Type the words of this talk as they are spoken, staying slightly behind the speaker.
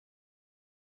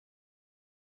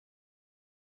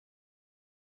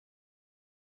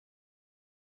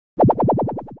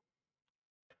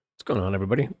What's going on,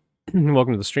 everybody?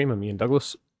 Welcome to the stream. I'm Ian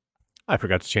Douglas. I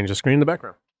forgot to change the screen in the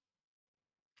background.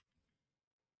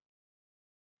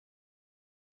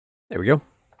 There we go.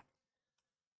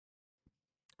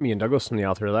 I'm Ian Douglas. I'm the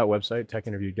author of that website,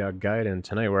 techinterview.guide, and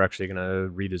tonight we're actually going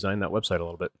to redesign that website a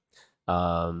little bit.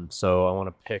 So I want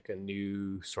to pick a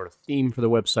new sort of theme for the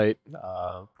website.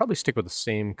 Probably stick with the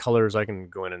same colors. I can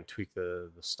go in and tweak the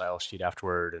style sheet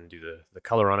afterward and do the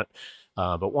color on it.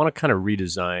 But want to kind of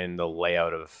redesign the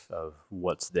layout of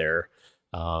what's there.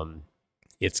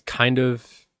 It's kind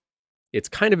of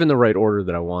in the right order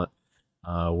that I want.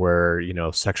 Where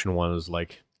section 1 is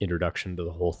like introduction to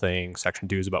the whole thing. Section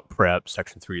 2 is about prep.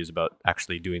 Section 3 is about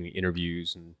actually doing the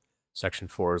interviews, and section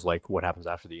 4 is like what happens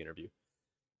after the interview.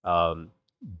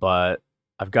 But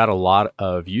I've got a lot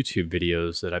of YouTube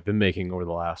videos that I've been making over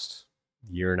the last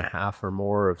year and a half or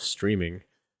more of streaming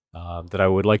that I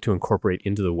would like to incorporate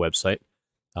into the website.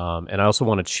 And I also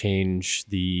want to change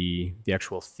the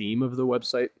actual theme of the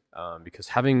website because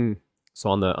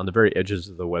on the very edges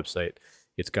of the website,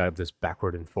 it's got this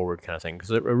backward and forward kind of thing.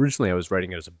 Because originally I was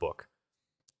writing it as a book,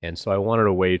 and so I wanted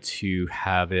a way to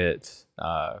have it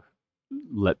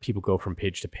let people go from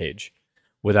page to page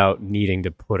without needing to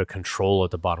put a control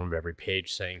at the bottom of every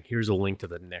page saying, here's a link to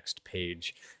the next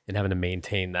page, and having to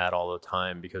maintain that all the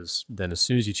time, because then as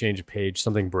soon as you change a page,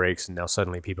 something breaks, and now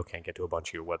suddenly people can't get to a bunch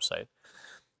of your website.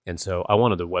 And so I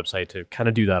wanted the website to kind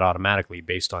of do that automatically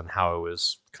based on how I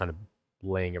was kind of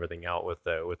laying everything out with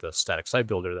the static site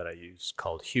builder that I use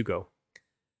called Hugo.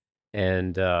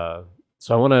 And so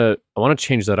I want to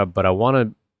change that up, but I want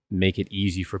to make it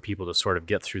easy for people to sort of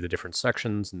get through the different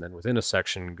sections, and then within a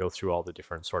section go through all the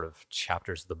different sort of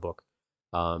chapters of the book.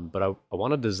 But I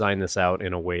want to design this out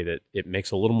in a way that it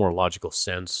makes a little more logical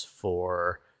sense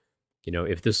for,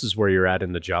 if this is where you're at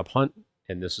in the job hunt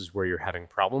and this is where you're having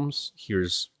problems,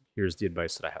 here's the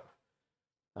advice that I have.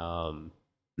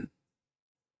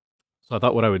 So I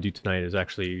thought what I would do tonight is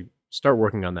actually start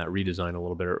working on that redesign a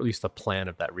little bit, or at least the plan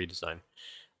of that redesign.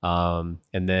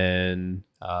 And then,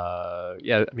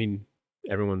 yeah, I mean,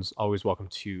 everyone's always welcome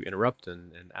to interrupt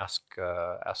and ask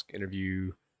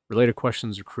interview related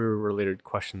questions or career related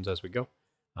questions as we go.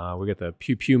 We got the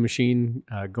pew pew machine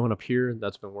going up here.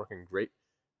 That's been working great.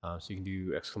 So you can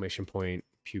do exclamation point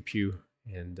pew pew,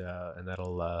 and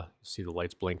that'll see the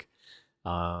lights blink.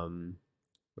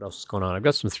 What else is going on? I've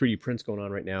got some 3D prints going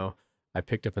on right now. I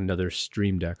picked up another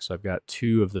Stream Deck, so I've got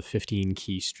 2 of the 15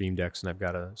 key Stream Decks, and I've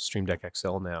got a Stream Deck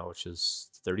XL now, which is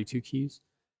 32 keys.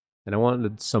 And I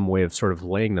wanted some way of sort of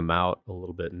laying them out a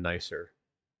little bit nicer.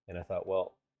 And I thought,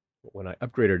 well, when I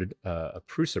upgraded a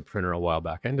Prusa printer a while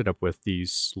back, I ended up with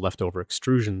these leftover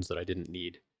extrusions that I didn't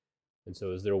need. And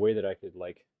so is there a way that I could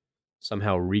like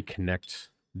somehow reconnect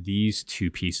these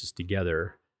 2 pieces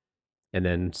together and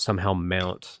then somehow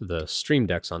mount the Stream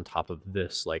Decks on top of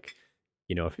this? Like,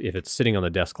 if it's sitting on the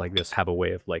desk like this, have a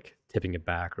way of like tipping it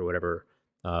back or whatever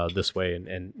this way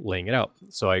and laying it out.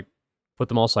 So I put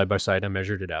them all side by side. I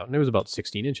measured it out, and it was about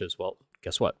 16 inches. Well,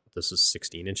 guess what? This is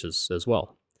 16 inches as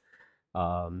well.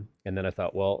 And then I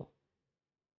thought, well,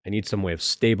 I need some way of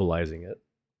stabilizing it.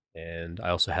 And I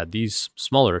also had these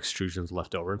smaller extrusions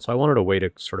left over. And so I wanted a way to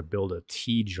sort of build a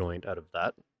T-joint out of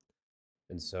that.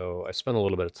 And so I spent a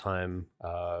little bit of time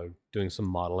doing some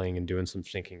modeling and doing some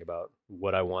thinking about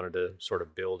what I wanted to sort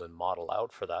of build and model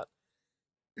out for that.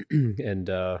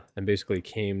 and basically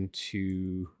came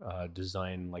to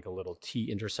design like a little T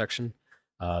intersection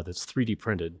that's 3D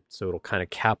printed. So it'll kind of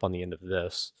cap on the end of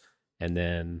this and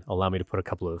then allow me to put a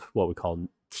couple of what we call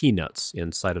T-nuts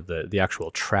inside of the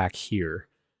actual track here.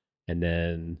 And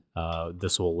then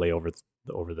this will lay over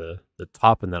the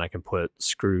top, and then I can put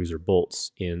screws or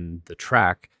bolts in the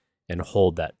track and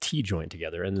hold that T-joint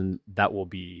together, and then that will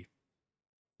be,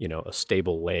 a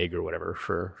stable leg or whatever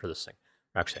for this thing.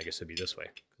 Actually, I guess it'd be this way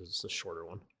because it's a shorter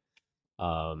one.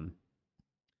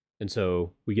 And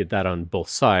so we get that on both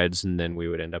sides, and then we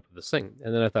would end up with this thing.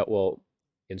 And then I thought, well,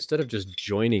 instead of just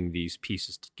joining these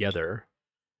pieces together,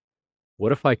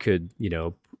 what if I could,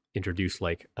 introduce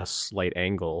like a slight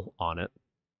angle on it,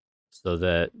 so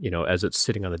that, as it's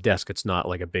sitting on the desk, it's not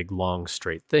like a big, long,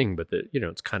 straight thing, but that,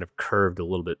 it's kind of curved a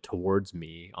little bit towards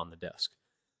me on the desk.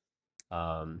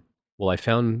 Well, I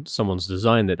found someone's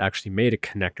design that actually made a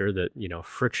connector that,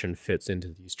 friction fits into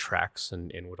these tracks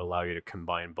and would allow you to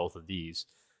combine both of these.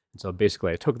 And so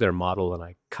basically I took their model and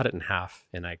I cut it in half,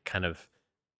 and I kind of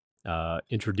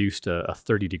introduced a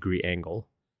 30-degree angle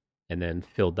and then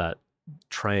filled that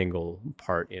triangle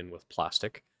part in with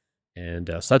plastic. And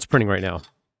so that's printing right now.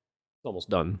 It's almost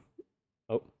done.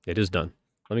 Oh, it is done.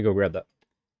 Let me go grab that.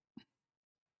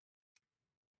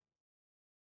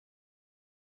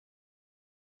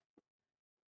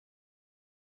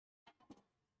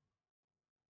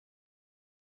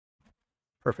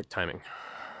 Perfect timing.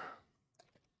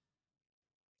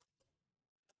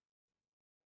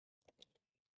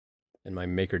 And my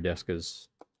maker desk is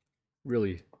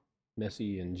really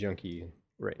messy and junky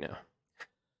right now.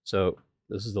 So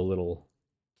this is the little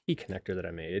key connector that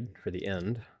I made for the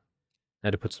end. I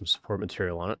had to put some support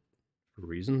material on it for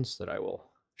reasons that I will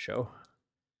show.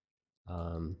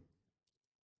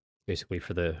 Basically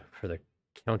for the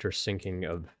countersinking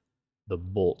of the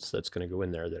bolts that's going to go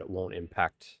in there, that it won't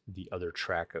impact the other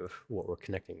track of what we're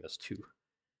connecting this to.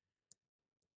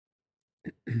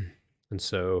 And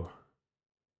so,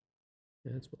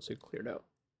 yeah, it's mostly cleared out.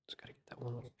 Just got to get that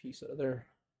one little piece out of there.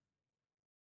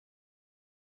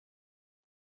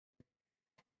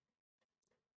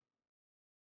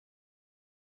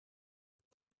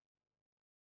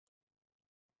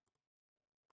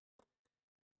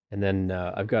 And then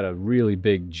I've got a really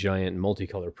big, giant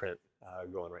multicolor print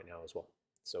going right now as well.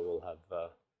 So we'll have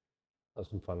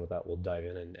some fun with that. We'll dive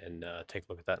in and take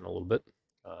a look at that in a little bit.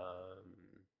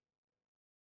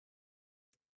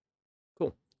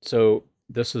 Cool. So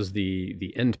this is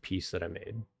the end piece that I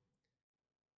made.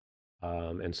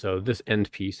 And so this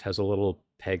end piece has a little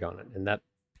peg on it, and that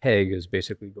peg is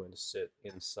basically going to sit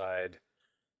inside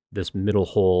this middle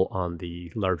hole on the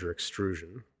larger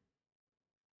extrusion.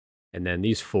 And then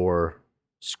these 4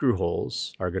 screw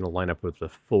holes are going to line up with the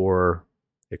 4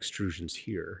 extrusions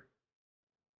here.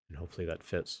 And hopefully that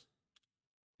fits.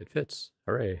 It fits.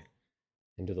 Hooray.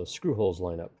 And do those screw holes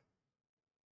line up?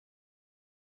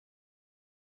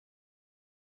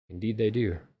 Indeed they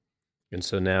do. And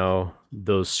so now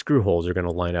those screw holes are going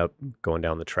to line up going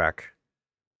down the track.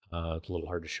 It's a little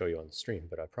hard to show you on the stream,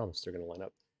 but I promise they're going to line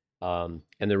up.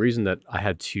 And the reason that I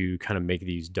had to kind of make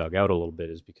these dug out a little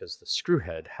bit is because the screw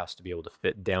head has to be able to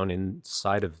fit down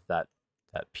inside of that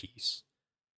piece.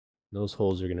 And those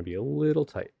holes are going to be a little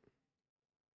tight.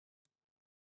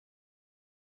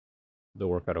 They'll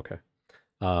work out okay.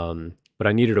 But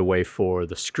I needed a way for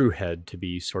the screw head to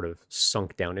be sort of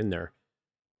sunk down in there,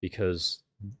 because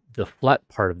the flat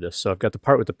part of this, so I've got the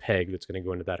part with the peg that's going to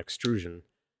go into that extrusion,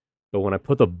 but when I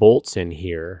put the bolts in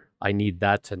here, I need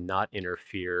that to not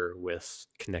interfere with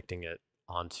connecting it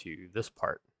onto this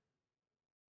part.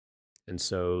 And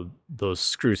so those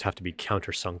screws have to be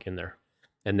countersunk in there.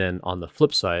 And then on the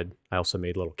flip side, I also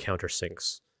made little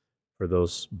countersinks for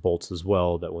those bolts as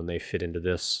well, that when they fit into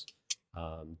this,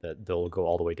 that they'll go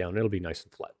all the way down. It'll be nice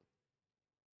and flat.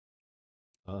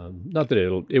 Not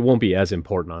that it won't be as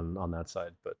important on that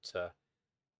side, but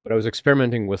I was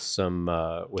experimenting with some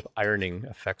with ironing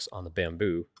effects on the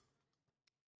bamboo,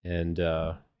 and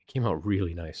it came out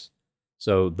really nice.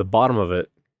 So the bottom of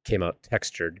it came out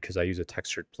textured because I use a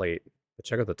textured plate. But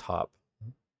check out the top.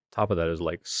 Top of that is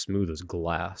like smooth as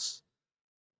glass.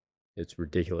 It's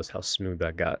ridiculous how smooth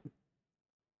that got.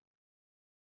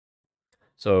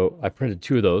 So I printed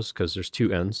 2 of those because there's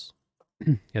 2 ends.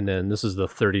 And then this is the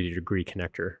 30-degree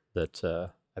connector that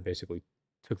I basically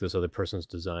took this other person's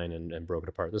design and broke it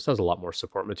apart. This has a lot more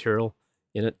support material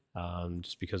in it,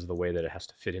 just because of the way that it has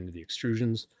to fit into the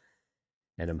extrusions.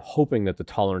 And I'm hoping that the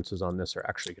tolerances on this are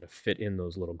actually going to fit in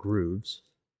those little grooves.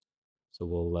 So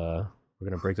we're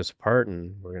going to break this apart,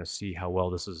 and we're going to see how well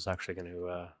this is actually going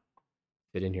to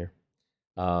fit in here.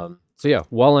 So yeah,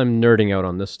 while I'm nerding out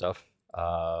on this stuff,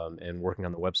 and working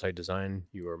on the website design,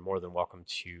 you are more than welcome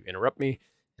to interrupt me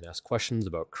and ask questions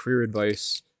about career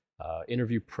advice,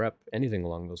 interview prep, anything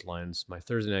along those lines. My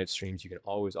Thursday night streams, you can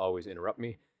always interrupt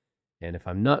me. And if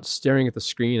I'm not staring at the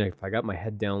screen, if I got my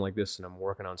head down like this and I'm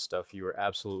working on stuff, you are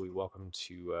absolutely welcome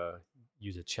to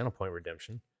use a channel point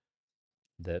redemption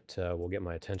that will get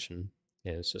my attention.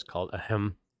 And it's just called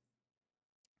Ahem.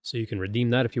 So you can redeem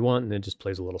that if you want, and it just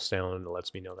plays a little sound and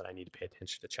lets me know that I need to pay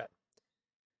attention to chat.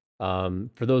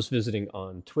 For those visiting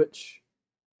on Twitch,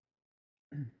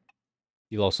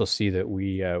 you'll also see that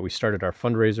we started our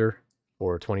fundraiser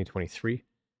for 2023,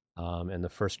 and the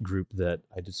first group that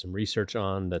I did some research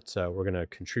on that we're going to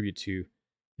contribute to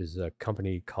is a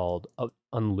company called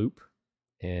Unloop,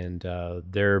 and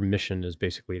their mission is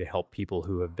basically to help people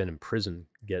who have been in prison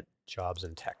get jobs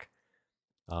in tech.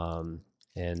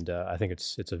 And I think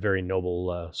it's a very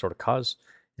noble sort of cause,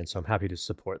 and so I'm happy to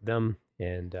support them.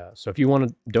 And so if you want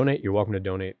to donate, you're welcome to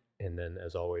donate. And then,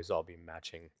 as always, I'll be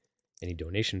matching any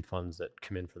donation funds that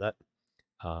come in for that.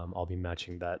 I'll be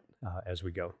matching that as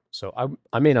we go. So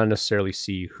I may not necessarily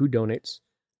see who donates,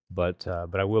 but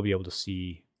I will be able to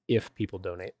see if people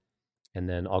donate. And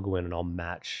then I'll go in and I'll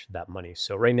match that money.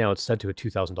 So right now it's set to a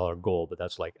 $2,000 goal, but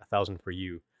that's like $1,000 for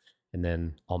you. And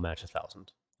then I'll match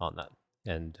 1,000 on that.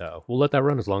 And we'll let that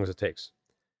run as long as it takes.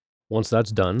 Once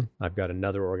that's done, I've got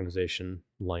another organization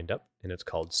lined up, and it's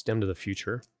called STEM to the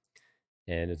Future.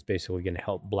 and it's basically going to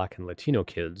help Black and Latino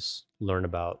kids learn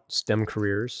about STEM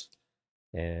careers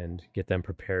and get them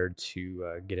prepared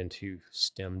to get into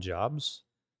STEM jobs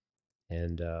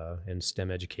and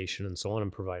STEM education and so on,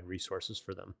 and provide resources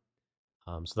for them.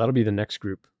 So that'll be the next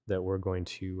group that we're going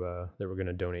to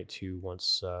donate to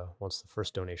once the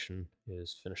first donation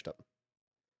is finished up.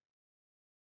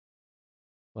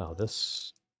 Wow,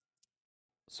 this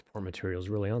support material is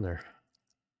really on there.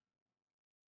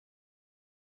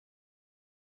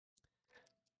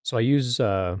 So I use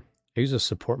a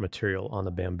support material on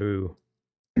the Bamboo.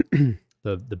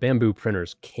 The Bamboo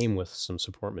printers came with some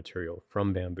support material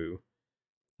from Bamboo,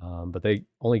 but they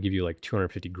only give you like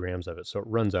 250 grams of it, so it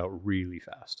runs out really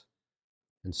fast.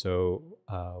 And so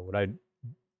what I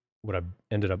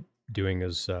ended up doing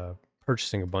is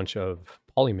purchasing a bunch of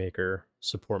Polymaker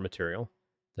support material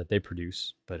that they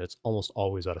produce, but it's almost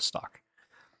always out of stock.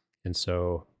 And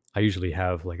so I usually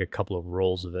have like a couple of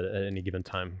rolls of it at any given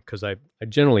time, because I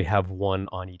generally have one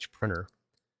on each printer.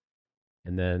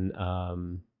 And then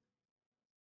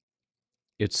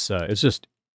it's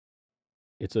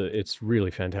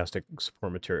really fantastic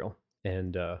support material.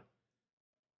 And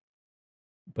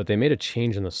but they made a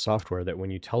change in the software that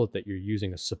when you tell it that you're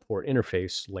using a support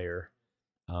interface layer,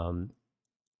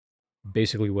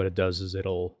 basically what it does is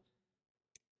it'll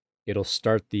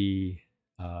start the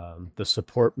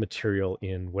support material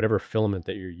in whatever filament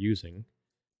that you're using,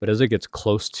 but as it gets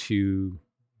close to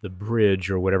the bridge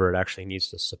or whatever it actually needs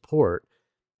to support,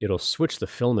 it'll switch the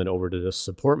filament over to this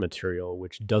support material,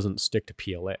 which doesn't stick to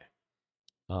PLA.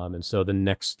 And so the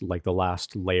next, like the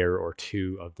last layer or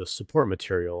two of the support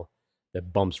material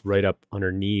that bumps right up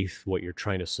underneath what you're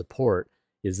trying to support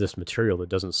is this material that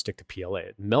doesn't stick to PLA.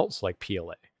 It melts like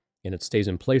PLA and it stays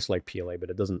in place like PLA, but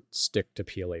it doesn't stick to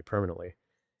PLA permanently.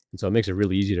 And so it makes it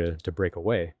really easy to break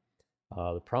away.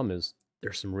 The problem is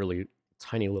there's some really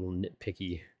tiny little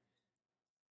nitpicky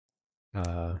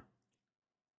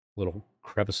little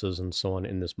crevices and so on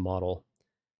in this model.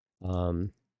 I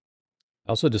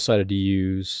also decided to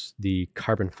use the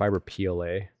carbon fiber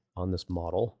PLA on this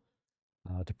model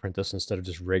to print this instead of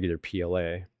just regular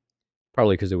PLA.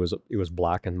 Probably because it was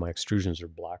black and my extrusions are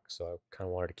black, so I kind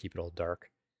of wanted to keep it all dark.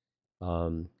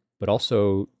 But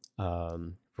also,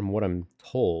 from what I'm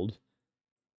told,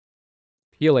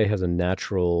 PLA has a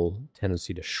natural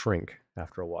tendency to shrink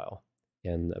after a while.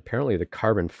 And apparently the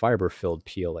carbon fiber filled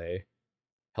PLA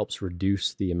helps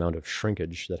reduce the amount of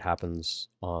shrinkage that happens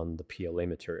on the PLA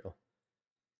material.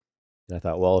 And I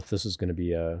thought, well, if this is going to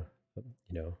be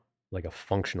like a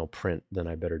functional print, then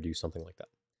I better do something like that.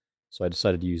 So I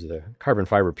decided to use the carbon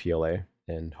fiber PLA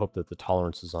and hope that the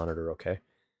tolerances on it are okay.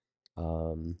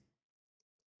 And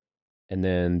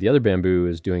then the other Bamboo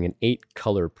is doing an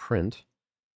 8-color print.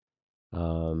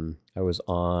 I was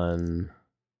on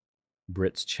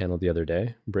Brit's channel the other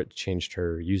day. Brit changed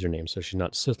her username, so she's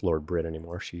not Sith Lord Brit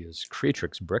anymore. She is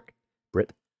Creatrix Brit.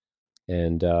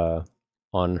 And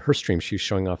on her stream, she's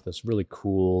showing off this really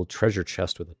cool treasure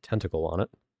chest with a tentacle on it.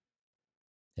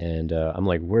 And I'm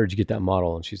like, where'd you get that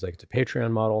model? And she's like, it's a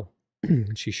Patreon model.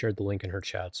 And she shared the link in her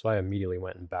chat. So I immediately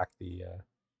went and backed the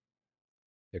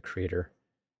creator.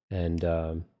 And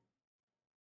I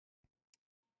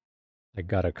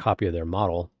got a copy of their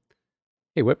model.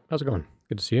 Hey, Whip, how's it going?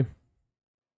 Good to see you.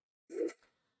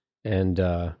 And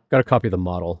got a copy of the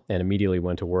model and immediately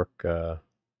went to work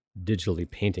digitally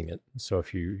painting it. So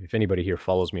if anybody here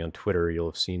follows me on Twitter,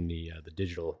 you'll have seen the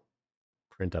digital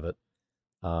print of it,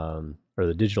 or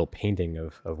the digital painting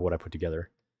of what I put together.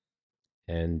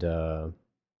 And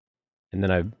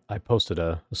then I posted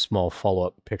a small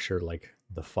follow-up picture like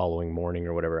the following morning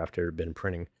or whatever after it had been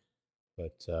printing.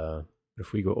 But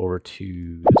if we go over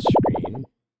to the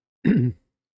screen,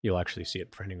 you'll actually see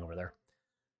it printing over there.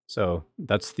 So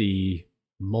that's the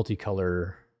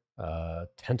multicolor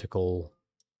tentacle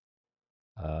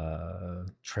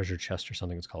treasure chest or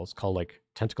something it's called. It's called like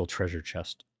Tentacle Treasure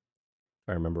Chest,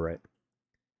 if I remember right.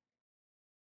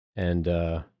 And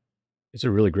it's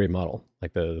a really great model.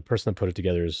 Like the person that put it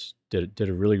together did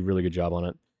a really, really good job on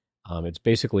it. It's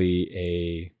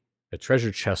basically a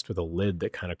treasure chest with a lid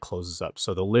that kind of closes up.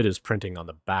 So the lid is printing on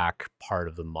the back part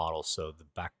of the model. So the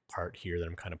back part here that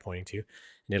I'm kind of pointing to,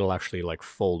 and it'll actually like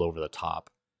fold over the top.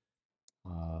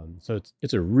 So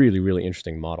it's a really, really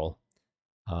interesting model.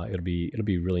 It'll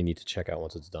be really neat to check out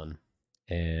once it's done.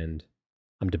 And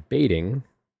I'm debating,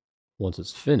 once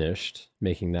it's finished,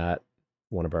 making that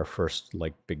one of our first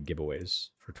like big giveaways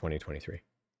for 2023.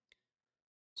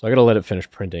 So I got to let it finish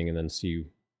printing and then see,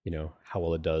 how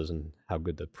well it does and how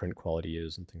good the print quality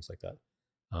is and things like that.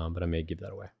 But I may give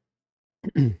that away.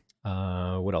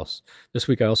 What else? This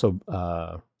week I also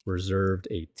reserved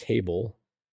a table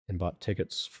and bought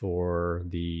tickets for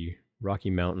the Rocky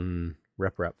Mountain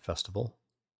Rep Rap Festival.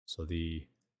 So the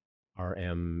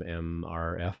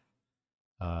RMMRF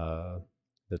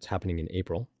that's happening in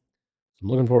April. So I'm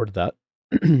looking forward to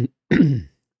that.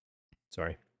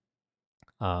 Sorry.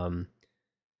 And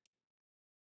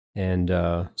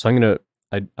so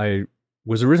I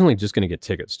was originally just gonna get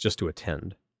tickets just to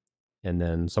attend, and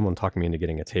then someone talked me into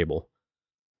getting a table.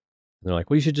 And they're like,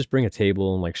 "Well, you should just bring a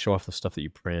table and like show off the stuff that you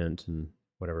print and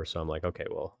whatever." So I'm like, "Okay,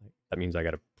 well, that means I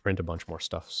got to print a bunch more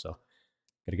stuff. So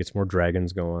got to get some more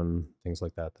dragons going, things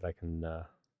like that that I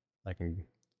can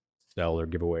sell or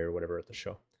give away or whatever at the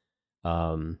show."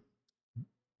 Um,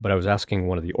 but I was asking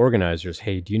one of the organizers,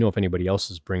 "Hey, do you know if anybody else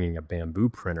is bringing a bamboo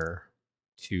printer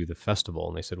to the festival?"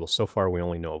 And they said, "Well, so far we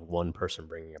only know of one person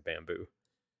bringing a bamboo."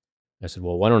 I said,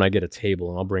 "Well, why don't I get a table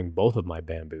and I'll bring both of my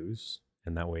bamboos,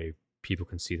 and that way people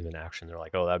can see them in action." They're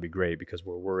like, "Oh, that'd be great," because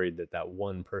we're worried that that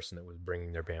one person that was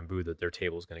bringing their bamboo, that their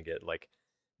table is going to get like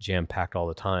jam packed all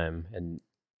the time, and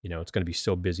it's going to be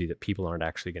so busy that people aren't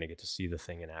actually going to get to see the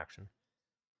thing in action.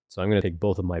 So I'm going to take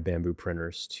both of my bamboo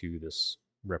printers to this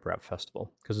Rep Rap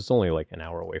festival because it's only like an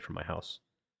hour away from my house.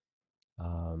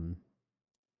 Um,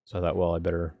 so I thought, well, I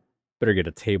better get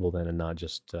a table then, and not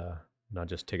just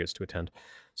tickets to attend.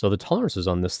 So the tolerances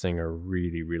on this thing are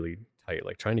really, really tight.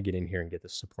 Like trying to get in here and get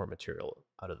this support material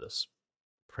out of this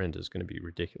print is going to be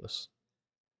ridiculous.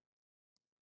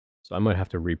 So I might have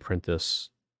to reprint this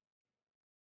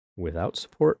without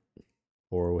support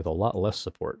or with a lot less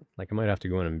support. Like I might have to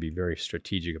go in and be very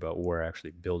strategic about where I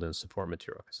actually build in support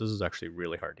material, because this is actually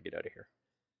really hard to get out of here.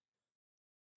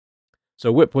 So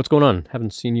Whip, what's going on?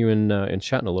 Haven't seen you in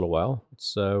chat in a little while.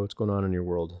 What's going on in your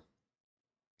world?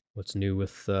 What's new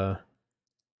with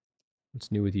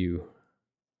you?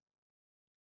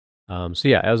 So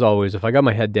yeah, as always, if I got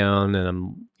my head down and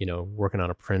I'm working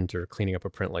on a print or cleaning up a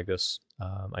print like this,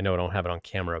 I know I don't have it on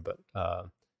camera, but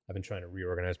I've been trying to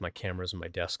reorganize my cameras and my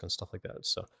desk and stuff like that.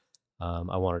 So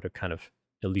I wanted to kind of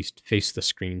at least face the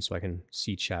screen so I can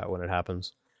see chat when it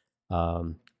happens.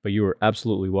 But you are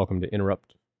absolutely welcome to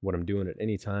interrupt what I'm doing at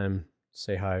any time.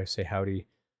 Say hi, say howdy,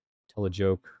 tell a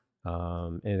joke,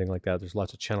 anything like that. There's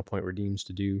lots of channel point redeems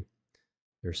to do.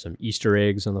 There's some Easter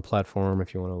eggs on the platform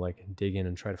if you want to like dig in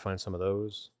and try to find some of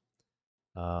those.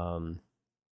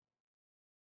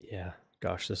 Yeah,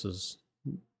 gosh, this is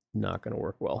not going to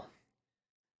work well.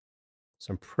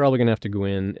 So I'm probably going to have to go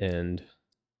in and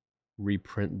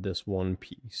reprint this one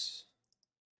piece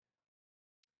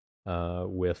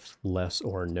with less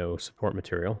or no support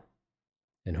material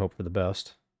and hope for the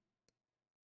best.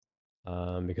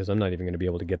 Because I'm not even going to be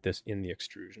able to get this in the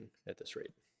extrusion at this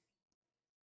rate.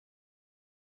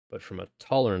 But from a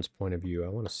tolerance point of view, I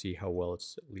want to see how well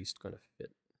it's at least going to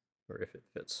fit, or if it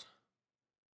fits.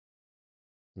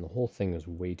 And the whole thing is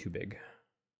way too big.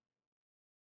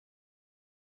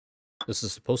 This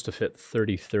is supposed to fit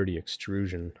 30-30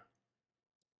 extrusion,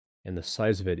 and the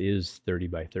size of it is 30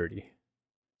 by 30.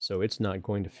 So it's not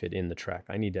going to fit in the track.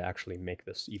 I need to actually make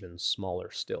this even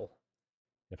smaller still.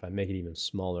 If I make it even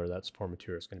smaller, that support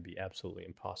material is going to be absolutely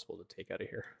impossible to take out of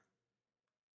here.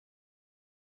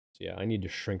 So yeah, I need to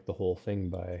shrink the whole thing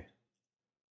by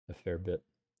a fair bit.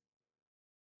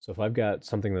 So if I've got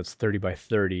something that's 30 by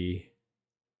 30,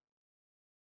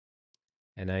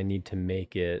 and I need to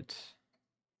make it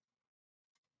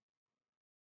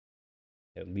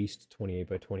at least 28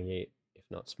 by 28, if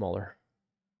not smaller.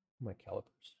 My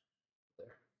calipers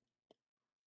there.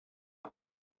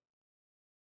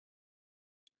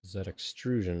 Z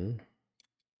extrusion,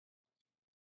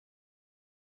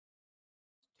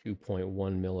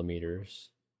 2.1 millimeters.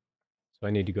 So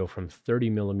I need to go from 30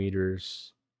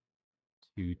 millimeters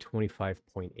to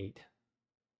 25.8.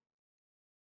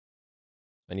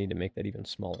 I need to make that even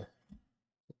smaller,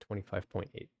 25.8.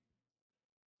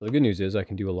 So the good news is I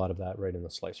can do a lot of that right in the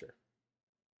slicer.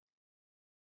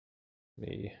 Let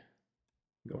me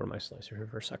go over my slicer here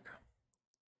for a sec.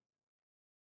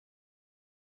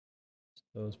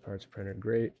 Those parts printed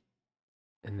great.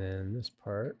 And then this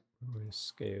part, we're going to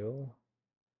scale.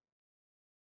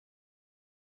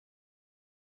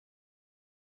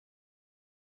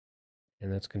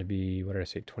 And that's going to be, what did I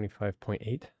say, 25.8?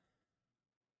 Let's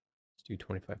do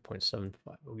 25.75.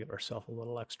 We'll give ourselves a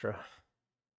little extra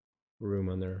room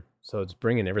on there. So it's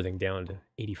bringing everything down to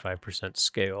 85%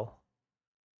 scale.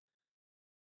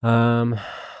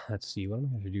 Let's see, what am I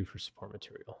going to do for support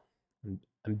material?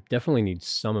 I definitely need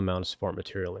some amount of support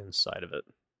material inside of it,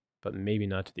 but maybe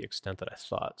not to the extent that I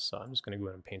thought. So I'm just going to go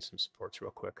ahead and paint some supports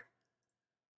real quick.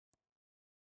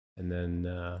 And then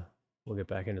we'll get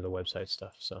back into the website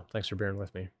stuff. So thanks for bearing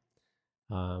with me.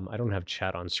 I don't have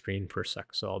chat on screen for a sec,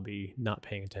 so I'll be not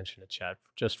paying attention to chat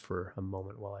just for a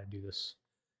moment while I do this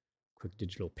quick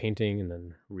digital painting and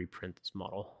then reprint this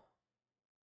model.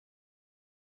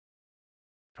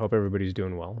 Hope everybody's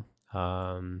doing well.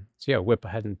 So yeah, Whip,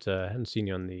 I hadn't seen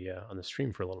you on the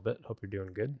stream for a little bit. Hope you're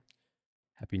doing good.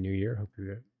 Happy New Year. Hope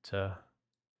you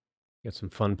got some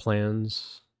fun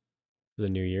plans for the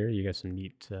new year. You got some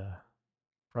neat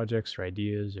projects or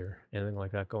ideas or anything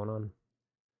like that going on.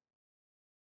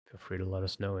 Feel free to let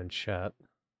us know in chat.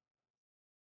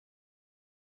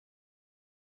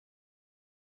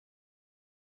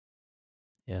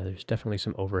 Yeah, there's definitely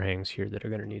some overhangs here that are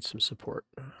going to need some support.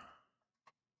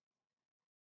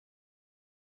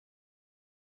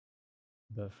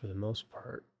 But for the most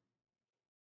part,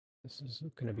 this is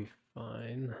going to be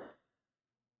fine.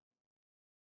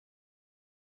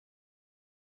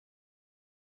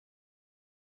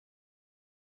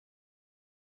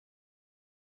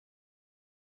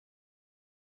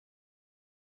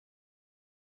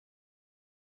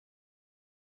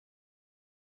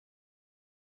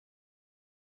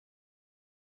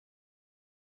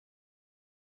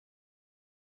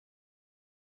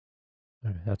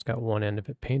 All right, that's got one end of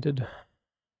it painted.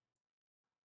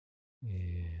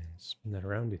 And spin that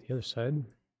around to the other side.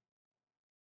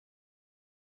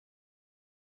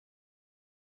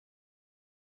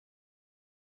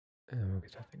 And we'll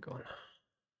get that thing going.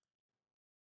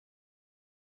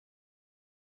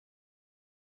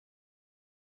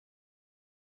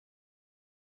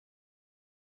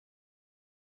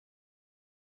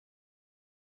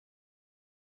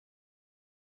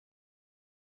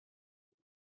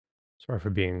 Sorry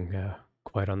for being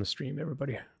quiet on the stream,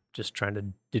 everybody. Just trying to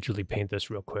digitally paint this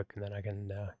real quick, and then I can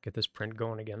get this print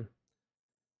going again.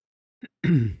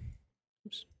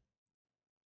 Oops.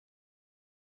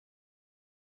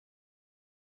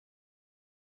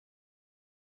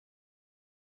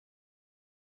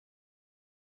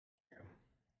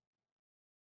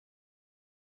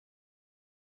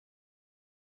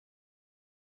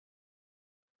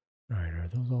 All right, are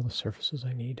those all the surfaces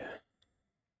I need?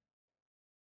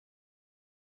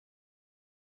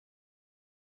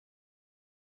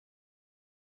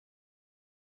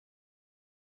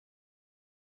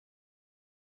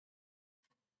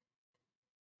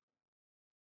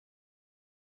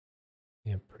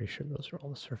 Yeah, I'm pretty sure those are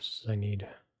all the surfaces I need.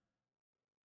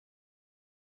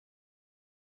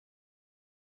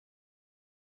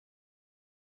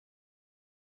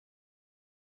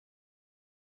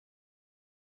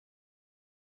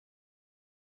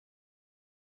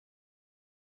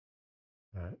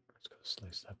 All right, let's go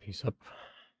slice that piece up.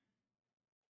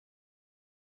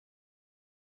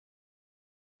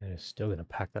 And it's still going to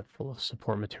pack that full of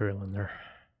support material in there.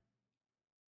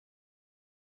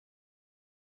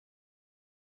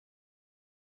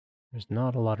 There's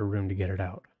not a lot of room to get it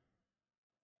out.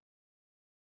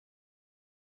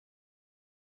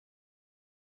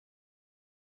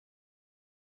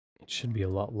 It should be a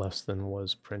lot less than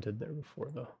was printed there before,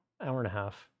 though. Hour and a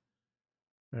half.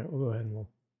 All right, we'll go ahead and we'll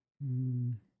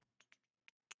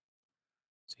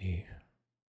see.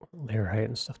 What layer height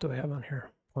and stuff do I have on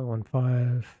here?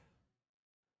 0.15.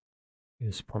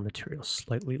 Use support material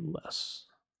slightly less.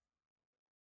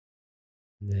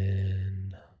 And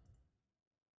then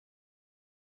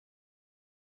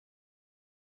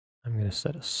I'm going to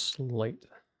set a slight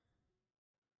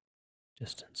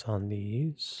distance on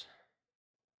these.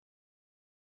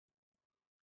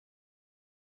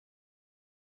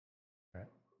 All right,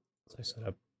 let's set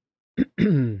up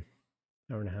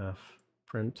hour and a half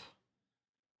print.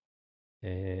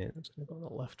 And it's going to go on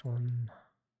the left one.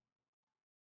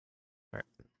 All right.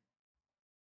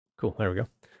 Cool. There we go.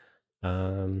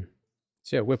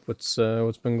 So yeah, Whip, what's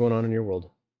been going on in your world?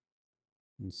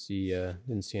 Didn't see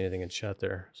anything in chat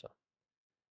there. So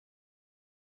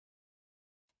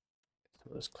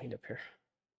some of this cleaned up here.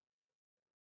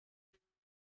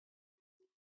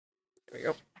 There we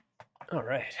go. All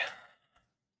right.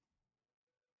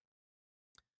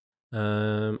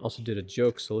 Also did a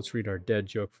joke, so let's read our dead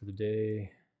joke for the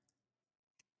day.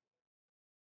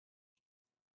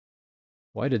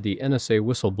 Why did the NSA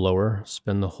whistleblower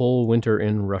spend the whole winter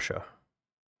in Russia?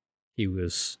 He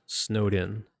was snowed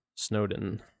in.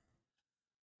 Snowden.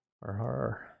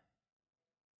 Har.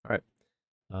 All right.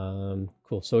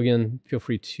 Cool. So again, feel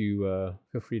free to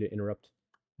interrupt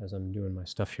as I'm doing my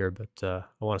stuff here, but I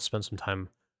want to spend some time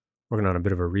working on a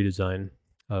bit of a redesign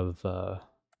of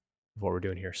what we're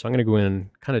doing here. So I'm going to go in and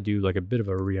kind of do like a bit of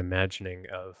a reimagining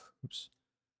of,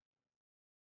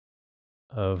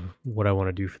 of what I want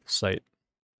to do for the site.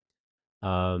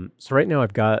 So right now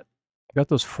I've got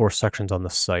those 4 sections on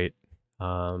the site.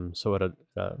 So at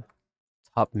a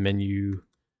top menu.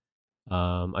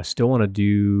 I still want to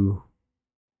do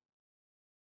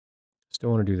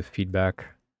the feedback.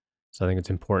 So I think it's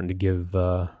important to give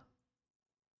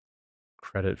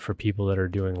credit for people that are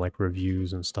doing like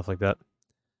reviews and stuff like that.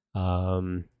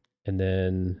 And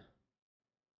then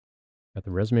got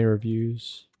the resume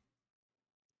reviews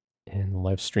and the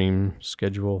live stream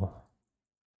schedule.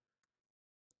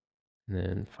 And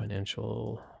then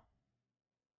financial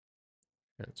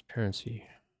transparency.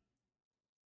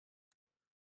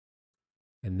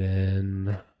 And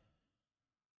then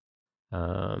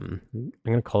I'm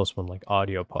going to call this one like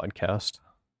audio podcast.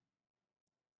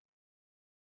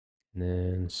 And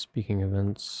then speaking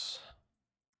events,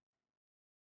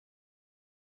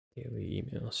 daily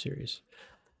email series.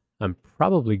 I'm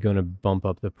probably going to bump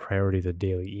up the priority of the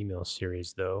daily email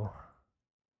series though.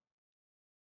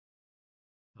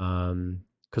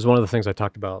 Because one of the things I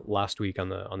talked about last week on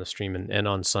the stream and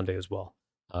on Sunday as well,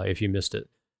 if you missed it,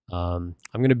 I'm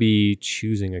going to be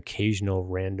choosing occasional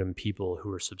random people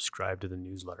who are subscribed to the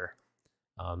newsletter.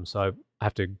 So I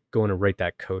have to go in and write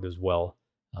that code as well.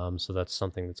 So that's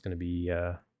something that's going to be,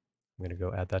 I'm going to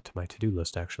go add that to my to-do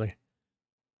list actually.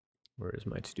 Where is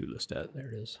my to-do list at?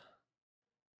 There it is.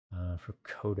 For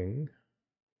coding.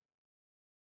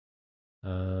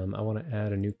 I want to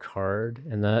add a new card,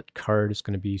 and that card is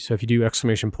going to be, so if you do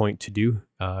exclamation point to do,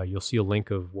 you'll see a link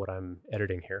of what I'm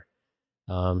editing here.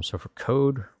 So for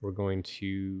code, we're going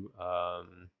to, oh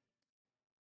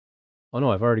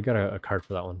no, I've already got a card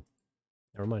for that one.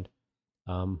 Never mind.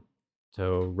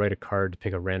 So write a card to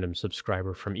pick a random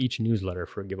subscriber from each newsletter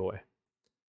for a giveaway.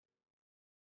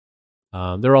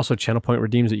 There are also channel point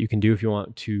redeems that you can do if you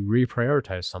want to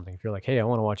reprioritize something. If you're like, hey, I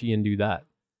want to watch Ian do that,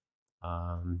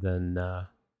 then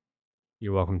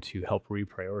you're welcome to help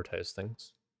reprioritize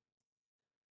things.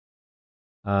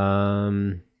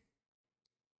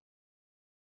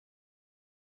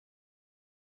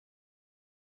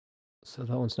 So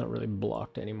that one's not really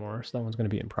blocked anymore. So that one's going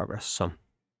to be in progress. So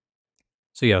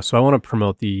yeah, so I want to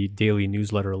promote the daily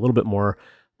newsletter a little bit more.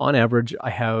 On average,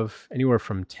 I have anywhere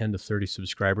from 10 to 30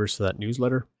 subscribers to that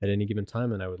newsletter at any given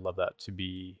time, and I would love that to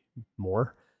be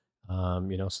more.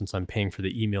 Since I'm paying for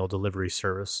the email delivery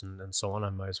service and so on,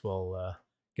 I might as well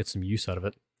get some use out of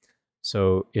it.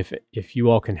 So if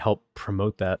you all can help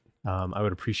promote that, I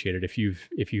would appreciate it. If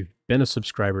you've been a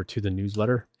subscriber to the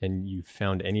newsletter and you've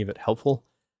found any of it helpful,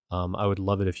 I would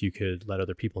love it if you could let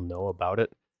other people know about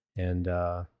it and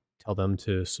tell them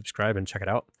to subscribe and check it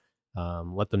out.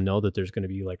 Let them know that there's going to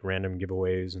be like random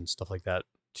giveaways and stuff like that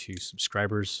to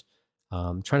subscribers.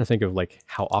 I'm trying to think of like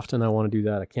how often I want to do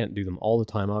that. I can't do them all the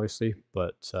time, obviously,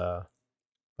 but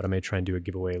I may try and do a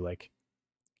giveaway like,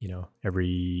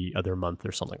 every other month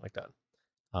or something like that.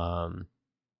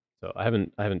 So I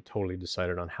haven't totally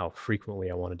decided on how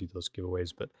frequently I want to do those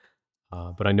giveaways, but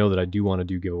I know that I do want to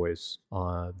do giveaways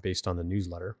based on the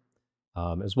newsletter,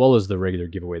 as well as the regular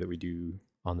giveaway that we do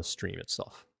on the stream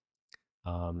itself.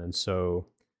 And so,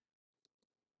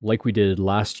 like we did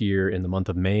last year in the month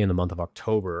of May and the month of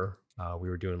October, we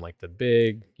were doing like the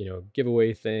big,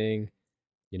 giveaway thing,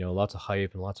 lots of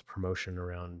hype and lots of promotion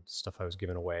around stuff I was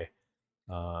giving away.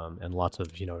 And lots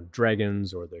of,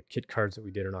 dragons, or the kit cards that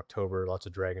we did in October, lots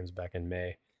of dragons back in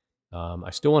May. I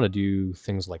still want to do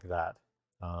things like that.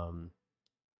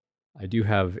 I do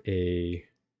have a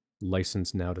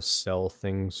license now to sell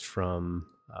things from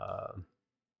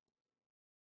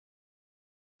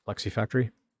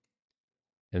FlexiFactory.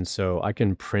 And so I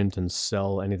can print and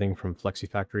sell anything from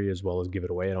FlexiFactory as well as give it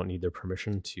away. I don't need their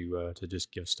permission to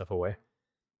just give stuff away.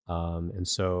 And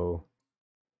so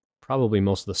probably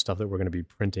most of the stuff that we're going to be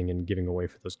printing and giving away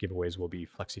for those giveaways will be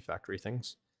FlexiFactory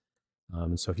things.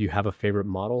 And so if you have a favorite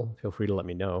model, feel free to let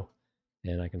me know,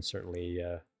 and I can certainly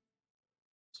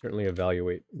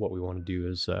evaluate what we want to do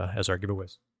as our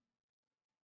giveaways.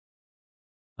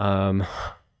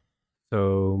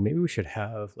 So maybe we should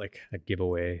have like a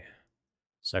giveaway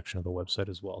section of the website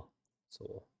as well.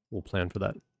 So we'll plan for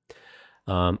that.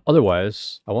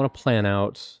 Otherwise, I want to plan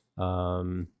out. I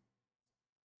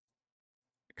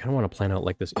kind of want to plan out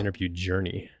like this interview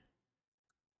journey.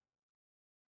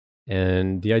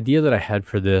 And the idea that I had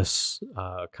for this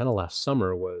kind of last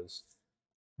summer was,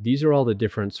 these are all the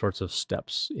different sorts of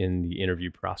steps in the interview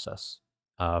process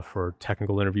for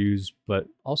technical interviews, but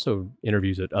also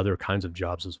interviews at other kinds of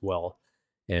jobs as well.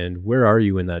 And where are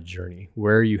you in that journey?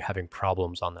 Where are you having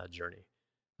problems on that journey?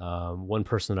 One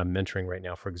person that I'm mentoring right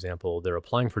now, for example, they're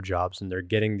applying for jobs and they're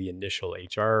getting the initial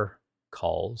HR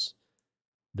calls.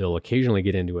 They'll occasionally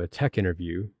get into a tech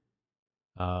interview,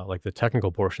 like the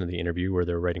technical portion of the interview where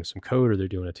they're writing some code or they're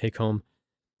doing a take home.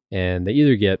 And they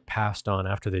either get passed on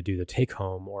after they do the take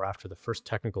home, or after the first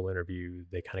technical interview,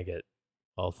 they kind of get,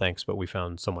 well, thanks, but we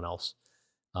found someone else.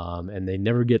 And they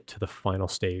never get to the final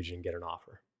stage and get an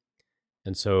offer.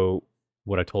 And so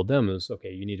what I told them is,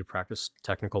 okay, you need to practice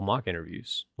technical mock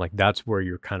interviews. Like, that's where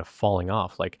you're kind of falling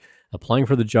off. Like, applying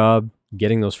for the job,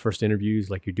 getting those first interviews,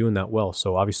 like, you're doing that well.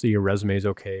 So obviously your resume is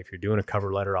okay. If you're doing a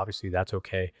cover letter, obviously that's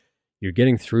okay. You're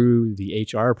getting through the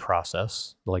HR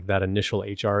process, like that initial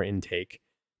HR intake.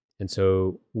 And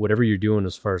so whatever you're doing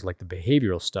as far as like the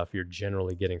behavioral stuff, you're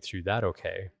generally getting through that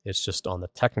okay. It's just on the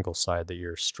technical side that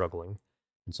you're struggling.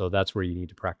 And so that's where you need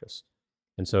to practice.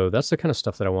 And so that's the kind of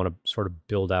stuff that I want to sort of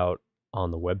build out on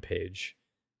the web page,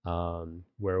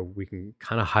 where we can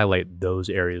kind of highlight those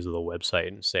areas of the website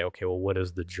and say, okay, well, what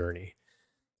is the journey?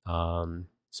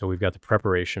 So we've got the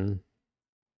preparation,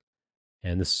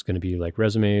 and this is going to be like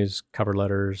resumes, cover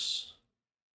letters,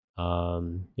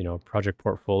 project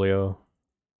portfolio,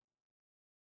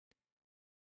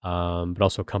 but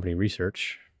also company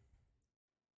research,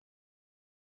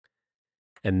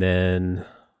 and then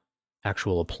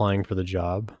actual applying for the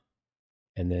job,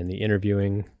 and then the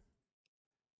interviewing,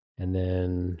 and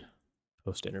then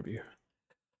post-interview.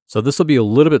 So this will be a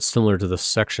little bit similar to the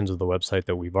sections of the website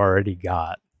that we've already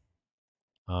got,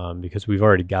 because we've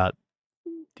already got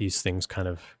these things kind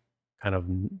of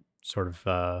sort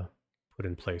of put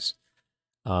in place.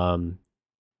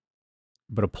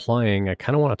 But applying, I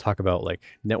kind of want to talk about like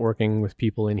networking with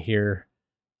people in here.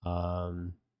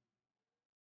 Let's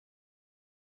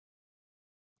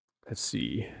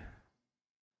see.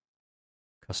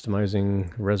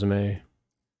 Customizing resume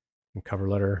and cover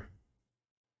letter.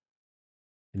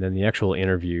 And then the actual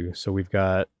interview. So we've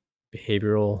got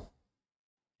behavioral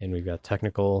and we've got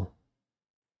technical.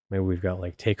 Maybe we've got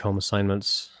like take-home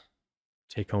assignments,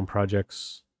 take-home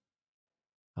projects,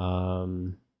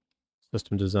 system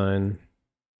design.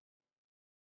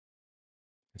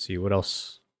 Let's see, what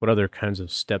else? What other kinds of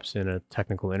steps in a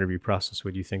technical interview process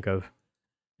would you think of?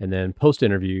 And then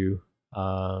post-interview,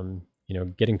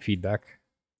 getting feedback.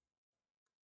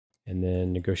 And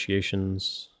then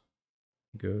negotiations.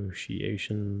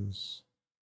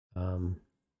 We'll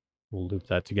loop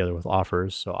that together with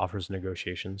offers. So offers,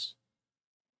 negotiations.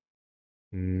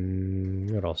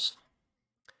 What else?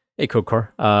 Hey,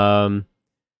 CodeCore.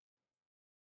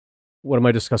 What am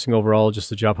I discussing overall?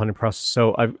 Just the job hunting process.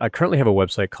 So I currently have a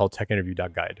website called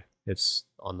techinterview.guide. It's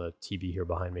on the TV here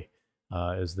behind me.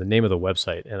 Is the name of the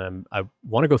website. And I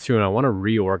want to go through and I want to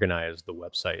reorganize the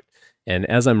website. And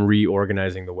as I'm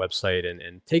reorganizing the website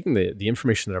and taking the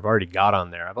information that I've already got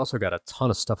on there, I've also got a ton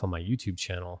of stuff on my YouTube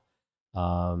channel.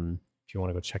 If you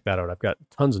want to go check that out, I've got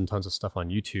tons and tons of stuff on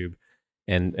YouTube.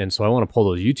 And so I want to pull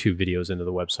those YouTube videos into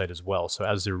the website as well. So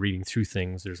as they're reading through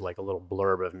things, there's like a little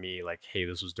blurb of me like, hey,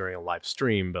 this was during a live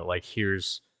stream, but like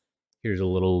here's a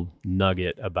little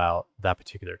nugget about that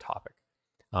particular topic.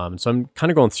 So I'm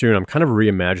kind of going through and I'm kind of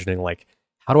reimagining like,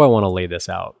 how do I want to lay this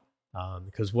out?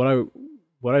 Because what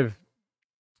I've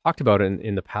talked about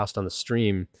in the past on the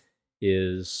stream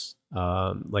is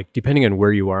like, depending on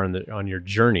where you are on your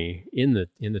journey in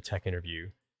the tech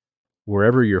interview,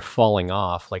 wherever you're falling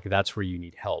off, like that's where you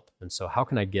need help. And so how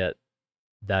can I get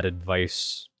that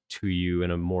advice to you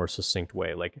in a more succinct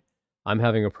way? Like, I'm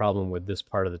having a problem with this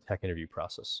part of the tech interview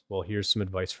process. Well, here's some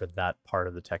advice for that part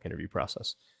of the tech interview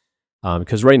process.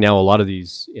 Because right now, a lot of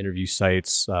these interview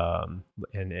sites and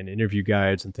interview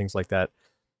guides and things like that,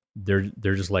 they're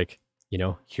just like,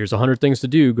 here's 100 things to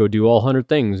do. Go do all 100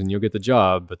 things and you'll get the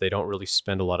job. But they don't really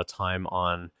spend a lot of time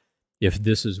on, if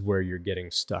this is where you're getting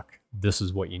stuck, this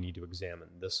is what you need to examine.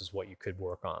 This is what you could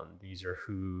work on. These are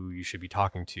who you should be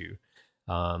talking to.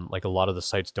 Like a lot of the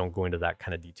sites don't go into that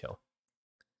kind of detail.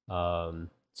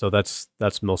 So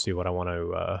that's mostly what I want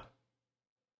to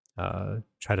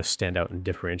try to stand out and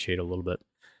differentiate a little bit.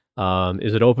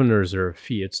 Is it open or is there a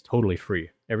fee? It's totally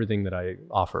free. Everything that I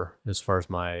offer as far as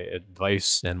my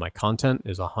advice and my content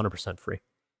is 100% free.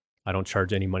 I don't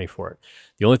charge any money for it.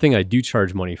 The only thing I do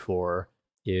charge money for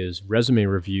is resume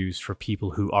reviews for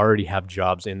people who already have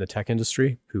jobs in the tech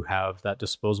industry, who have that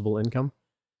disposable income.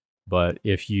 But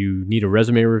if you need a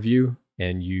resume review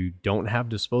and you don't have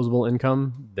disposable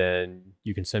income, then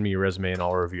you can send me your resume and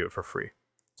I'll review it for free.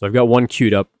 So I've got one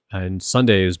queued up, and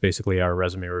Sunday is basically our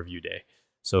resume review day.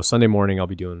 So Sunday morning, I'll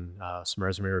be doing some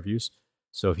resume reviews.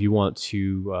 So if you want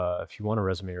a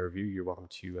resume review, you're welcome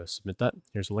to submit that.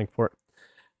 Here's a link for it.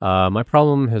 My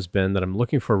problem has been that I'm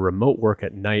looking for remote work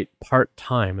at night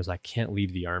part-time as I can't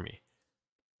leave the Army.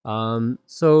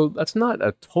 So that's not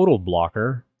a total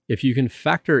blocker. If you can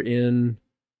factor in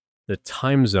the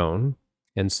time zone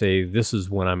and say, this is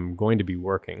when I'm going to be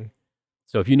working.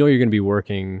 So if you know you're going to be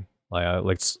working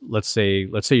Let's say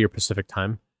you're Pacific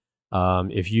time.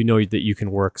 If you know that you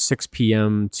can work 6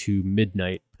 p.m. to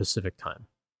midnight Pacific time,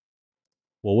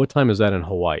 well, what time is that in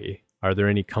Hawaii? Are there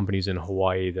any companies in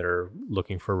Hawaii that are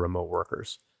looking for remote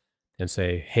workers and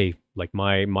say, hey, like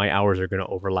my hours are going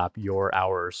to overlap your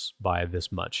hours by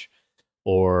this much,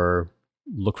 or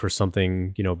look for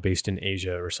something based in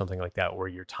Asia or something like that, where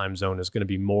your time zone is going to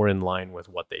be more in line with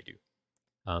what they do.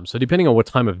 So depending on what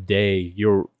time of day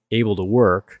you're able to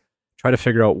work, try to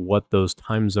figure out what those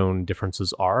time zone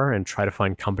differences are and try to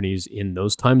find companies in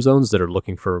those time zones that are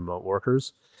looking for remote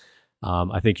workers.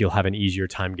 I think you'll have an easier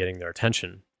time getting their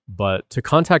attention. But to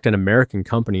contact an American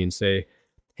company and say,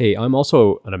 hey, I'm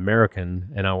also an American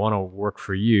and I want to work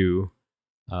for you,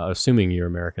 assuming you're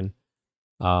American.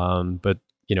 But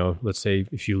let's say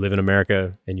if you live in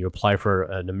America and you apply for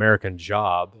an American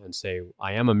job and say,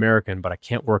 I am American, but I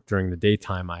can't work during the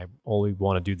daytime. I only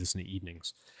want to do this in the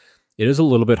evenings. It is a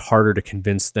little bit harder to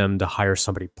convince them to hire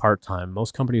somebody part-time.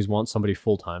 Most companies want somebody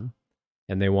full-time,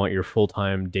 and they want your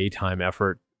full-time daytime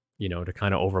effort, to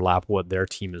kind of overlap what their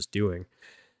team is doing.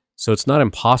 So it's not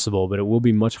impossible, but it will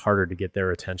be much harder to get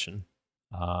their attention.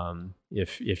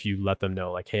 If you let them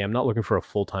know, like, hey, I'm not looking for a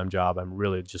full-time job. I'm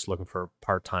really just looking for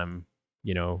part-time,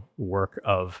 work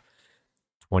of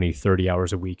 20, 30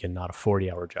 hours a week and not a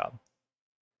 40-hour job.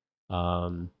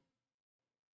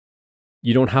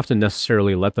 You don't have to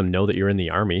necessarily let them know that you're in the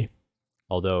Army,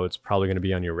 although it's probably going to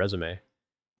be on your resume.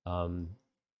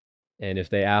 And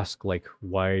if they ask, like,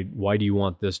 why do you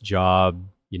want this job?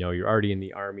 You're already in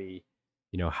the Army.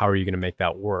 How are you going to make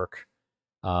that work?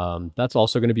 That's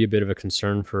also going to be a bit of a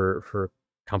concern for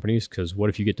companies, because what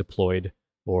if you get deployed,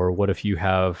 or what if you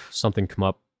have something come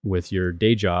up with your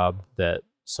day job that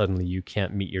suddenly you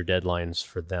can't meet your deadlines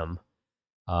for them?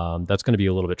 That's going to be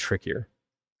a little bit trickier.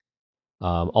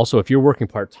 Also, if you're working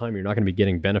part-time, you're not going to be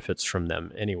getting benefits from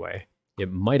them anyway.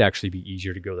 It might actually be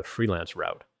easier to go the freelance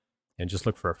route and just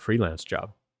look for a freelance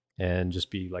job and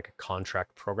just be like a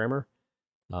contract programmer,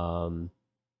 and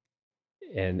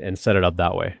set it up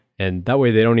that way. And that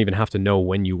way they don't even have to know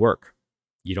when you work.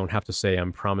 You don't have to say,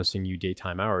 I'm promising you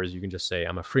daytime hours. You can just say,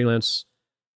 I'm a freelance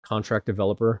contract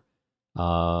developer,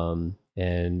 and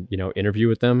interview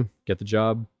with them, get the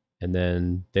job, and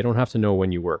then they don't have to know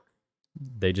when you work.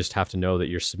 They just have to know that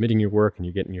you're submitting your work and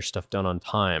you're getting your stuff done on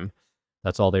time.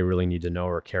 That's all they really need to know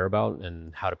or care about,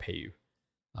 and how to pay you.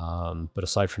 But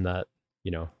aside from that,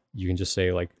 you can just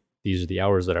say, like, these are the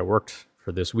hours that I worked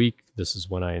for this week. This is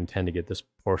when I intend to get this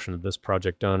portion of this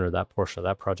project done, or that portion of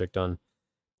that project done.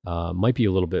 Might be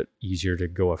a little bit easier to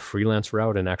go a freelance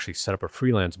route and actually set up a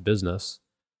freelance business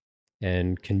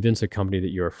and convince a company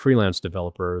that you're a freelance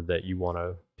developer, that you want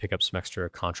to pick up some extra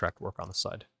contract work on the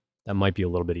side. That might be a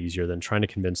little bit easier than trying to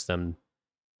convince them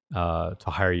to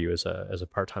hire you as a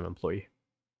part-time employee.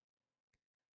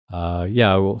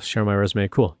 Yeah, I will share my resume.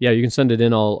 Cool. Yeah, you can send it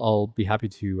in. I'll be happy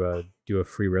to do a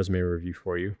free resume review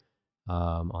for you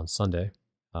on Sunday.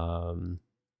 So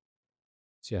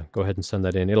yeah, go ahead and send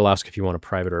that in. It'll ask if you want a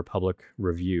private or a public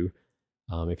review.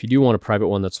 If you do want a private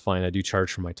one, that's fine. I do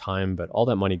charge for my time, but all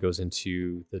that money goes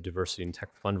into the diversity and tech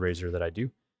fundraiser that I do.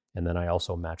 And then I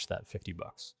also match that $50.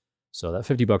 So that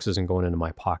 $50 isn't going into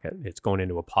my pocket. It's going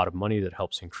into a pot of money that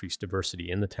helps increase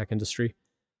diversity in the tech industry.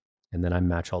 And then I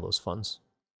match all those funds.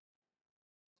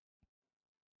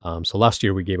 So last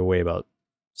year we gave away about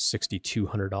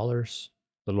 $6,200,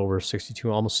 a little over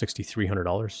almost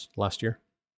 $6,300 last year.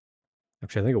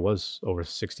 Actually, I think it was over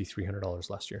 $6,300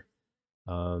 last year.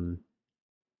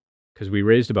 Because we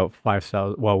raised about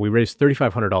we raised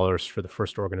 $3,500 for the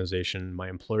first organization. My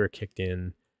employer kicked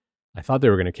in, I thought they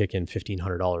were going to kick in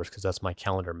 $1,500 because that's my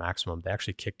calendar maximum. They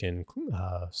actually kicked in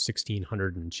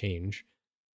 $1,600 and change.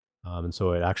 And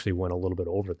so it actually went a little bit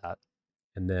over that.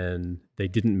 And then they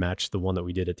didn't match the one that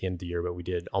we did at the end of the year, but we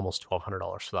did almost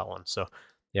 $1,200 for that one. So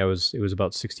yeah, it was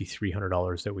about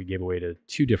 $6,300 that we gave away to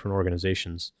 2 different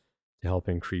organizations to help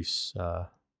increase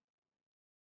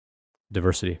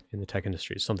diversity in the tech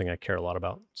industry. It's something I care a lot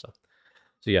about. So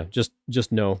yeah,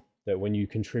 just know that when you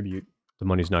contribute, the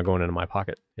money's not going into my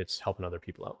pocket. It's helping other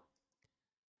people out.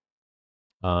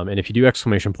 And if you do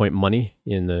 !money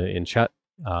in chat,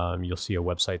 you'll see a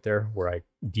website there where I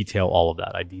detail all of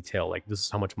that. I detail, like, this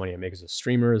is how much money I make as a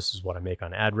streamer. This is what I make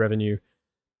on ad revenue.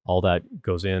 All that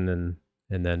goes in, and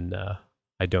then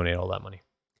I donate all that money.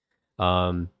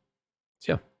 So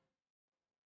yeah.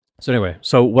 So anyway,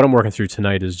 so what I'm working through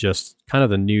tonight is just kind of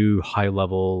the new high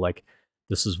level, like,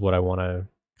 this is what I want to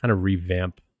kind of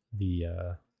revamp the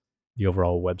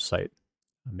overall website.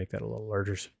 I'll make that a little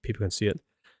larger so people can see it.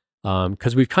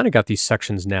 Because we've kind of got these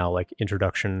sections now, like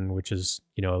introduction, which is,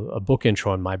 a book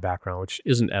intro on my background, which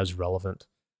isn't as relevant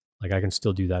Like I can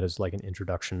still do that as like an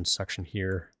introduction section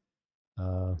here,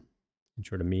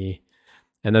 intro to me.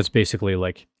 And that's basically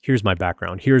like, here's my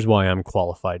background. Here's why I'm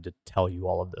qualified to tell you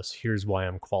all of this. Here's why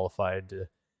I'm qualified to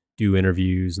do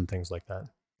interviews and things like that.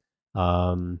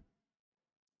 And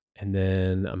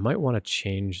then I might want to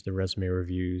change the resume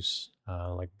reviews,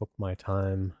 like book my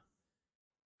time,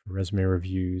 resume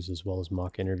reviews, as well as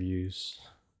mock interviews.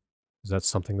 Because that's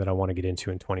something that I want to get into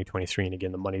in 2023. And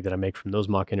again, the money that I make from those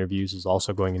mock interviews is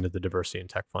also going into the diversity and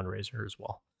tech fundraiser as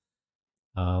well.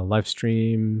 Live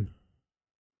stream.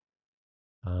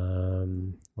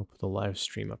 I'll put the live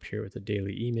stream up here with the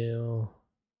daily email.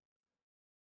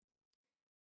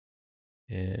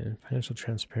 And financial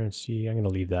transparency, I'm going to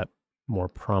leave that more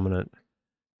prominent.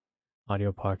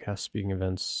 Audio podcast, speaking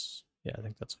events. Yeah, I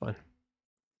think that's fine.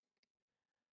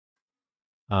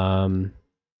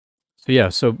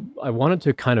 So I wanted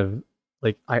to kind of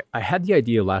like, I had the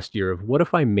idea last year of what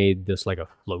if I made this like a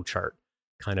flowchart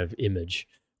kind of image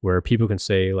where people can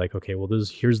say like, okay, well,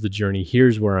 here's the journey,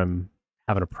 here's where I'm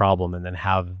having a problem, and then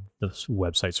have this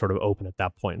website sort of open at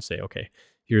that point and say, okay,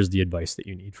 here's the advice that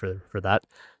you need for that,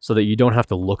 so that you don't have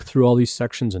to look through all these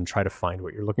sections and try to find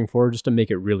what you're looking for, just to make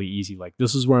it really easy. Like,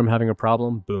 this is where I'm having a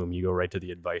problem, boom, you go right to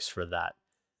the advice for that.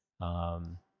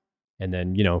 And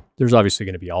then, there's obviously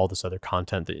going to be all this other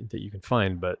content that you can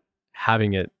find, but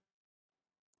having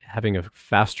a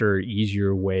faster,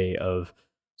 easier way of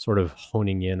sort of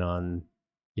honing in on,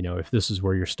 if this is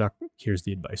where you're stuck, here's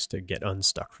the advice to get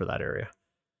unstuck for that area.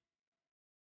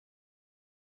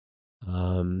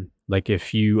 Like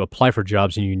if you apply for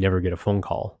jobs and you never get a phone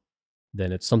call,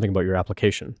 then it's something about your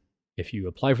application. If you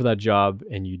apply for that job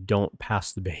and you don't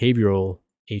pass the behavioral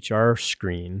HR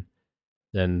screen,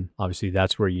 then obviously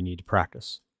that's where you need to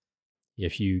practice.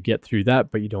 If you get through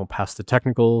that, but you don't pass the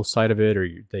technical side of it, or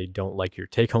they don't like your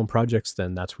take-home projects,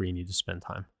 then that's where you need to spend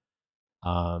time.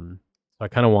 So I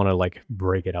kind of want to like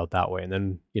break it out that way. And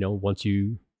then, once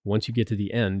you get to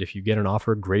the end, if you get an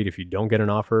offer, great. If you don't get an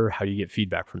offer, how do you get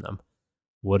feedback from them?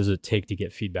 What does it take to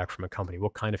get feedback from a company?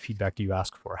 What kind of feedback do you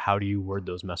ask for? How do you word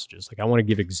those messages? Like, I want to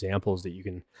give examples that you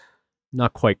can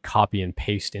not quite copy and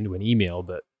paste into an email,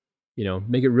 but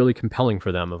make it really compelling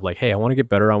for them of like, hey, I want to get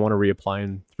better. I want to reapply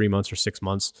in 3 months or 6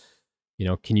 months.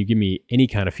 Can you give me any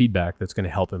kind of feedback that's going to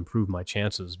help improve my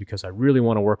chances? Because I really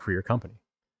want to work for your company.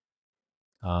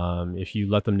 If you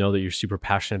let them know that you're super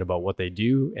passionate about what they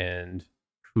do and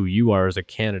who you are as a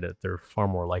candidate, they're far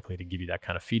more likely to give you that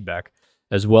kind of feedback,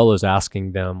 as well as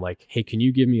asking them like, hey, can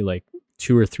you give me like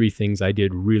 2 or 3 things I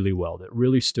did really well that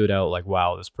really stood out? Like,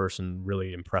 wow, this person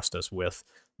really impressed us with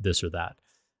this or that.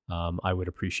 I would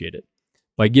appreciate it.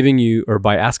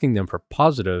 By asking them for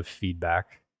positive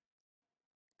feedback,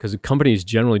 because companies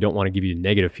generally don't want to give you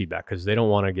negative feedback because they don't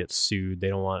want to get sued. They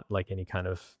don't want like any kind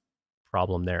of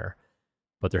problem there,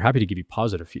 but they're happy to give you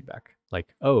positive feedback.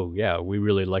 Like, oh yeah, we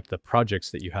really liked the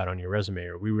projects that you had on your resume,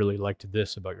 or we really liked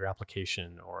this about your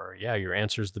application, or yeah, your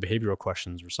answers to the behavioral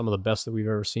questions were some of the best that we've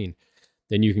ever seen.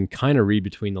 Then you can kind of read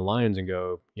between the lines and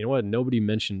go, you know what? Nobody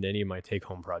mentioned any of my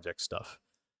take-home project stuff.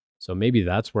 So maybe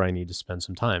that's where I need to spend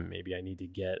some time. Maybe I need to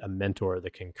get a mentor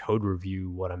that can code review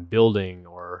what I'm building,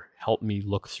 or help me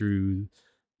look through,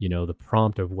 the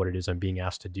prompt of what it is I'm being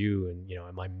asked to do. And,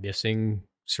 am I missing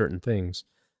certain things?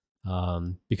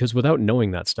 Because without knowing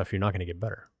that stuff, you're not going to get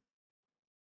better.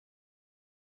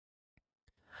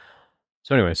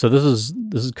 So anyway, so this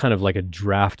is kind of like a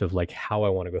draft of like how I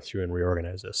want to go through and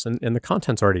reorganize this. And the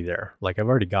content's already there. Like, I've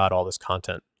already got all this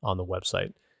content on the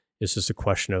website. It's just a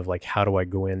question of like, how do I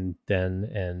go in then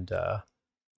and,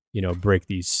 break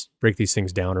these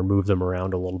things down or move them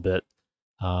around a little bit.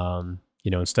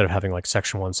 Instead of having like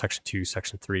section 1, section 2,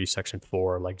 section 3, section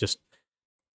 4, like just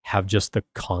have just the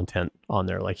content on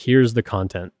there. Like, here's the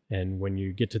content. And when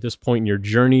you get to this point in your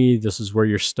journey, this is where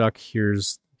you're stuck.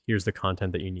 Here's the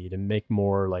content that you need, and make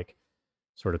more like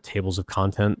sort of tables of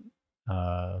content,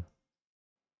 kind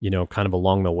of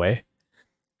along the way.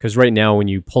 Because right now, when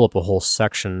you pull up a whole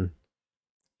section,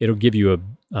 it'll give you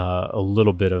a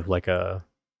little bit of like a,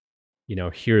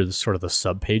 here's sort of the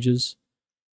sub pages.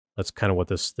 That's kind of what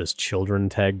this children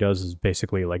tag does, is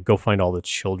basically like, go find all the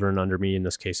children under me. In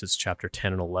this case, it's chapter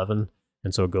 10 and 11.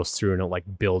 And so it goes through and it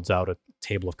like builds out a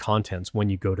table of contents when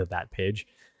you go to that page.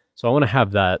 So I want to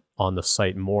have that on the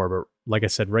site more. But like I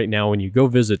said, right now, when you go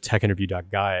visit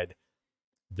techinterview.guide,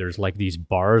 there's like these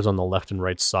bars on the left and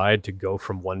right side to go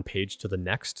from one page to the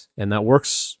next. And that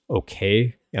works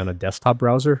okay on a desktop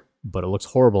browser, but it looks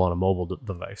horrible on a mobile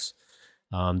device.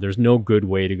 There's no good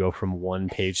way to go from one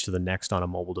page to the next on a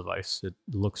mobile device. It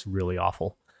looks really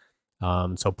awful.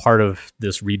 So part of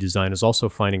this redesign is also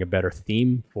finding a better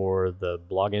theme for the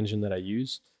blog engine that I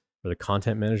use. for the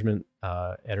content management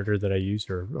editor that I use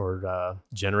or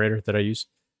generator that I use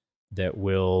that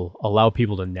will allow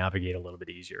people to navigate a little bit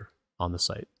easier on the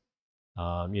site.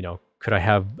 Could I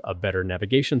have a better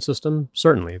navigation system?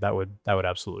 Certainly, that would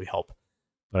absolutely help.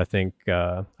 But I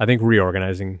think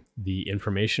reorganizing the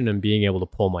information and being able to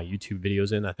pull my YouTube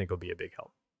videos in, I think will be a big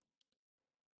help.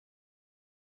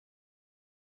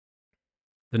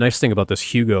 The nice thing about this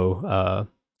Hugo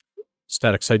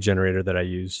static site generator that I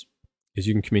use is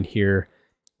you can come in here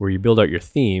where you build out your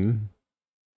theme,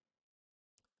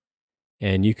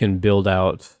 and you can build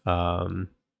out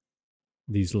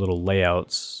these little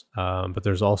layouts. But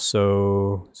there's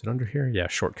also, is it under here? Yeah,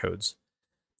 shortcodes.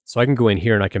 So I can go in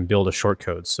here and I can build a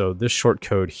shortcode. So this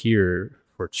shortcode here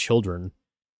for children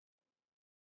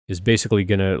is basically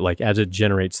gonna, like, as it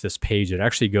generates this page, it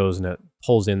actually goes and it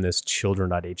pulls in this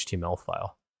children.html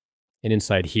file. And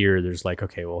inside here, there's like,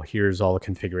 okay, well, here's all the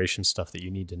configuration stuff that you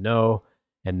need to know,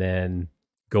 and then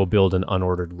go build an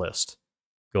unordered list.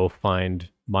 Go find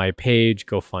my page,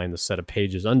 go find the set of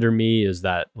pages under me. Is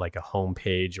that like a home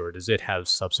page, or does it have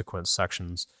subsequent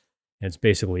sections? And it's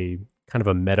basically kind of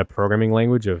a meta programming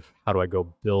language of how do I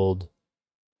go build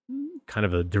kind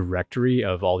of a directory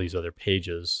of all these other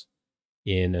pages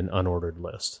in an unordered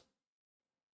list.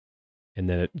 And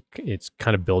then it's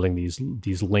kind of building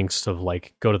these links of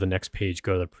like, go to the next page,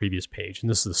 go to the previous page. And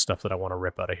this is the stuff that I want to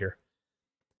rip out of here.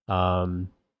 But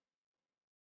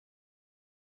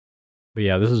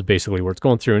yeah, this is basically where it's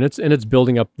going through, and it's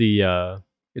building up the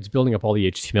it's building up all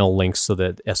the HTML links so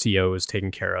that SEO is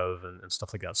taken care of and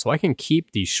stuff like that. So I can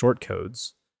keep these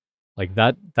shortcodes like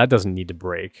that. That doesn't need to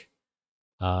break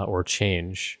or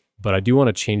change, but I do want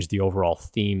to change the overall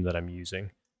theme that I'm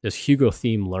using. This Hugo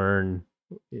theme learn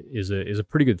is a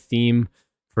pretty good theme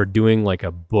for doing like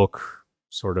a book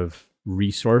sort of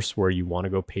resource where you want to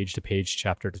go page to page,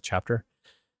 chapter to chapter.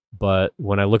 But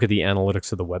when I look at the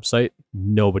analytics of the website,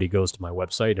 nobody goes to my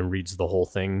website and reads the whole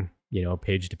thing,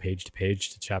 page to page to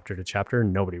page to chapter.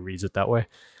 Nobody reads it that way.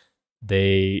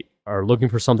 They are looking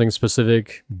for something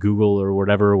specific. Google or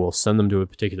whatever will send them to a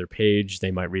particular page.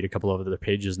 They might read a couple of other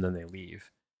pages and then they leave.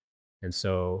 And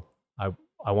so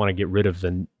I want to get rid of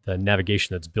the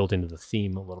navigation that's built into the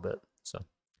theme a little bit. So,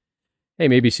 hey,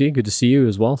 MayBC, good to see you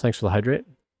as well. Thanks for the hydrate.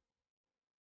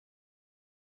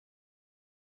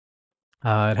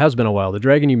 It has been a while. The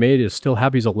dragon you made is still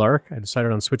happy as a lark. I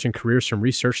decided on switching careers from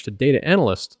research to data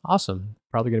analyst. Awesome.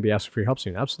 Probably going to be asking for your help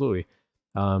soon. Absolutely.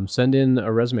 Send in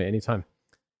a resume anytime.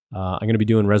 I'm going to be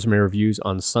doing resume reviews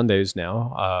on Sundays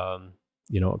now,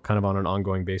 kind of on an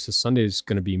ongoing basis. Sunday's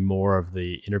going to be more of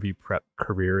the interview prep,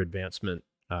 career advancement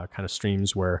kind of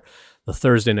streams, where the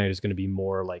Thursday night is going to be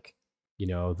more like,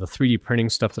 the 3D printing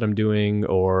stuff that I'm doing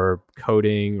or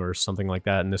coding or something like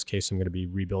that. In this case, I'm going to be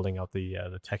rebuilding out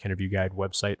the Tech Interview Guide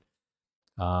website.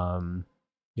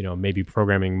 Maybe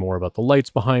programming more about the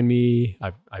lights behind me.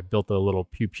 I built the little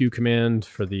pew pew command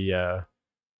for the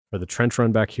trench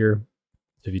run back here.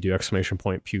 So if you do exclamation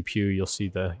point pew pew, you'll see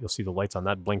the lights on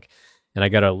that blink. And I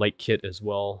got a light kit as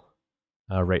well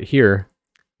right here,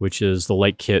 which is the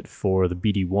light kit for the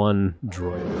BD1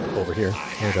 droid over here.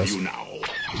 There it is.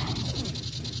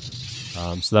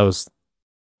 So that was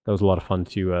a lot of fun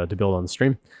to build on the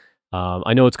stream.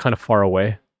 I know it's kind of far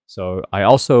away, so I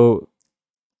also,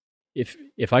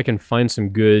 if I can find some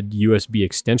good USB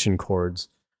extension cords,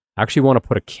 I actually want to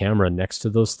put a camera next to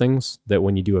those things, that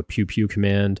when you do a pew pew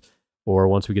command, or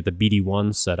once we get the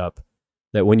BD1 set up,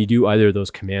 that when you do either of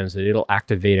those commands, that it'll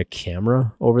activate a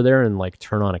camera over there and like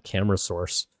turn on a camera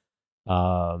source,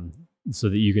 so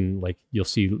that you can, like, you'll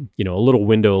see, a little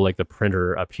window like the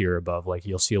printer up here above, like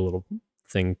you'll see a little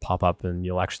thing pop up and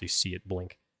you'll actually see it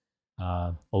blink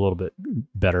a little bit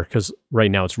better, because right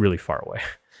now it's really far away.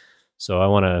 So I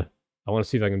want to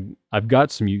see if I can, I've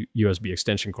got some USB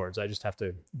extension cords. I just have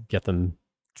to get them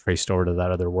traced over to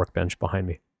that other workbench behind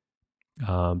me.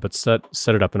 But set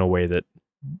it up in a way that,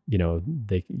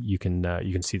 you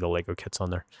can see the Lego kits on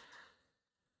there.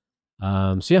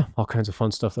 So yeah, all kinds of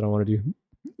fun stuff that I want to do.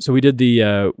 So we did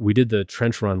the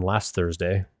trench run last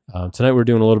Thursday. Tonight we're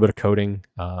doing a little bit of coding.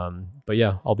 But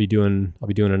yeah, I'll be doing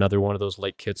another one of those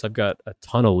light kits. I've got a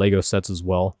ton of Lego sets as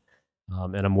well,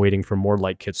 and I'm waiting for more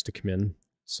light kits to come in.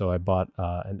 So I bought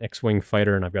an X-wing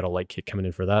fighter, and I've got a light kit coming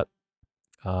in for that.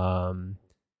 I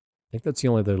think that's the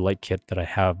only other light kit that I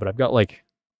have, but I've got like,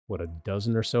 what, a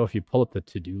dozen or so. If you pull up the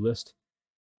to-do list,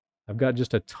 I've got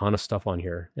just a ton of stuff on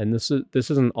here. And this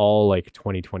isn't all like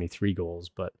 2023 goals,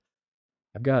 but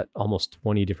I've got almost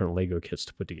 20 different Lego kits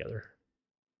to put together.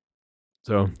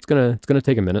 So it's gonna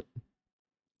take a minute.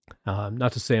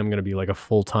 Not to say I'm gonna be like a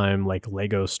full-time like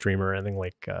Lego streamer or anything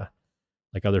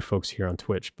like other folks here on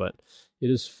Twitch, but it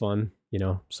is fun.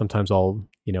 Sometimes I'll,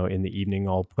 in the evening,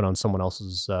 I'll put on someone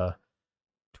else's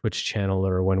Twitch channel,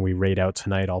 or when we raid out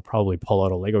tonight, I'll probably pull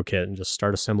out a Lego kit and just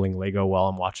start assembling Lego while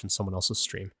I'm watching someone else's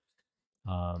stream.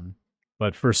 Um,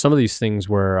 but for some of these things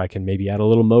where I can maybe add a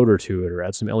little motor to it or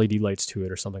add some LED lights to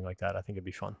it or something like that, I think it'd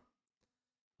be fun.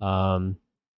 And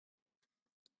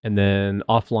then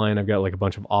offline, I've got like a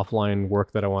bunch of offline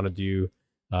work that I want to do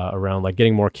around like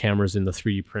getting more cameras in the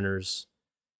 3D printers.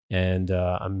 And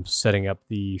I'm setting up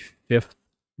the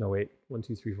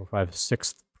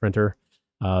sixth printer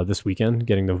this weekend,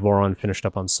 getting the Voron finished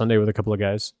up on Sunday with a couple of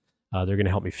guys. They're going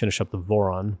to help me finish up the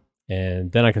Voron.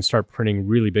 And then I can start printing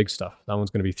really big stuff. That one's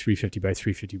going to be 350 by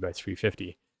 350 by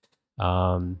 350,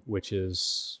 which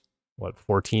is, what,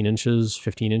 14 inches,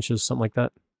 15 inches, something like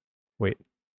that? Wait.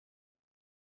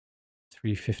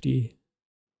 350?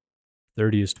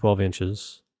 30 is 12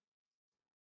 inches.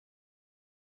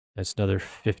 That's another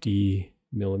 50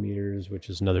 millimeters, which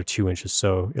is another 2 inches.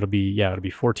 So it'll be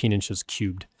 14 inches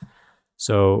cubed.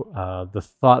 So the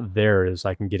thought there is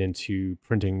I can get into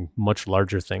printing much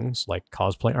larger things like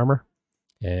cosplay armor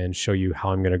and show you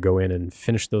how I'm going to go in and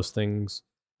finish those things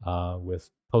with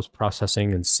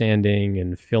post-processing and sanding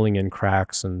and filling in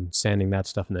cracks and sanding that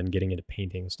stuff and then getting into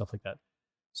painting and stuff like that.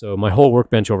 So my whole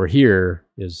workbench over here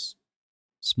is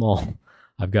small.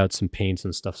 I've got some paints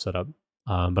and stuff set up,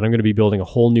 but I'm going to be building a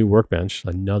whole new workbench,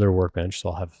 another workbench. So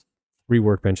I'll have 3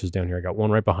 workbenches down here. I got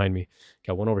one right behind me,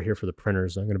 got one over here for the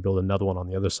printers. I'm going to build another one on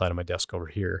the other side of my desk over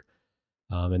here.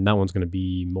 And that one's going to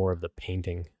be more of the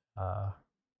painting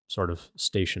sort of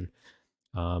station.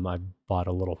 I bought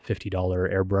a little $50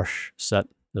 airbrush set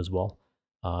as well.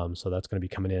 So that's going to be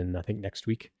coming in, I think, next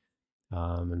week.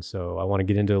 And so I want to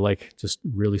get into like just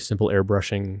really simple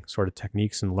airbrushing sort of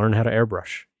techniques and learn how to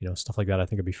airbrush, stuff like that. I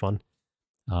think it'd be fun.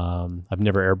 I've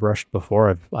never airbrushed before.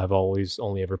 I've always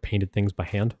only ever painted things by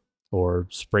hand or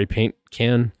spray paint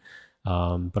can.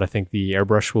 But I think the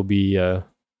airbrush will be a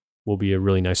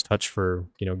really nice touch for,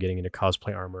 getting into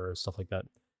cosplay armor and stuff like that.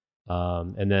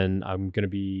 And then I'm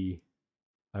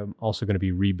also going to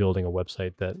be rebuilding a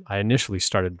website that I initially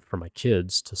started for my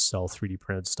kids to sell 3D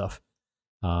printed stuff.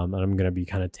 And I'm going to be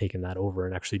kind of taking that over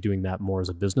and actually doing that more as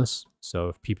a business. So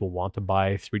if people want to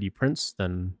buy 3D prints,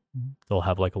 then they'll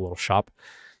have like a little shop.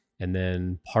 And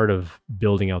then part of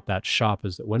building out that shop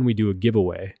is that when we do a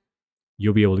giveaway,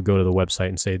 you'll be able to go to the website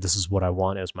and say, this is what I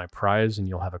want as my prize. And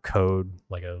you'll have a code,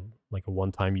 like a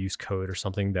one-time use code or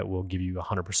something that will give you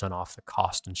 100% off the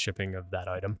cost and shipping of that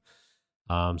item.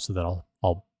 So that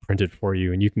I'll print it for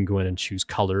you, and you can go in and choose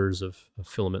colors of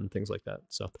filament and things like that.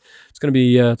 So it's going to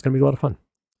be a lot of fun.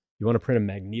 You want to print a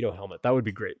Magneto helmet? That would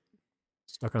be great.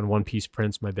 Stuck on one-piece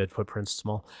prints, my bed footprint's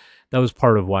small. That was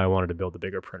part of why I wanted to build the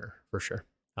bigger printer, for sure.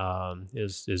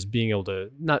 Is being able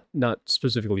to, not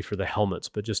specifically for the helmets,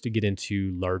 but just to get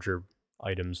into larger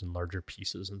items and larger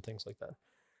pieces and things like that.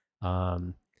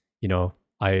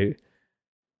 I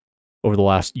over the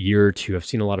last year or two, I've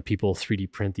seen a lot of people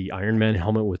 3D print the Iron Man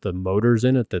helmet with the motors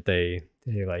in it that they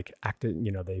like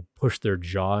they push their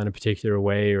jaw in a particular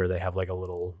way, or they have like a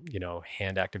little,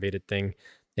 hand activated thing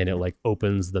and it like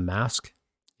opens the mask.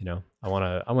 I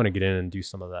want to get in and do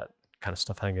some of that kind of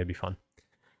stuff. I think it'd be fun.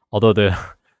 Although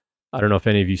I don't know if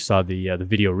any of you saw the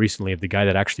video recently of the guy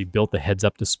that actually built the heads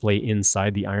up display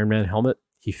inside the Iron Man helmet.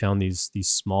 He found these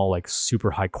small, like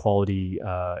super high quality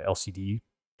LCD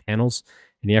panels,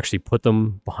 and he actually put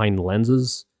them behind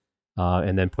lenses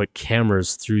and then put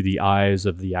cameras through the eyes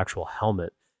of the actual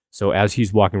helmet. So as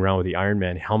he's walking around with the Iron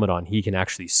Man helmet on, he can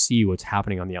actually see what's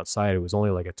happening on the outside. It was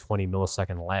only like a 20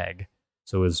 millisecond lag,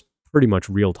 so it was pretty much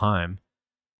real time.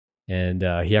 And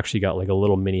he actually got like a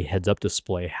little mini heads-up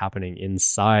display happening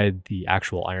inside the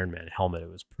actual Iron Man helmet. It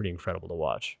was pretty incredible to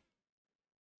watch.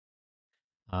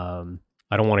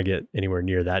 I don't want to get anywhere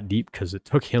near that deep because it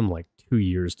took him like 2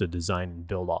 years to design and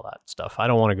build all that stuff. I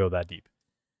don't want to go that deep.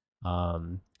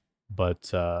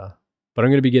 But I'm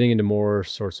going to be getting into more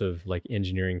sorts of like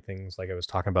engineering things, like I was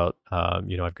talking about.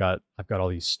 I've got all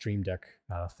these Stream Deck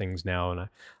things now, and I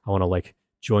want to like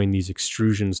join these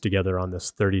extrusions together on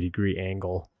this 30-degree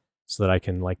angle, so that I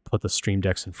can like put the Stream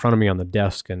Decks in front of me on the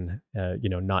desk and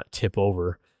not tip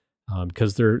over,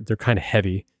 because they're kind of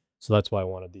heavy. So that's why I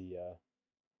wanted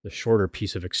the shorter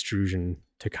piece of extrusion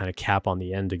to kind of cap on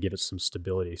the end to give it some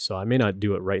stability. So I may not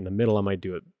do it right in the middle. I might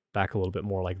do it back a little bit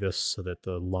more like this, so that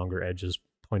the longer edge is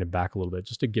pointed back a little bit,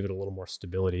 just to give it a little more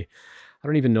stability. I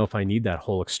don't even know if I need that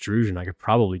whole extrusion. I could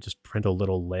probably just print a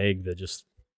little leg that just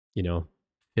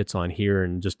fits on here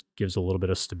and just gives a little bit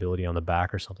of stability on the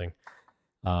back or something.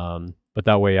 But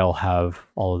that way I'll have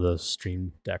all of the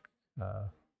Stream Deck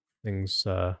things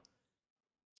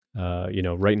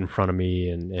right in front of me,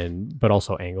 and but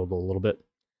also angled a little bit.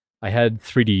 I had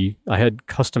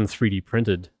custom 3D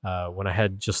printed when I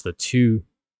had just the two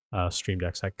Stream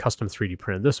Decks. I custom 3D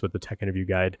printed this with the Tech Interview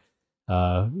Guide,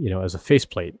 as a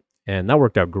faceplate, and that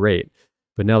worked out great.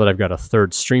 But now that I've got a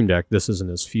third Stream Deck, this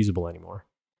isn't as feasible anymore.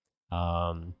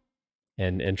 And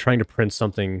trying to print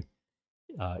something,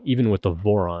 even with the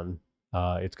Voron,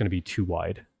 it's going to be too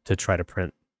wide to try to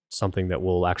print something that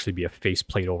will actually be a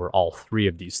faceplate over all three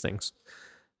of these things.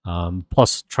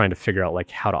 Plus, trying to figure out like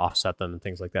how to offset them and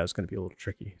things like that is going to be a little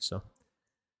tricky. So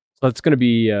that's going to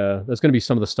be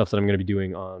some of the stuff that I'm going to be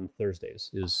doing on Thursdays,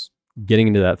 is getting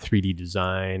into that 3D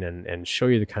design and show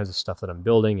you the kinds of stuff that I'm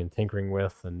building and tinkering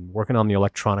with and working on the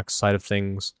electronics side of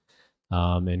things,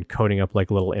 and coding up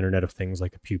like little Internet of Things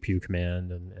like a pew pew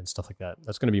command and stuff like that.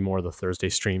 That's going to be more of the Thursday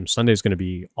stream. Sunday is going to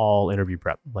be all interview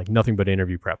prep, like nothing but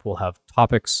interview prep. We'll have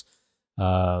topics.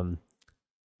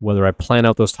 Whether I plan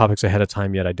out those topics ahead of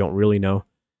time yet, I don't really know.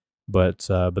 But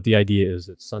the idea is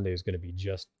that Sunday is going to be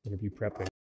just interview prep.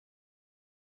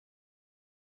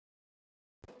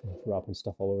 I'm dropping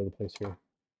stuff all over the place here.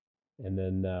 And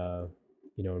then,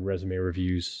 and resume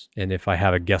reviews. And if I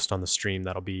have a guest on the stream,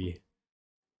 that'll be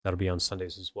on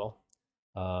Sundays as well.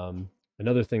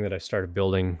 Another thing that I started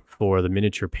building for the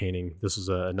miniature painting, this is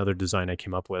another design I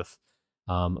came up with.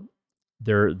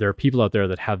 There are people out there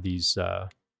that have these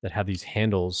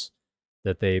handles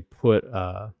that they put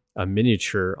a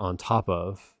miniature on top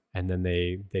of, and then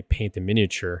they paint the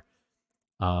miniature.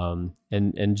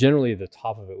 And generally the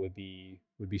top of it would be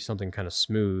something kind of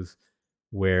smooth,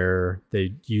 where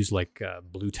they use like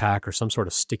blue tack or some sort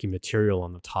of sticky material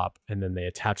on the top, and then they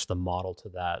attach the model to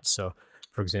that. So,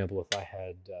 for example, if I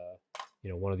had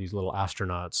one of these little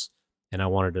astronauts, and I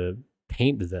wanted to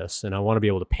paint this, and I want to be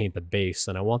able to paint the base,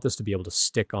 and I want this to be able to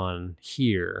stick on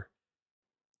here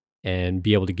and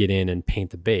be able to get in and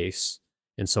paint the base.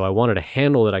 And so I wanted a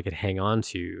handle that I could hang on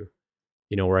to,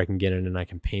 where I can get in and I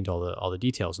can paint all the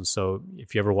details. And so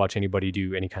if you ever watch anybody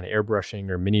do any kind of airbrushing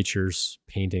or miniatures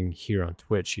painting here on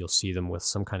Twitch, you'll see them with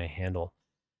some kind of handle.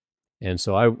 And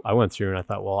so I went through and I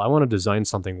thought, well, I want to design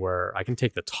something where I can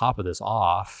take the top of this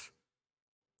off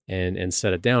and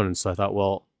set it down. And so I thought,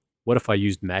 well, what if I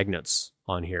used magnets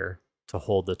on here to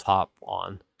hold the top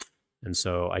on? And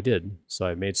so I did. So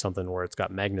I made something where it's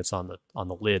got magnets on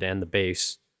the lid and the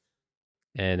base,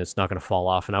 and it's not going to fall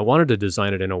off. And I wanted to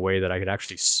design it in a way that I could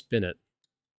actually spin it.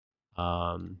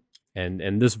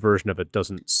 And this version of it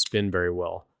doesn't spin very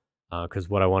well, because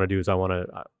what I want to do is I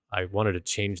wanted to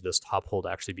change this top hole to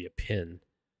actually be a pin.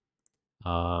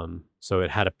 So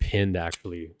it had a pin to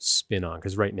actually spin on,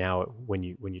 because right now when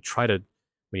you try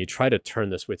to turn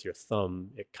this with your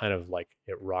thumb, it kind of like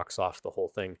it rocks off the whole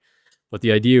thing. But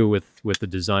the idea with the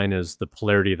design is the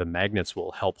polarity of the magnets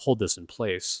will help hold this in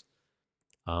place.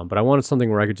 But I wanted something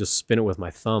where I could just spin it with my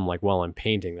thumb, like while I'm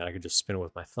painting, that I could just spin it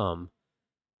with my thumb.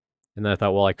 And then I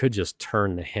thought, well, I could just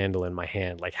turn the handle in my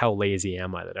hand. Like, how lazy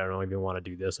am I that I don't even want to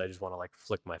do this? I just want to like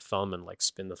flick my thumb and like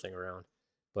spin the thing around.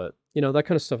 But that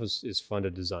kind of stuff is fun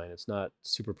to design. It's not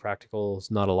super practical.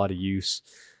 It's not a lot of use.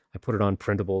 I put it on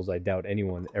printables. I doubt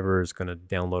anyone ever is going to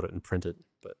download it and print it,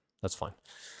 but that's fine.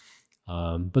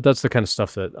 But that's the kind of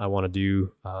stuff that I want to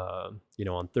do,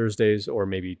 on Thursdays, or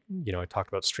maybe, I talked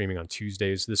about streaming on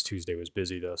Tuesdays. This Tuesday was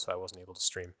busy though, so I wasn't able to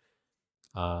stream.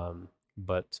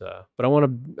 But I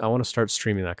want to start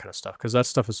streaming that kind of stuff, because that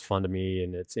stuff is fun to me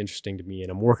and it's interesting to me,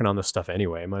 and I'm working on this stuff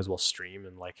anyway. I might as well stream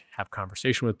and like have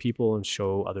conversation with people and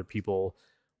show other people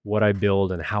what I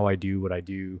build and how I do what I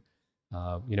do.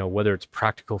 Whether it's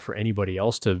practical for anybody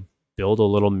else to build a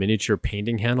little miniature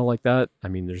painting handle like that. I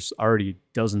mean, there's already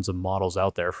dozens of models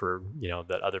out there for,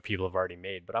 that other people have already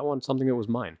made, but I want something that was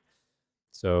mine.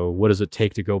 So what does it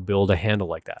take to go build a handle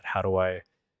like that? How do I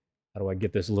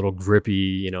get this little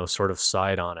grippy, sort of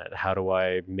side on it? How do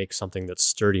I make something that's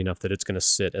sturdy enough that it's going to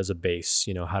sit as a base?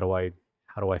 How do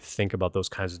I think about those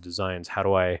kinds of designs? How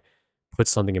do I put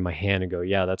something in my hand and go,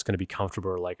 yeah, that's going to be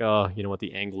comfortable? Or like, oh, you know what,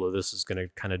 the angle of this is going to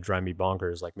kind of drive me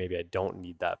bonkers. Like, maybe I don't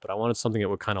need that. But I wanted something that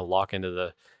would kind of lock into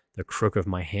the crook of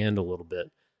my hand a little bit,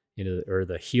 or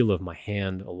the heel of my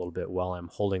hand a little bit while I'm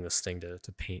holding this thing to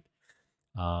paint.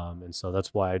 And so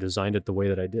that's why I designed it the way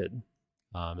that I did.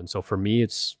 And so for me,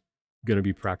 it's going to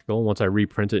be practical. Once I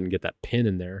reprint it and get that pin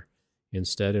in there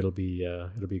instead, it'll be a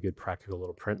good practical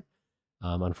little print.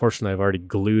 Unfortunately, I've already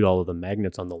glued all of the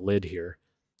magnets on the lid here.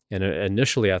 And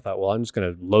initially I thought, well, I'm just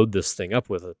going to load this thing up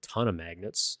with a ton of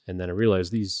magnets. And then I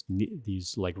realized these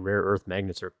like rare earth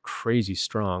magnets are crazy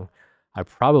strong. I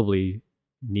probably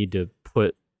need to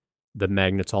put the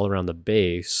magnets all around the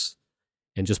base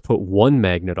and just put one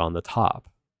magnet on the top.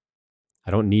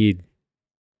 I don't need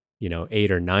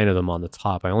 8 or 9 of them on the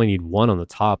top. I only need one on the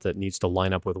top that needs to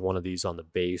line up with one of these on the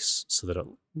base so that,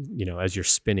 as you're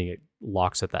spinning, it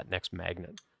locks at that next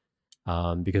magnet.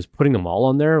 Because putting them all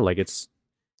on there, like it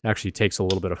actually takes a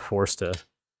little bit of force to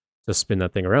spin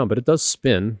that thing around, but it does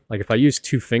spin. Like if I use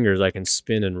 2 fingers, I can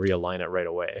spin and realign it right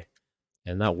away.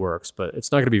 And that works, but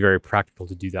it's not going to be very practical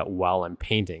to do that while I'm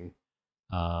painting.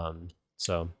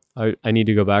 So I need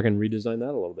to go back and redesign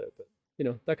that a little bit. But,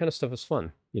 that kind of stuff is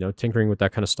fun. Tinkering with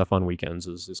that kind of stuff on weekends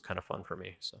is kind of fun for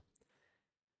me. So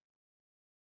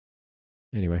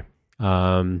anyway,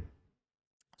 so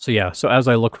yeah, so as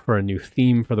I look for a new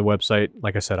theme for the website,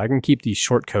 like I said, I can keep these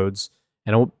short codes,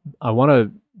 and I want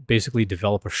to basically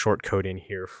develop a short code in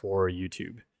here for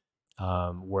YouTube,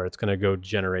 where it's going to go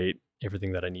generate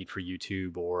everything that I need for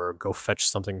YouTube, or go fetch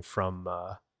something from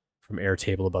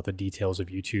Airtable about the details of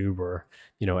YouTube, or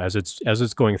as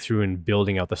it's going through and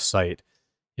building out the site,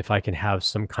 if I can have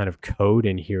some kind of code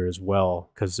in here as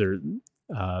well, because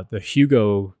the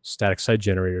Hugo static site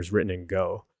generator is written in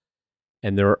Go,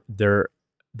 and there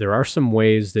are some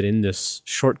ways that in this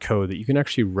short code that you can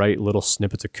actually write little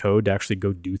snippets of code to actually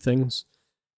go do things.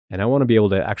 And I want to be able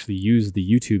to actually use the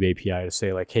YouTube API to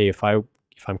say like, hey, if I'm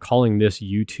calling this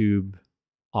YouTube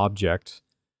object,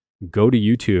 go to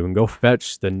YouTube and go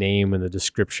fetch the name and the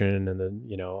description and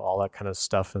the, all that kind of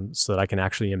stuff, and so that I can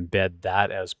actually embed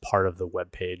that as part of the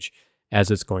web page as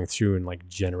it's going through and like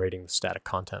generating the static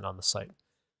content on the site.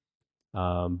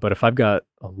 But if I've got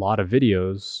a lot of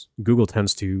videos, Google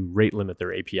tends to rate limit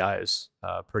their APIs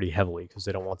pretty heavily because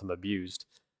they don't want them abused.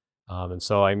 And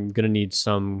so I'm going to need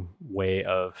some way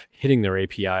of hitting their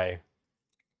API,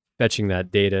 fetching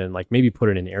that data, and like maybe put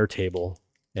it in Airtable,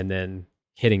 and then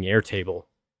hitting Airtable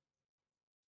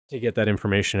to get that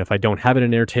information. If I don't have it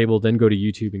in Airtable, then go to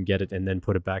YouTube and get it, and then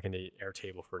put it back into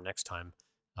Airtable for next time,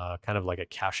 kind of like a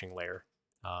caching layer.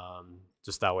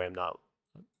 Just that way I'm not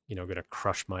going to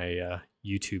crush my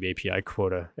YouTube API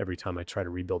quota every time I try to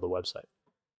rebuild the website.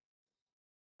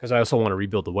 Because I also want to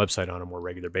rebuild the website on a more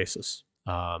regular basis.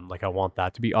 Like I want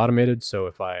that to be automated. So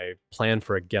if I plan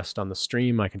for a guest on the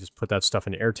stream, I can just put that stuff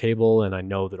in Airtable, and I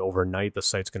know that overnight the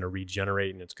site's going to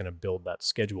regenerate and it's going to build that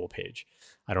schedule page.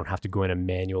 I don't have to go in and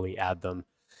manually add them.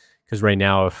 Because right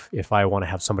now, if I want to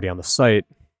have somebody on the site,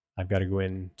 I've got to go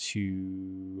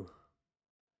into,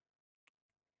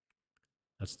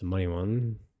 that's the money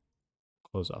one.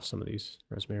 Close off some of these.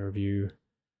 Resume review.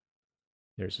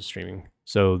 There's the streaming.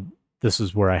 So this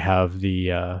is where I have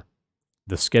the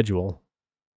schedule.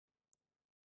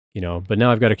 But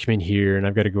now I've got to come in here and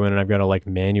I've got to go in and I've got to like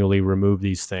manually remove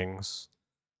these things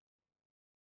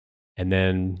and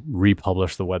then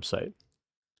republish the website.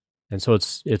 And so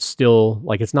it's still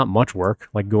like, it's not much work.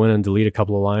 Like go in and delete a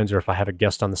couple of lines, or if I have a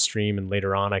guest on the stream and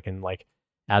later on I can like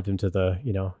add them to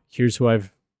the, here's who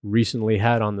I've recently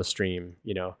had on the stream.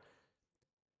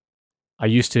 I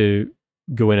used to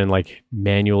go in and like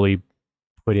manually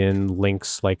put in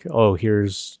links like, oh,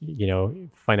 here's,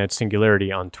 Finite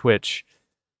Singularity on Twitch.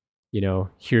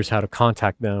 Here's how to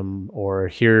contact them, or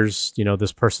here's,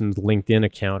 this person's LinkedIn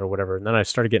account or whatever. And then I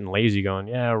started getting lazy going,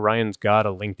 yeah, Ryan's got a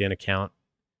LinkedIn account,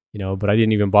 but I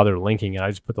didn't even bother linking it. I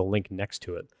just put the link next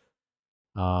to it.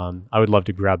 I would love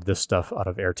to grab this stuff out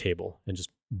of Airtable and just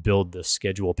build the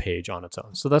schedule page on its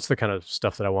own. So that's the kind of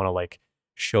stuff that I want to like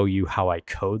show you how I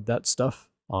code that stuff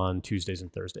on Tuesdays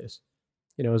and Thursdays,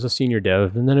 as a senior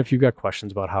dev. And then if you've got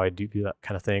questions about how I do that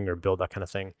kind of thing or build that kind of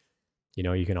thing,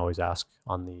 you can always ask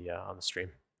on the stream.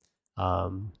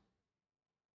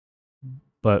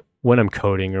 But when I'm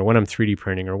coding or when I'm 3D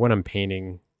printing or when I'm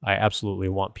painting, I absolutely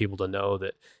want people to know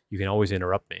that you can always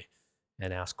interrupt me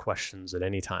and ask questions at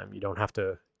any time. You don't have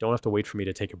to wait for me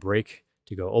to take a break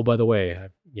to go, oh, by the way,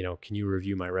 can you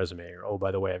review my resume? Or, oh,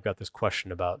 by the way, I've got this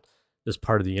question about this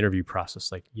part of the interview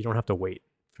process. Like, you don't have to wait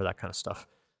for that kind of stuff.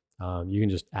 You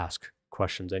can just ask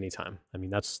questions anytime. I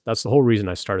mean, that's the whole reason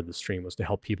I started the stream, was to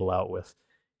help people out with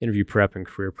interview prep and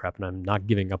career prep, and I'm not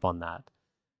giving up on that.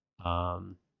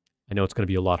 I know it's going to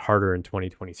be a lot harder in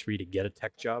 2023 to get a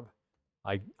tech job.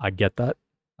 I get that.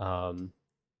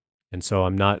 And so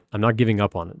I'm not giving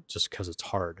up on it just because it's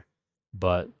hard,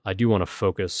 but I do want to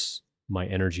focus my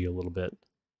energy a little bit,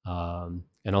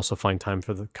 and also find time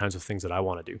for the kinds of things that I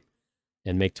want to do,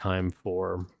 and make time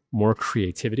for more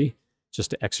creativity,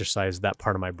 just to exercise that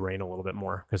part of my brain a little bit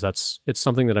more, because it's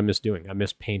something that I miss doing. I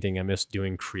miss painting. I miss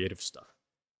doing creative stuff.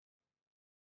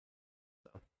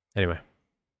 So, anyway.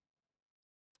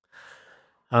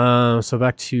 So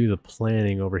back to the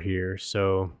planning over here.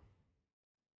 So,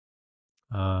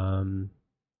 trying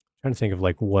to think of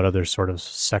like what other sort of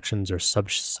sections or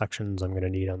subsections I'm going to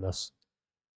need on this.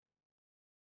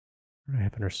 What do I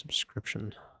have under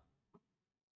subscription?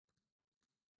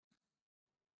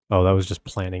 Oh, that was just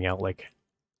planning out, like,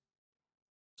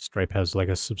 Stripe has, like,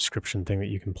 a subscription thing that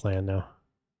you can plan now.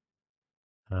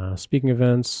 Speaking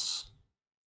events.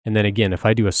 And then again, if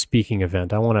I do a speaking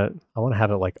event, I wanna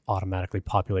have it, like, automatically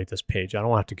populate this page. I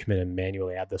don't have to come in and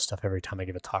manually add this stuff every time I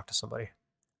give a talk to somebody.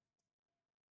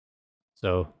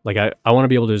 So, like, I wanna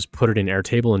be able to just put it in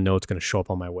Airtable and know it's gonna show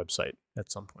up on my website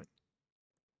at some point.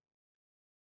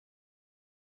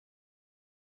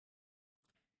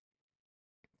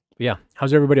 But yeah,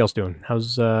 how's everybody else doing?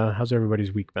 How's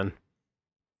everybody's week been?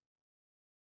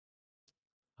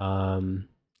 Um,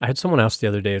 I had someone ask the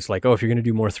other day, it's like, "Oh, if you're gonna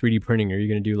do more 3D printing, are you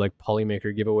gonna do, like,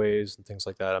 Polymaker giveaways and things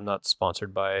like that?" I'm not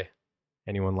sponsored by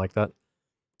anyone like that.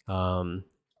 Um,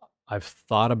 I've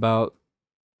thought about,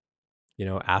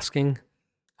 asking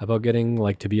about getting,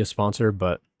 like, to be a sponsor,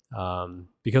 but,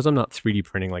 because I'm not 3D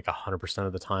printing, like, 100%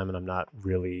 of the time, and I'm not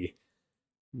really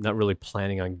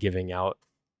planning on giving out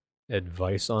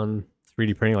advice on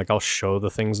 3D printing, like, I'll show the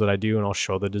things that I do, and I'll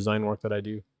show the design work that I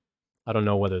do. I don't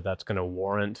know whether that's gonna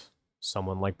warrant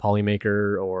someone like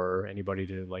Polymaker or anybody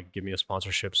to, like, give me a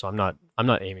sponsorship, so I'm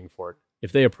not aiming for it.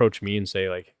 If they approach me and say,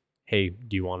 like, "Hey,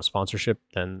 do you want a sponsorship?"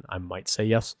 Then I might say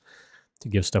yes to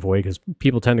give stuff away because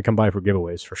people tend to come by for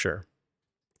giveaways for sure.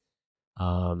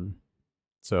 Um,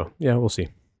 so yeah, we'll see.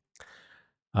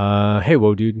 Hey,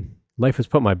 whoa, dude. Life has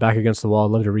put my back against the wall.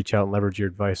 I'd love to reach out and leverage your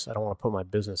advice. I don't want to put my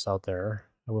business out there.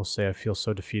 I will say I feel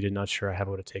so defeated, not sure I have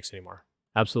what it takes anymore.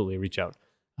 Absolutely, reach out.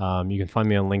 You can find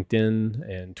me on LinkedIn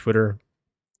and Twitter.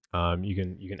 You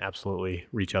can absolutely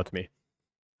reach out to me.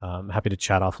 Happy to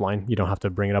chat offline. You don't have to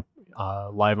bring it up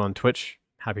live on Twitch.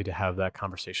 Happy to have that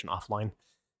conversation offline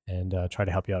and try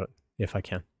to help you out if I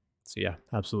can. So yeah,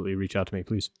 absolutely reach out to me,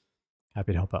 please.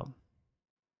 Happy to help out.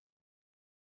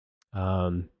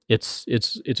 It's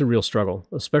a real struggle,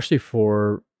 especially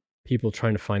for people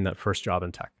trying to find that first job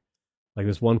in tech. Like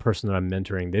this one person that I'm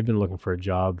mentoring, they've been looking for a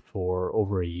job for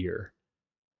over a year,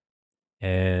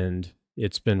 and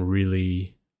it's been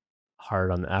really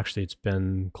hard on. Actually, it's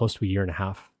been close to a year and a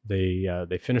half.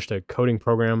 They finished a coding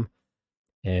program,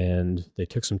 and they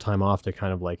took some time off to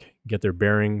kind of like get their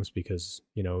bearings because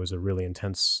it was a really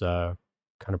intense kind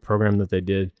of program that they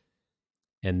did.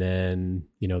 And then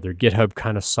their GitHub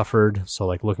kind of suffered. So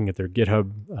like looking at their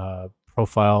GitHub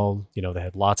profile, they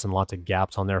had lots and lots of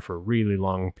gaps on there for really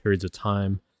long periods of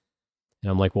time.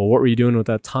 And I'm like, well, what were you doing with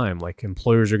that time? Like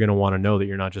employers are going to want to know that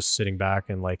you're not just sitting back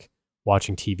and like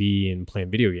watching TV and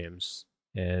playing video games.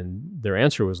 And their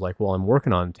answer was like, well, I'm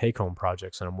working on take home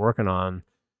projects and I'm working on,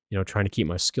 trying to keep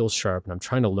my skills sharp and I'm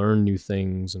trying to learn new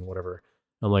things and whatever.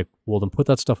 I'm like, well, then put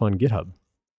that stuff on GitHub.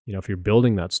 If you're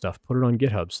building that stuff, put it on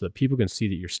GitHub so that people can see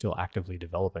that you're still actively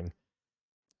developing.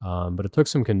 But it took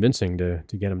some convincing to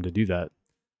get them to do that.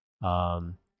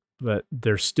 But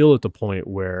they're still at the point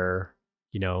where,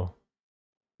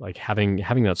 like having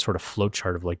that sort of flow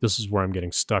chart of like, this is where I'm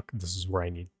getting stuck. This is where I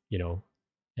need,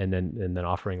 and then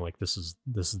offering like, this is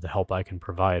the help I can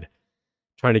provide.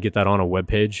 Trying to get that on a web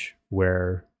page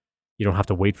where you don't have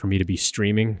to wait for me to be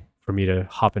streaming, for me to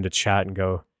hop into chat and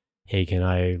go, hey, can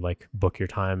I like book your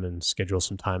time and schedule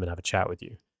some time and have a chat with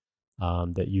you?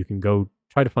 That you can go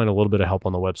try to find a little bit of help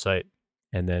on the website.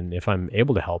 And then if I'm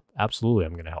able to help, absolutely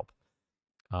I'm going to help.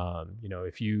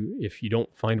 If you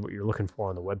don't find what you're looking for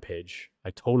on the web page, I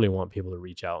totally want people to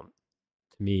reach out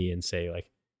to me and say like,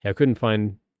 hey, I couldn't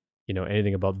find,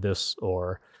 anything about this,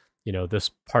 or, this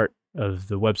part of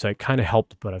the website kind of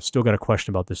helped, but I've still got a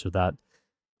question about this or that.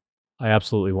 I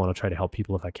absolutely want to try to help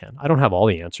people if I can. I don't have all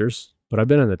the answers, but I've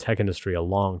been in the tech industry a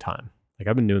long time. Like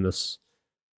I've been doing this.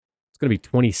 It's going to be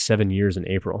 27 years in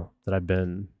April that I've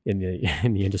been in the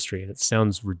in the industry, and it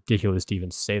sounds ridiculous to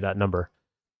even say that number.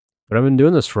 But I've been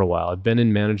doing this for a while. I've been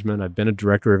in management. I've been a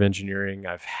director of engineering.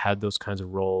 I've had those kinds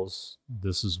of roles.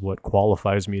 This is what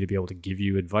qualifies me to be able to give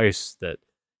you advice that,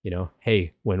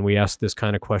 hey, when we ask this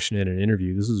kind of question in an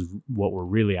interview, this is what we're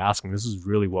really asking. This is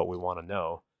really what we want to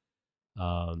know.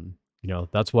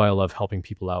 That's why I love helping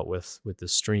people out with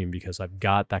this stream, because I've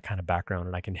got that kind of background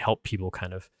and I can help people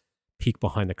kind of peek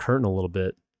behind the curtain a little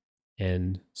bit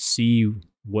and see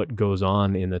what goes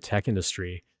on in the tech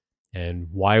industry and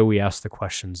why we ask the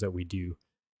questions that we do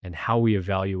and how we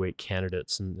evaluate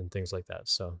candidates and things like that.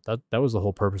 So that was the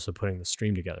whole purpose of putting the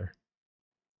stream together.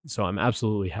 So I'm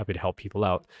absolutely happy to help people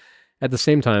out. At the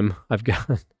same time, I've got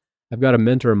a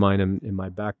mentor of mine in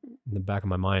the back of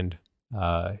my mind,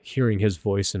 hearing his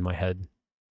voice in my head.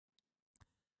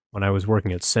 When I was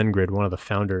working at SendGrid, one of the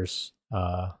founders,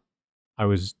 I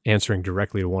was answering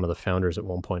directly to one of the founders at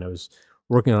one point. I was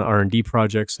working on R&D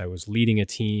projects. I was leading a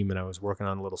team, and I was working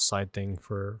on a little side thing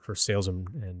for sales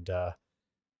and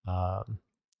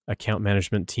account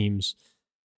management teams.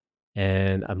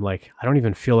 And I'm like, I don't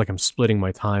even feel like I'm splitting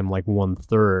my time like one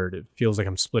third. It feels like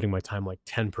I'm splitting my time like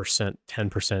 10%,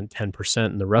 10%, 10%.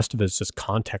 And the rest of it's just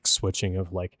context switching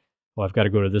of like, well, I've got to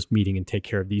go to this meeting and take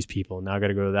care of these people. Now I got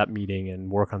to go to that meeting and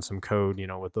work on some code,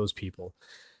 with those people.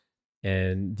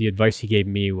 And the advice he gave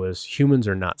me was humans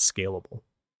are not scalable.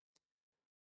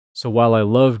 So while I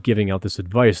love giving out this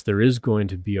advice, there is going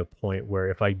to be a point where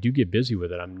if I do get busy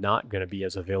with it, I'm not going to be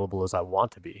as available as I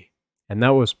want to be. And that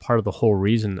was part of the whole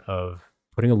reason of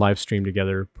putting a live stream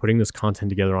together, putting this content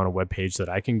together on a web page that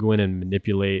I can go in and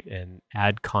manipulate and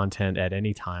add content at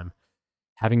any time.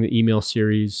 Having the email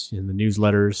series and the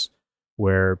newsletters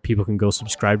where people can go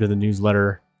subscribe to the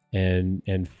newsletter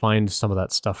and find some of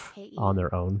that stuff Hey, on Ian.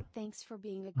 their own. Thanks for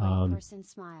being a great person.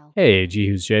 Smile. Hey, G,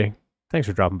 who's Jay? Thanks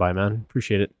for dropping by, man.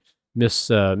 Appreciate it.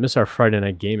 Miss our Friday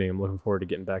night gaming. I'm looking forward to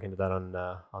getting back into that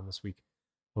on this week.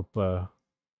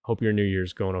 Hope your New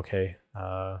Year's going okay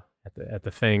at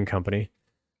the Fang company.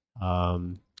 I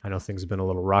know things have been a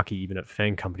little rocky even at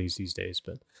Fang companies these days,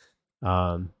 but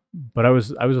I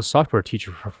was a software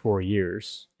teacher for 4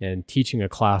 years, and teaching a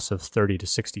class of 30 to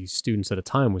 60 students at a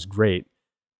time was great.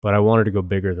 But I wanted to go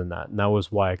bigger than that. And that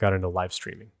was why I got into live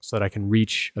streaming, so that I can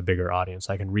reach a bigger audience.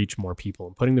 I can reach more people.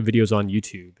 And putting the videos on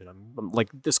YouTube. And I'm like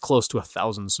this close to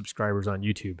 1,000 subscribers on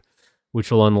YouTube,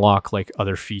 which will unlock like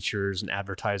other features and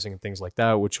advertising and things like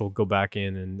that, which will go back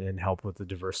in and help with the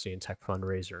diversity and tech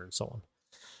fundraiser and so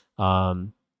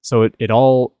on. So it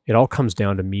all comes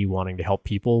down to me wanting to help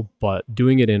people, but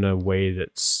doing it in a way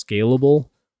that's scalable,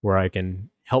 where I can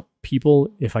help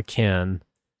people if I can.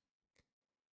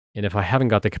 And if I haven't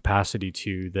got the capacity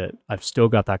to, that I've still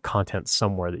got that content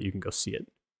somewhere that you can go see it.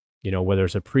 Whether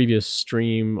it's a previous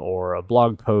stream or a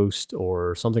blog post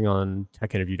or something on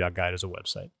techinterview.guide as a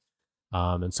website.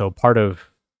 And so part of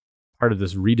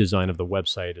this redesign of the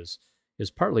website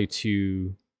is partly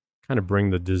to kind of bring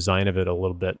the design of it a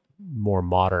little bit more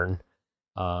modern,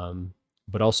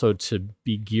 but also to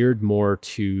be geared more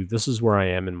to, this is where I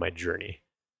am in my journey,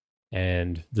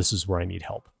 and this is where I need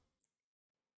help.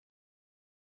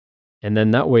 And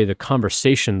then that way, the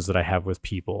conversations that I have with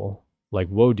people, like,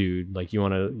 whoa, dude, like you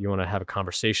want to have a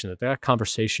conversation, that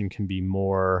conversation can be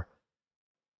more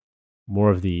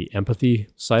of the empathy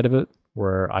side of it,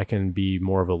 where I can be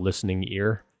more of a listening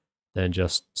ear than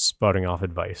just spouting off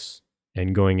advice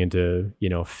and going into,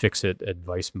 fix it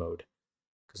advice mode.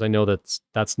 Because I know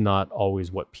that's not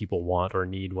always what people want or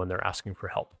need when they're asking for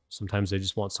help. Sometimes they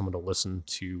just want someone to listen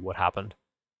to what happened.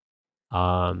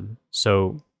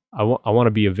 So I want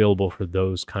to be available for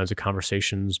those kinds of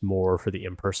conversations more for the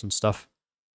in-person stuff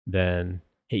than,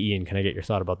 hey, Ian, can I get your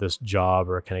thought about this job,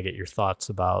 or can I get your thoughts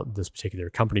about this particular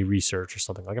company research or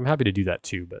something? Like, I'm happy to do that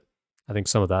too, but I think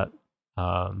some of that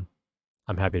I'm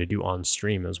happy to do on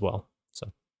stream as well.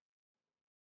 So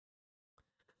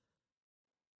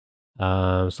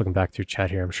I was looking back through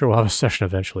chat here. I'm sure we'll have a session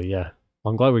eventually. Yeah.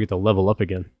 Well, I'm glad we get to level up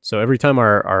again. So every time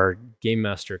our game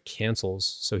master cancels,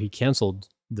 so he canceled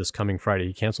this coming Friday,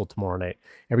 he canceled tomorrow night.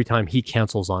 Every time he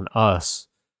cancels on us,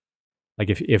 like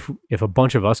if a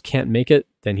bunch of us can't make it,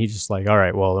 then he's just like, all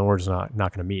right, well, then we're just not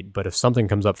going to meet. But if something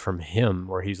comes up from him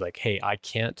where he's like, hey, I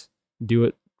can't do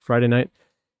it Friday night,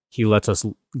 he lets us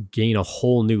gain a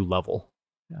whole new level.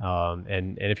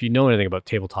 And if you know anything about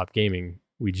tabletop gaming,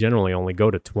 we generally only go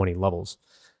to 20 levels.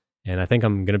 And I think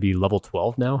I'm going to be level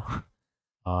 12 now.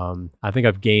 I think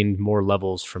I've gained more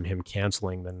levels from him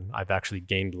canceling than I've actually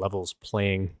gained levels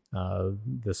playing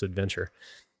this adventure.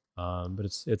 But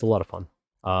it's a lot of fun.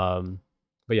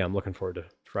 But yeah, I'm looking forward to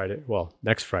Friday. Well,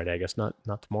 next Friday, I guess, not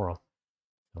tomorrow.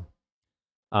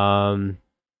 So,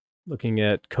 looking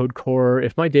at code core,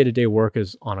 if my day-to-day work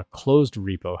is on a closed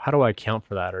repo, how do I account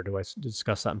for that, or do I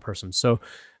discuss that in person? So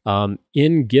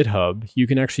in GitHub, you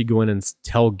can actually go in and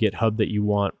tell GitHub that you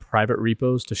want private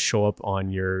repos to show up on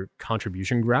your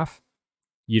contribution graph.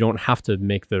 You don't have to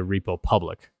make the repo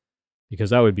public,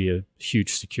 because that would be a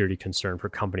huge security concern for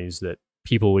companies, that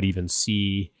people would even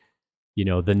see,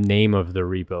 the name of the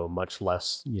repo, much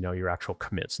less, your actual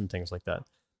commits and things like that.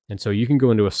 And so you can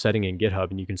go into a setting in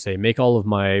GitHub and you can say, make all of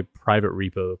my private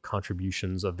repo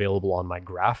contributions available on my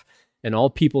graph. And all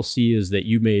people see is that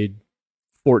you made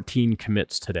 14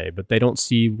 commits today, but they don't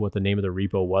see what the name of the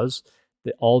repo was.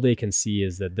 All they can see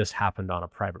is that this happened on a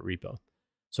private repo.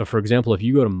 So for example, if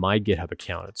you go to my GitHub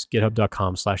account, it's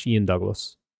github.com/Ian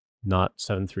Douglas, not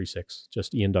 736,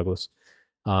 just Ian Douglas.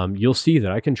 You'll see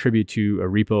that I contribute to a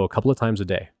repo a couple of times a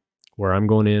day, where I'm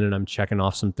going in and I'm checking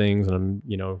off some things, and I'm,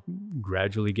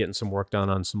 gradually getting some work done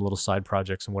on some little side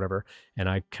projects and whatever. And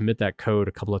I commit that code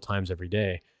a couple of times every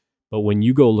day. But when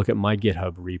you go look at my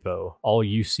GitHub repo, all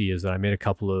you see is that I made a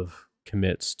couple of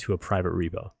commits to a private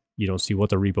repo. You don't see what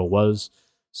the repo was.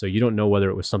 So you don't know whether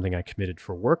it was something I committed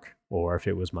for work or if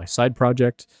it was my side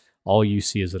project. All you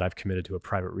see is that I've committed to a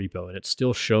private repo, and it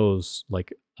still shows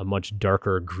like a much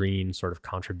darker green sort of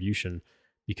contribution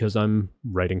because I'm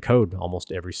writing code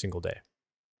almost every single day.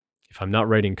 If I'm not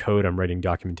writing code, I'm writing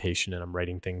documentation and I'm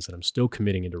writing things that I'm still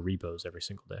committing into repos every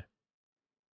single day.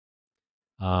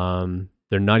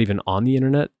 They're not even on the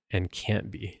internet and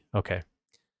can't be. Okay.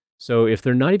 So if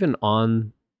they're not even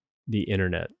on the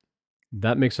internet,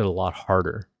 that makes it a lot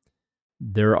harder.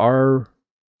 There are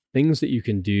things that you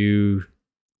can do.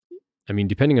 I mean,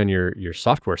 depending on your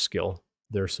software skill,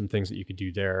 there are some things that you could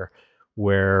do there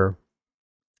where,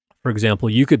 for example,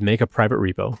 you could make a private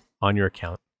repo on your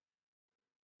account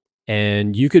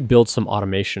and you could build some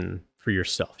automation for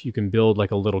yourself. You can build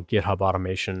like a little GitHub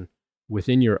automation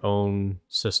within your own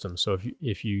system. So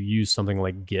if you use something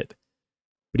like Git,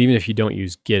 but even if you don't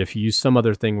use Git, if you use some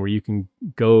other thing where you can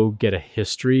go get a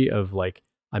history of like,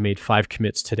 I made 5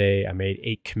 commits today, I made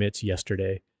 8 commits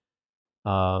yesterday.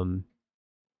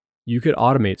 You could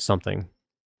automate something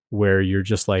where you're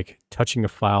just like touching a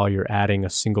file, you're adding a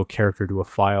single character to a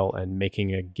file and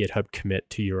making a GitHub commit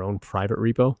to your own private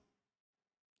repo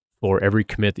for every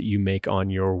commit that you make on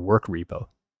your work repo,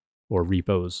 or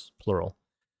repos, plural.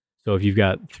 So if you've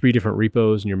got 3 different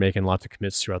repos and you're making lots of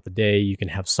commits throughout the day, you can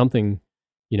have something,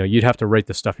 you'd have to write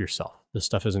the stuff yourself. This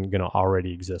stuff isn't going to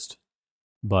already exist.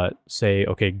 But say,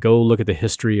 okay, go look at the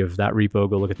history of that repo,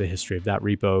 go look at the history of that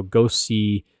repo, go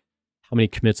see how many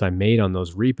commits I made on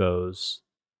those repos,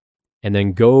 and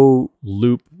then go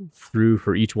loop through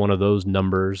for each one of those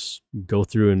numbers, go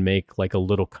through and make like a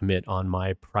little commit on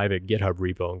my private GitHub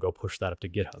repo and go push that up to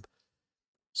GitHub.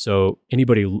 So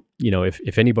anybody,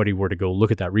 if anybody were to go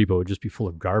look at that repo, it would just be full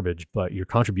of garbage, but your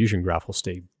contribution graph will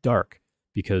stay dark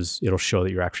because it'll show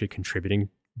that you're actually contributing,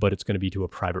 but it's going to be to a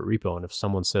private repo. And if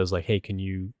someone says like, hey, can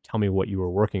you tell me what you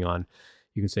were working on?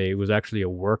 You can say it was actually a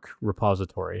work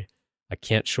repository. I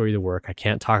can't show you the work. I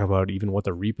can't talk about even what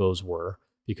the repos were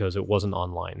because it wasn't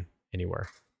online anywhere.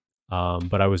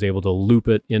 But I was able to loop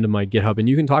it into my GitHub, and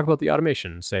you can talk about the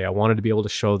automation. Say, I wanted to be able to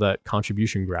show that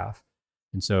contribution graph.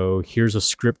 And so here's a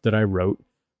script that I wrote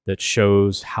that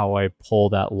shows how I pull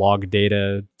that log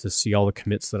data to see all the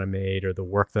commits that I made or the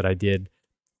work that I did.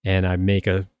 And I make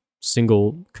a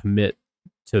single commit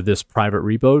to this private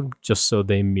repo just so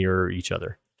they mirror each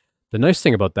other. The nice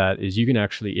thing about that is you can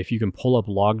actually, if you can pull up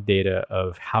log data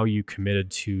of how you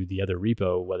committed to the other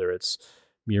repo, whether it's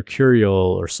Mercurial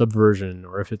or Subversion,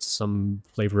 or if it's some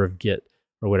flavor of Git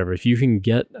or whatever, if you can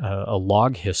get a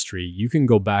log history, you can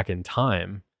go back in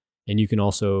time. And you can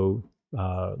also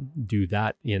do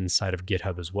that inside of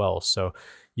GitHub as well. So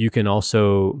you can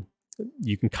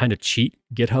kind of cheat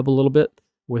GitHub a little bit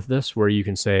with this, where you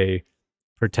can say,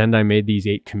 pretend I made these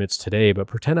 8 commits today, but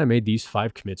pretend I made these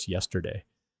 5 commits yesterday.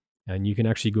 And you can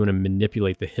actually go in and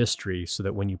manipulate the history so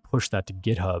that when you push that to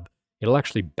GitHub, it'll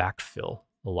actually backfill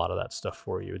a lot of that stuff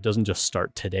for you. It doesn't just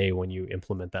start today when you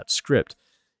implement that script.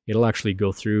 It'll actually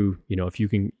go through,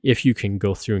 if you can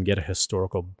go through and get a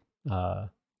historical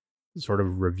sort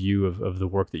of review of the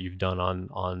work that you've done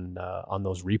on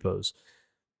those repos,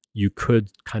 you could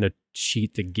kind of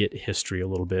cheat the Git history a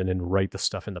little bit and write the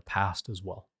stuff in the past as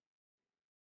well.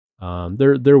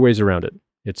 There are ways around it.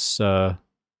 It's a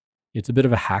bit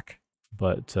of a hack,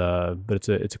 but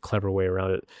it's a clever way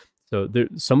around it. So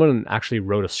someone actually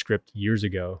wrote a script years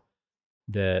ago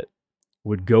that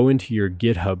would go into your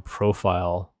GitHub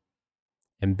profile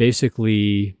and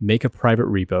basically make a private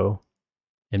repo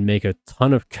and make a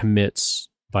ton of commits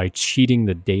by cheating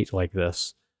the date like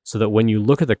this, so that when you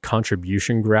look at the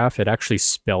contribution graph, it actually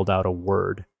spelled out a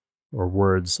word or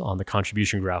words on the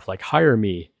contribution graph, like hire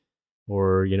me,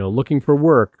 or looking for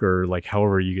work, or like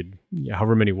however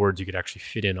many words you could actually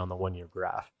fit in on the 1-year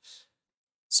graph.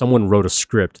 Someone wrote a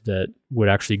script that would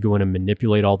actually go in and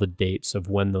manipulate all the dates of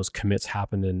when those commits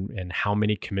happened and how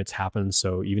many commits happened.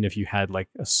 So even if you had like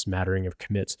a smattering of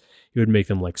commits, it would make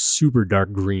them like super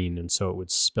dark green, and so it would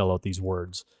spell out these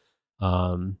words,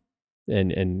 and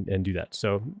do that.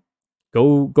 So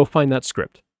go find that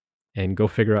script and go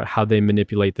figure out how they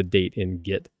manipulate the date in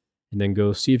Git, and then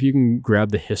go see if you can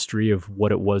grab the history of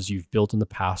what it was you've built in the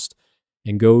past,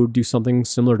 and go do something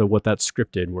similar to what that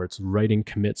script did, where it's writing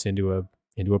commits into a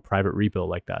private repo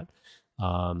like that.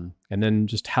 And then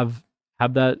just have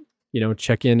that,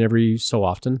 check in every so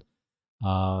often.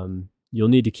 You'll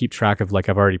need to keep track of like,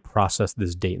 I've already processed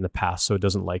this date in the past, so it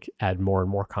doesn't like add more and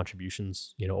more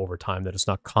contributions, over time, that it's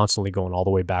not constantly going all the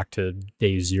way back to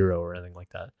day 0 or anything like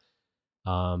that.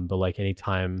 But like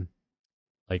anytime,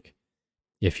 like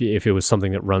If it was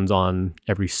something that runs on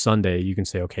every Sunday, you can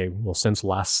say, okay, well, since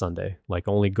last Sunday, like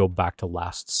only go back to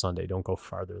last Sunday. Don't go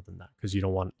farther than that, because you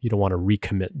don't want to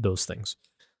recommit those things.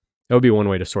 That would be one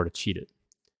way to sort of cheat it.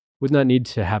 Would not need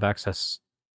to have access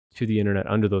to the internet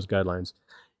under those guidelines.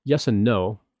 Yes and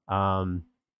no.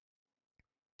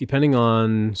 Depending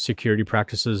on security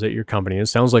practices at your company, it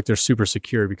sounds like they're super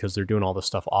secure because they're doing all this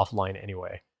stuff offline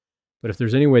anyway. But if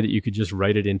there's any way that you could just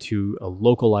write it into a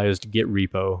localized Git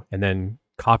repo and then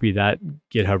copy that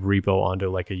GitHub repo onto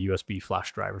like a USB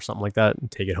flash drive or something like that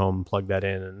and take it home, plug that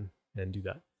in and do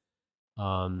that.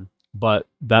 But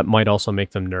that might also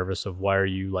make them nervous of why are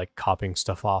you like copying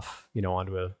stuff off,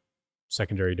 onto a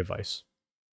secondary device.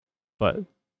 But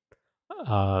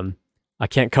I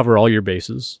can't cover all your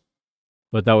bases,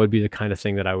 but that would be the kind of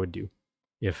thing that I would do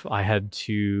if I had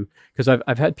to, because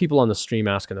I've had people on the stream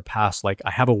ask in the past, like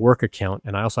I have a work account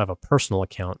and I also have a personal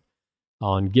account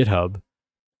on GitHub.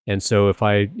 And so if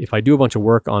I do a bunch of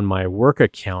work on my work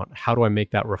account, how do I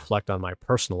make that reflect on my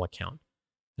personal account?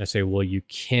 And I say, well, you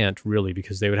can't really,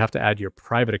 because they would have to add your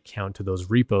private account to those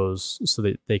repos so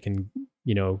that they can,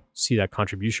 see that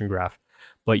contribution graph.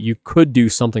 But you could do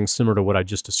something similar to what I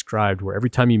just described, where every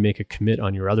time you make a commit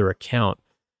on your other account,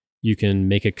 you can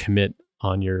make a commit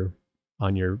on your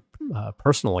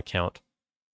personal account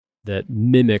that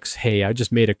mimics, hey, I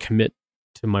just made a commit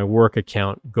to my work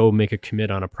account, go make a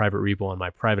commit on a private repo on my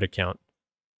private account,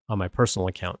 on my personal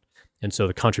account. And so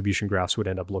the contribution graphs would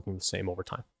end up looking the same over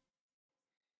time.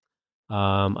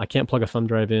 I can't plug a thumb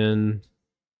drive in,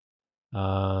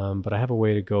 but I have a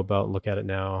way to go about look at it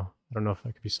now. I don't know if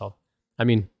that could be solved. I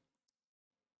mean,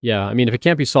 yeah, if it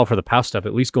can't be solved for the past stuff,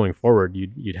 at least going forward,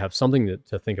 you'd have something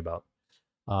to think about.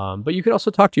 But you could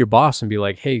also talk to your boss and be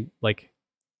like, hey, like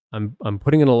I'm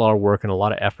putting in a lot of work and a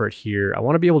lot of effort here. I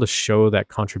want to be able to show that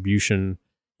contribution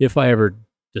if I ever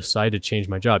decide to change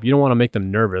my job. You don't want to make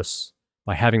them nervous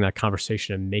by having that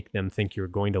conversation and make them think you're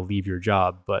going to leave your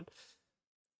job, but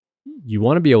you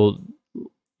want to be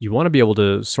able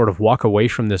to sort of walk away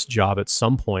from this job at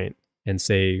some point and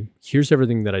say, here's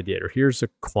everything that I did, or here's a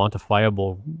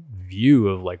quantifiable view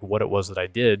of like what it was that I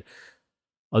did,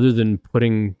 other than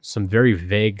putting some very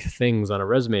vague things on a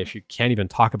resume. If you can't even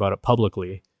talk about it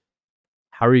publicly,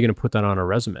 how are you going to put that on a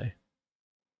resume?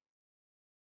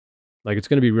 Like, it's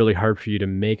going to be really hard for you to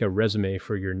make a resume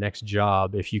for your next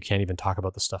job if you can't even talk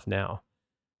about the stuff now.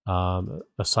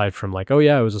 Aside from like, oh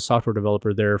yeah, I was a software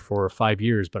developer there for 5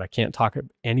 years, but I can't talk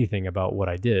anything about what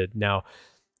I did. Now,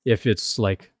 if it's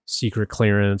like secret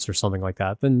clearance or something like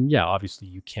that, then yeah, obviously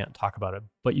you can't talk about it,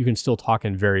 but you can still talk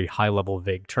in very high level,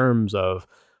 vague terms of,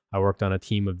 I worked on a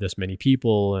team of this many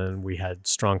people and we had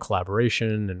strong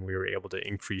collaboration and we were able to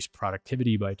increase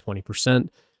productivity by 20%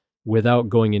 without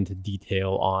going into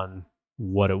detail on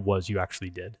what it was you actually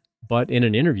did. But in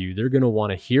an interview, they're going to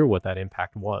want to hear what that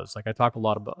impact was. Like I talk a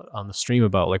lot about on the stream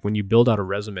about, like when you build out a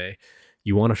resume,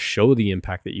 you want to show the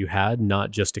impact that you had, not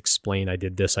just explain, I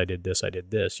did this, I did this, I did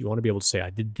this. You want to be able to say,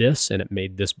 I did this and it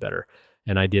made this better.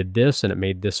 And I did this and it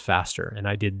made this faster. And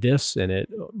I did this and it,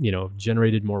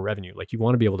 generated more revenue. Like you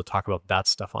want to be able to talk about that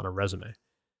stuff on a resume.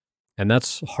 And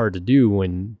that's hard to do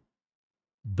when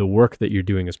the work that you're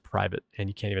doing is private and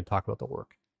you can't even talk about the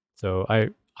work. So I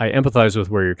empathize with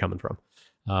where you're coming from.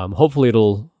 Hopefully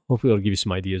it'll give you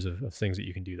some ideas of things that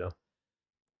you can do though.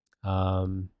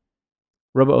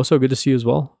 Robo Oso, good to see you as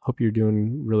well. Hope you're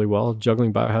doing really well.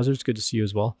 Juggling Biohazards, good to see you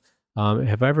as well.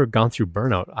 Have I ever gone through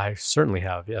burnout? I certainly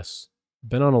have, yes.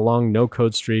 Been on a long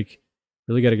no-code streak.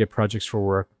 Really got to get projects for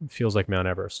work. It feels like Mount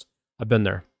Everest. I've been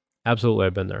there. Absolutely,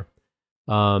 I've been there.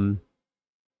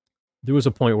 There was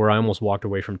a point where I almost walked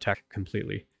away from tech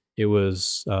completely. It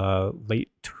was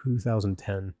late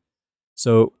 2010.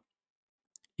 So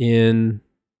in,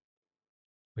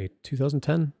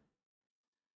 2010?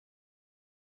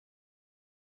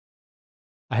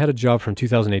 I had a job from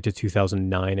 2008 to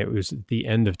 2009. It was the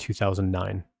end of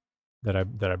 2009 that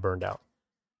I burned out.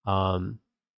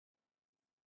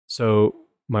 So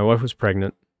my wife was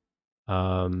pregnant,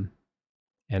 and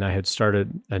I had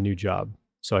started a new job.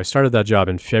 So I started that job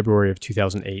in February of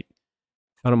 2008.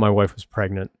 Found out my wife was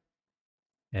pregnant,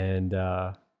 and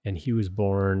he was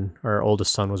born. Our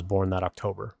oldest son was born that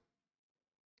October.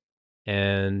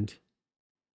 And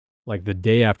like the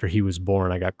day after he was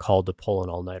born, I got called to pull an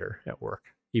all-nighter at work.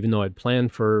 Even though I'd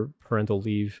planned for parental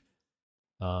leave,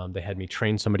 they had me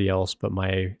train somebody else, but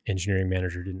my engineering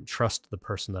manager didn't trust the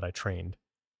person that I trained.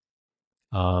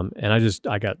 And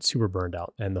I got super burned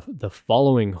out. And the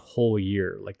following whole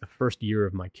year, like the first year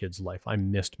of my kid's life, I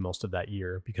missed most of that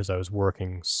year because I was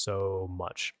working so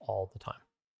much all the time,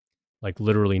 like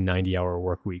literally 90-hour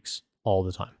work weeks all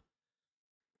the time.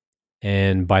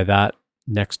 And by that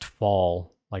next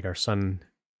fall, like our son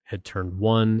had turned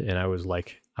 1, and I was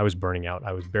burning out.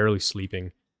 I was barely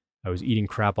sleeping. I was eating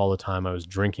crap all the time. I was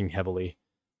drinking heavily.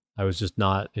 I was just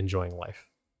not enjoying life.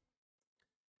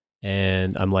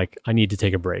 And I'm like, I need to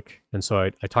take a break. And so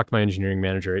I talked to my engineering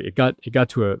manager. It got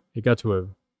to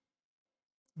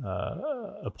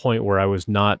a point where I was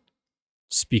not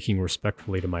speaking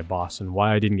respectfully to my boss, and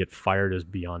why I didn't get fired is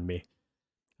beyond me.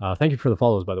 Thank you for the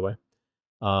follows, by the way.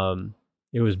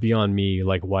 It was beyond me,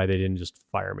 like, why they didn't just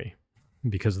fire me,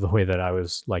 because of the way that I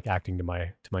was like acting to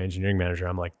my engineering manager.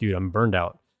 I'm like, dude, I'm burned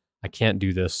out. I can't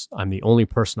do this. I'm the only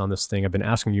person on this thing. I've been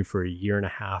asking you for a year and a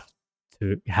half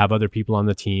to have other people on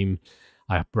the team.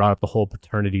 I brought up the whole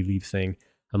paternity leave thing.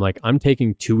 I'm like, I'm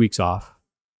taking 2 weeks off,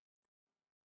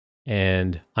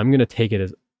 and I'm going to take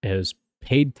it as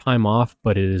paid time off,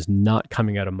 but it is not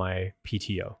coming out of my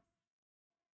PTO.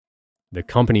 The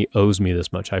company owes me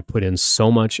this much. I put in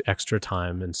so much extra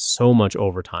time and so much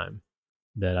overtime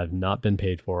that I've not been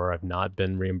paid for. I've not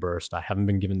been reimbursed. I haven't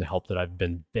been given the help that I've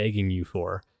been begging you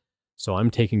for. So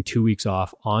I'm taking 2 weeks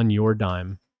off on your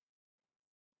dime,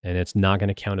 and it's not going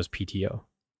to count as PTO.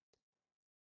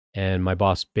 And my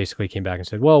boss basically came back and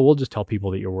said, well, we'll just tell people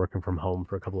that you're working from home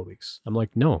for a couple of weeks. I'm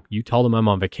like, no, you tell them I'm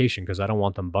on vacation, because I don't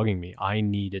want them bugging me. I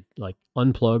need it, like,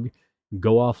 unplug,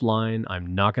 go offline.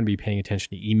 I'm not going to be paying attention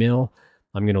to email.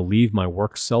 I'm going to leave my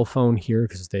work cell phone here,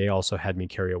 because they also had me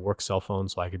carry a work cell phone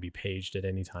so I could be paged at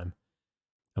any time.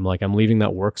 I'm like, I'm leaving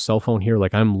that work cell phone here.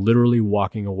 Like, I'm literally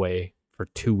walking away for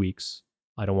 2 weeks.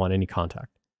 I don't want any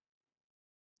contact.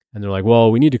 And they're like, well,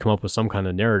 we need to come up with some kind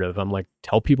of narrative. I'm like,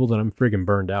 tell people that I'm friggin'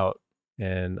 burned out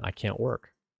and I can't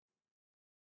work.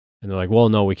 And they're like, well,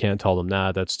 no, we can't tell them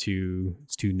that. It's too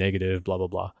negative, blah, blah,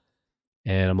 blah.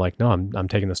 And I'm like, no, I'm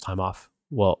taking this time off.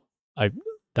 Well,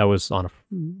 that was on a,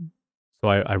 so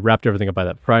I wrapped everything up by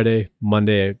that Friday.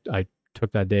 Monday, I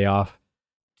took that day off.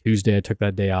 Tuesday, I took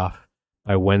that day off.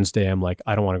 By Wednesday, I'm like,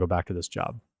 I don't want to go back to this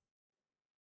job.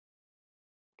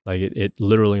 Like, it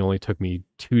literally only took me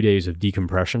 2 days of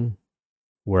decompression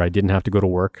where I didn't have to go to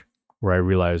work, where I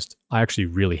realized I actually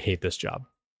really hate this job.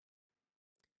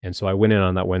 And so I went in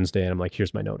on that Wednesday and I'm like,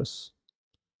 here's my notice.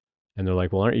 And they're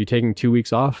like, well, aren't you taking 2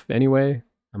 weeks off anyway?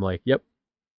 I'm like, yep.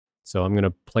 So I'm going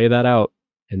to play that out.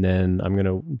 And then I'm going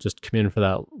to just come in for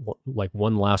that, like,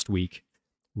 one last week,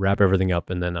 wrap everything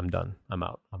up, and then I'm done. I'm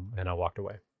out. And I walked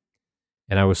away.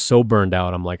 And I was so burned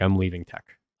out. I'm like, I'm leaving tech.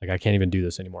 Like, I can't even do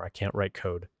this anymore. I can't write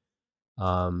code.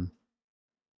 And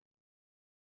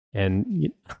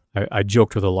I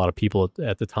joked with a lot of people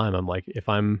at the time. I'm like, if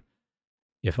I'm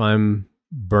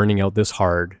burning out this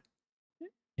hard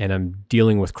and I'm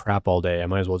dealing with crap all day, I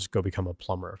might as well just go become a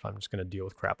plumber if I'm just going to deal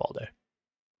with crap all day.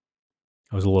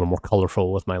 I was a little more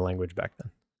colorful with my language back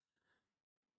then.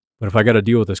 But if I got to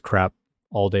deal with this crap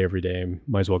all day, every day, I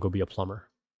might as well go be a plumber.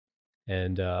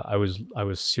 And I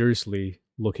was seriously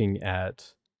looking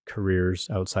at careers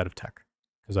outside of tech,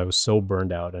 because I was so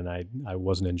burned out and I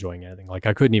wasn't enjoying anything. Like,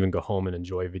 I couldn't even go home and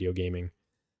enjoy video gaming.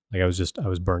 Like, I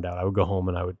was burned out. I would go home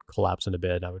and I would collapse into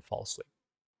bed. I would fall asleep,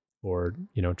 or,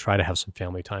 try to have some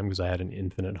family time, because I had an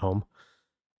infant at home.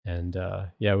 And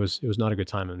yeah, it was not a good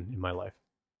time in my life.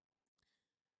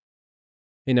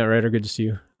 Hey, Nightrider, good to see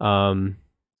you.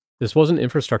 This wasn't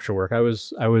infrastructure work. I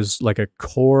was like a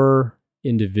core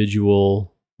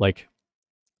individual. Like,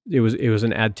 it was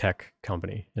an ad tech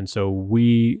company, and so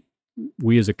we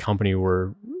as a company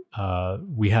were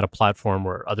we had a platform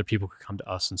where other people could come to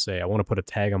us and say, I want to put a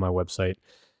tag on my website,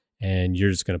 and you're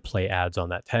just going to play ads on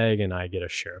that tag, and I get a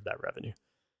share of that revenue.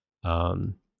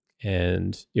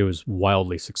 And it was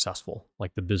wildly successful.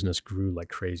 Like, the business grew like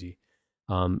crazy.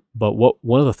 But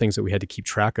one of the things that we had to keep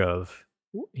track of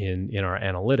in our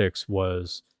analytics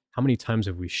was, how many times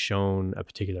have we shown a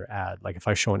particular ad? Like, if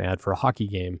I show an ad for a hockey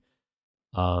game,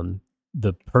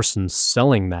 the person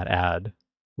selling that ad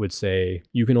would say,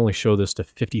 you can only show this to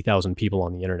 50,000 people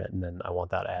on the internet, and then I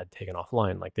want that ad taken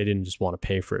offline. Like, they didn't just want to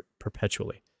pay for it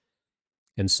perpetually.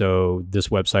 And so this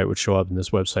website would show up and this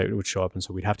website would show up. And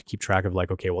so we'd have to keep track of,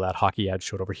 like, okay, well, that hockey ad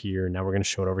showed over here. Now we're going to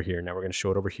show it over here. Now we're going to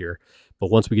show it over here.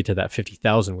 But once we get to that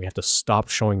 50,000, we have to stop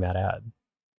showing that ad.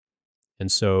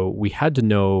 And so we had to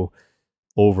know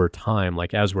over time,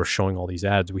 like, as we're showing all these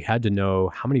ads, we had to know,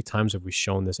 how many times have we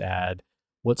shown this ad?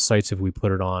 What sites have we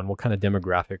put it on? What kind of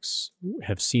demographics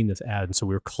have seen this ad? And so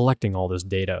we were collecting all this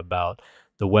data about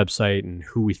the website and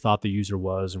who we thought the user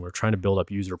was. And we're trying to build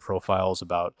up user profiles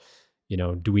about,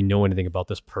 do we know anything about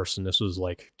this person? This was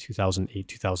like 2008,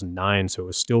 2009. So it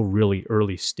was still really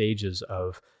early stages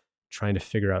of trying to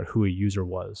figure out who a user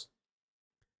was.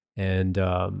 And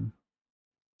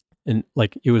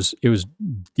like, it was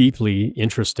deeply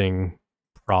interesting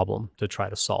problem to try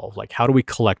to solve. Like, how do we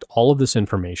collect all of this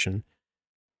information,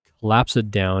 collapse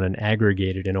it down, and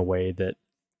aggregate it in a way that,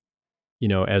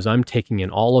 as I'm taking in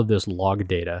all of this log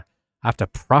data, I have to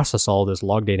process all this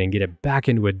log data and get it back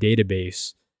into a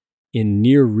database in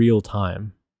near real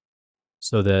time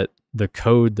so that the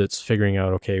code that's figuring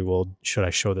out, okay, well, should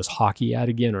I show this hockey ad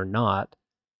again or not,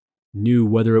 knew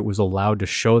whether it was allowed to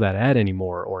show that ad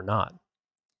anymore or not.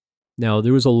 Now,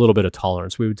 there was a little bit of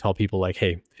tolerance. We would tell people like,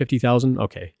 hey, 50,000,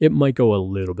 okay, it might go a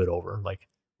little bit over. Like,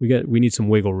 we need some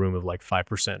wiggle room of like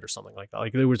 5% or something like that.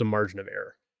 Like, there was a margin of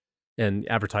error. And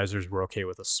advertisers were okay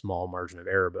with a small margin of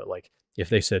error, but like if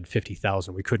they said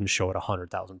 50,000, we couldn't show it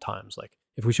 100,000 times. Like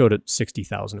if we showed it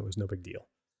 60,000, it was no big deal.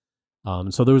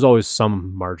 So there was always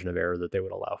some margin of error that they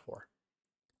would allow for.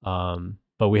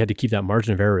 But we had to keep that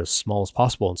margin of error as small as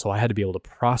possible. And so I had to be able to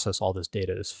process all this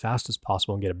data as fast as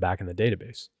possible and get it back in the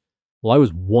database. Well, I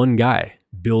was one guy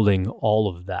building all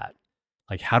of that.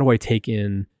 Like, how do I take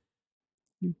in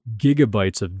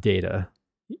gigabytes of data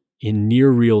in near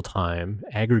real time,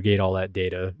 aggregate all that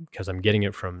data because I'm getting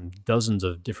it from dozens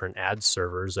of different ad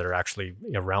servers that are actually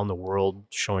around the world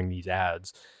showing these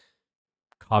ads,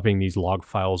 copying these log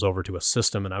files over to a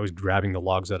system, and I was grabbing the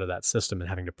logs out of that system and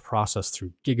having to process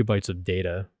through gigabytes of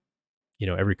data,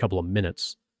 every couple of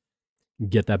minutes,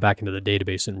 get that back into the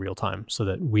database in real time so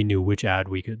that we knew which ad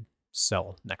we could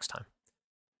sell next time.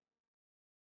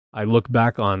 I look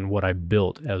back on what I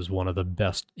built as one of the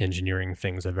best engineering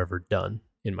things I've ever done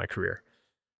in my career.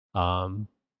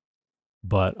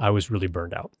 But I was really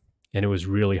burned out, and it was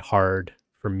really hard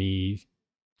for me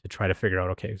to try to figure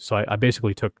out, okay, so I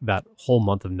basically took that whole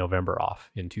month of November off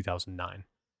in 2009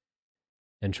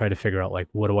 and tried to figure out, like,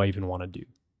 what do I even want to do?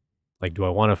 Like, do I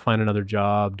want to find another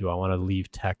job? Do I want to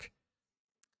leave tech?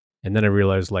 And then I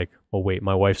realized, like, well, wait,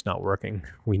 my wife's not working.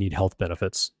 We need health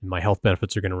benefits. My health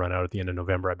benefits are going to run out at the end of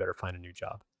November. I better find a new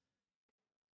job.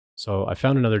 So I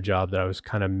found another job that I was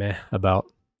kind of meh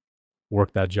about,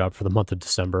 worked that job for the month of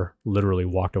December, literally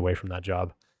walked away from that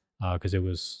job because it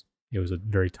was a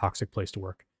very toxic place to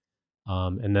work.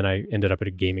 And then I ended up at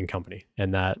a gaming company,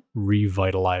 and that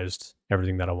revitalized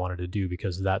everything that I wanted to do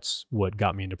because that's what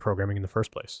got me into programming in the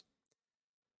first place.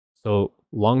 So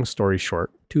long story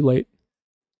short, too late.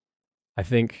 I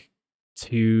think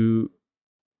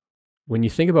when you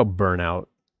think about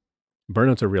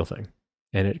burnout's a real thing,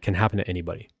 and it can happen to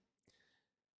anybody.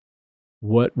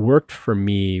 What worked for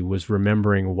me was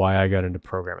remembering why I got into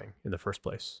programming in the first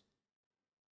place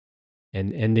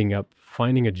and ending up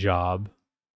finding a job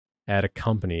at a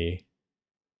company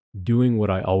doing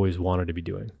what I always wanted to be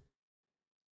doing.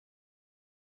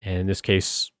 And in this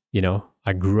case,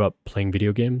 I grew up playing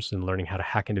video games and learning how to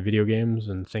hack into video games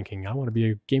and thinking I want to be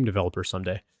a game developer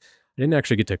someday. I didn't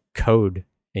actually get to code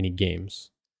any games,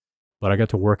 but I got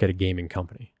to work at a gaming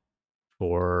company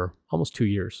for almost 2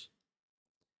 years.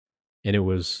 And it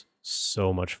was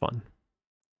so much fun.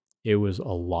 It was a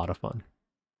lot of fun.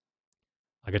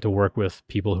 I got to work with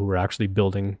people who were actually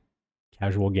building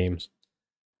casual games.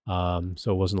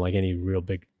 So it wasn't like any real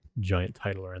big giant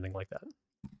title or anything like that.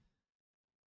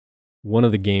 One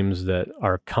of the games that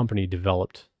our company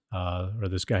developed, or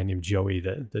this guy named Joey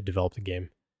that developed the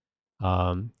game,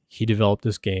 he developed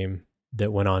this game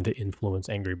that went on to influence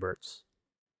Angry Birds.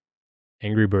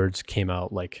 Angry Birds came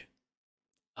out like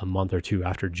a month or two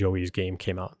after Joey's game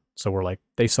came out. So we're like,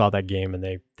 they saw that game and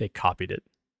they copied it.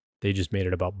 They just made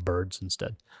it about birds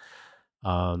instead.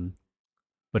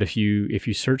 But if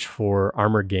you search for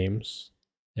Armor Games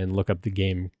and look up the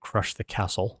game Crush the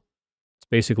Castle, it's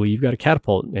basically you've got a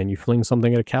catapult and you fling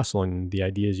something at a castle, and the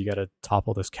idea is you got to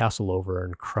topple this castle over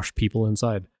and crush people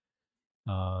inside.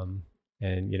 And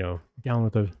down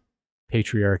with the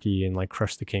patriarchy and like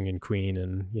crush the king and queen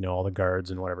and all the guards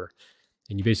and whatever.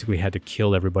 And you basically had to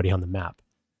kill everybody on the map.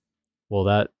 Well,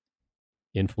 that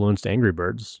influenced Angry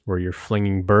Birds, where you're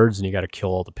flinging birds and you got to kill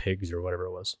all the pigs or whatever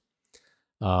it was.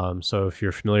 So if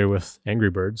you're familiar with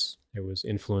Angry Birds, it was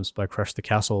influenced by Crush the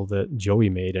Castle that Joey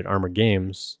made at Armor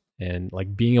Games. And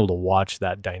like being able to watch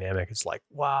that dynamic, it's like,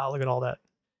 wow, look at all that.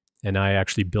 And I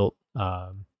actually built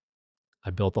the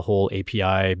whole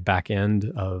API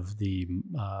backend of the,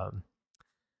 what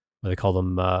they call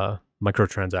them,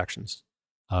 microtransactions,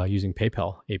 using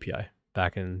PayPal API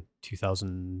back in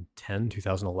 2010,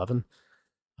 2011.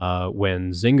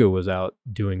 When Zynga was out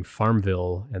doing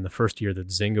Farmville, and the first year that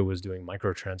Zynga was doing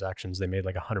microtransactions, they made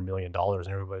like $100 million, and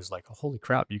everybody's like, oh, holy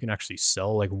crap, you can actually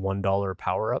sell like $1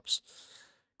 power-ups.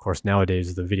 Of course,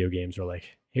 nowadays the video games are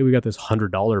like, hey, we got this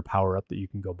 $100 power-up that you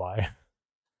can go buy.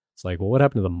 It's like, well, what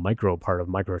happened to the micro part of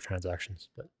microtransactions?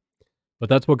 But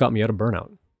that's what got me out of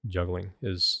burnout juggling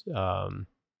is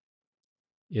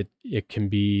it can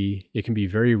be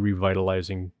very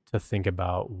revitalizing to think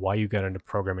about why you got into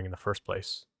programming in the first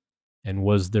place. And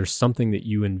was there something that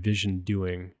you envisioned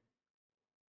doing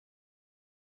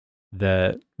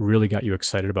that really got you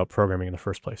excited about programming in the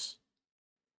first place?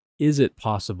 Is it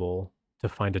possible to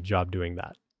find a job doing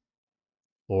that?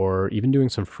 Or even doing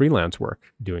some freelance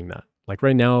work doing that? Like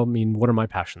right now, I mean, what are my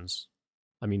passions?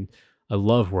 I mean, I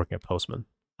love working at Postman.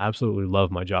 I absolutely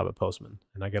love my job at Postman,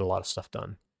 and I get a lot of stuff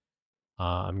done.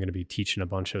 I'm going to be teaching a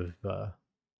bunch of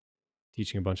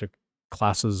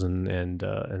classes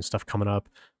and stuff coming up.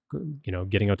 You know,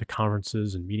 getting out to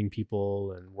conferences and meeting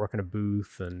people and working a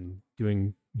booth and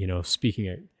doing, you know, speaking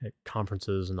at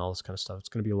conferences and all this kind of stuff. It's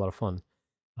going to be a lot of fun.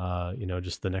 You know,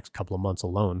 just the next couple of months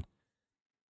alone.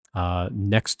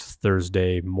 Next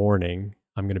Thursday morning,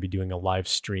 I'm going to be doing a live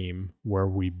stream where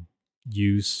we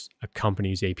use a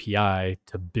company's API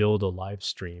to build a live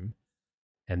stream.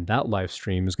 And that live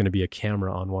stream is going to be a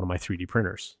camera on one of my 3D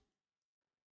printers.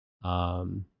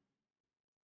 So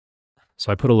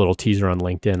I put a little teaser on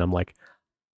LinkedIn. I'm like,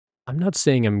 I'm not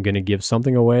saying I'm going to give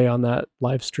something away on that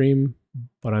live stream,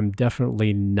 but I'm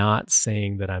definitely not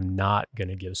saying that I'm not going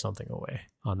to give something away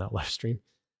on that live stream.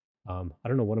 I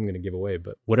don't know what I'm going to give away,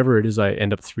 but whatever it is I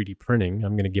end up 3D printing,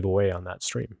 I'm going to give away on that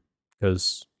stream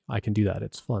because I can do that.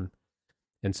 It's fun.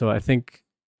 And so I think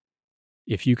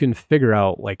if you can figure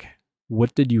out, like,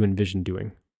 what did you envision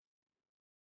doing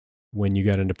when you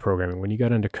got into programming, when you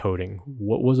got into coding?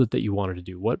 What was it that you wanted to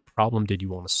do? What problem did you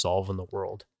want to solve in the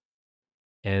world?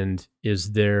 And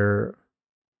is there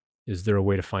a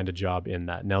way to find a job in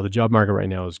that? Now, the job market right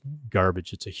now is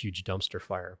garbage. It's a huge dumpster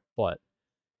fire. But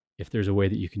if there's a way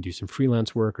that you can do some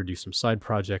freelance work or do some side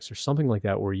projects or something like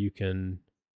that where you can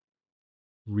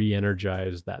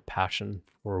re-energize that passion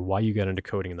for why you got into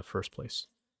coding in the first place,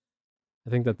 I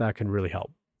think that can really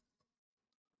help.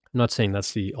 I'm not saying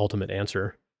that's the ultimate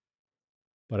answer,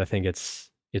 but I think it's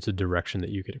a direction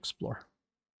that you could explore.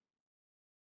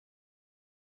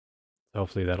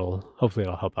 Hopefully that'll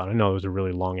help out. I know it was a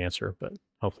really long answer, but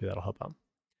hopefully that'll help out.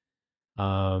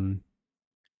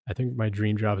 I think my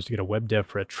dream job is to get a web dev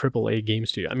for a AAA game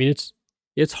studio. I mean,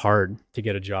 it's hard to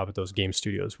get a job at those game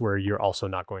studios where you're also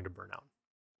not going to burn out.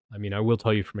 I mean, I will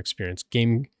tell you from experience,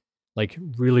 like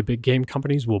really big game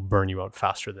companies will burn you out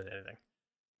faster than anything.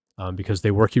 Because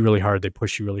they work you really hard, they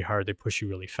push you really hard, they push you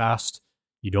really fast.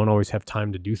 You don't always have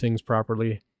time to do things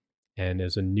properly. And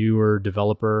as a newer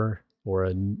developer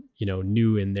or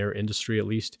new in their industry at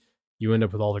least, you end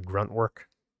up with all the grunt work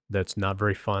that's not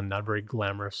very fun, not very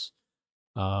glamorous.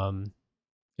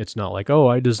 It's not like, oh,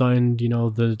 I designed,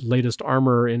 the latest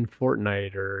armor in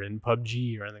Fortnite or in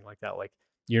PUBG or anything like that. Like,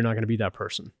 you're not going to be that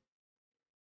person.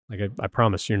 Like, I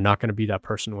promise, you're not going to be that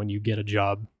person when you get a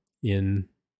job in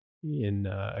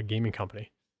a gaming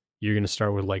company. You're going to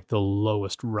start with like the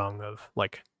lowest rung of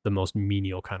like the most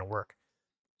menial kind of work.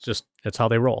 It's how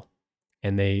they roll.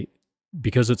 And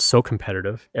because it's so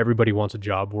competitive, everybody wants a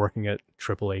job working at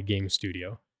AAA game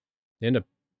studio. They end up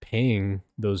paying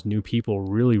those new people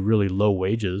really, really low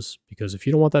wages because if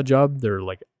you don't want that job, there are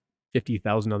like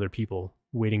 50,000 other people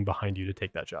waiting behind you to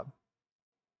take that job.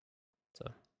 So,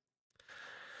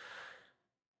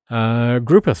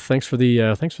 Groupeth, thanks for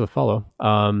the follow.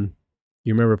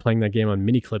 You remember playing that game on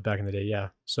Miniclip back in the day? Yeah.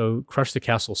 So Crush the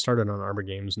Castle started on Armor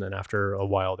Games, and then after a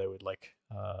while, they would like,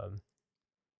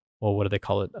 well, what do they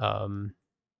call it?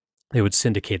 They would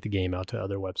syndicate the game out to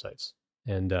other websites,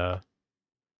 and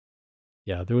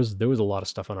yeah, there was a lot of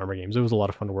stuff on Armor Games. It was a lot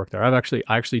of fun to work there. I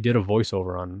actually did a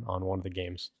voiceover on one of the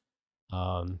games.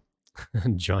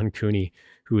 John Cooney,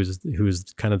 who is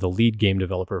kind of the lead game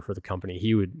developer for the company,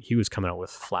 he was coming out with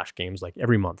flash games like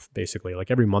every month, basically, like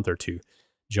every month or two.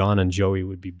 John and Joey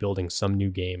would be building some new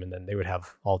game, and then they would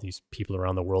have all these people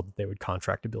around the world that they would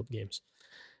contract to build games.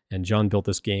 And John built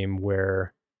this game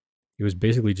where it was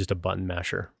basically just a button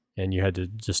masher, and you had to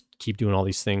just keep doing all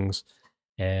these things.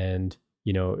 And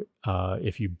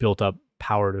if you built up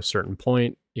power to a certain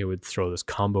point, it would throw this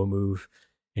combo move.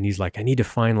 And he's like, I need to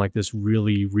find like this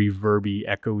really reverby,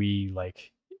 echoey,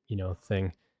 like,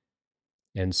 thing.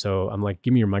 And so I'm like,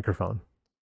 give me your microphone.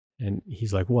 And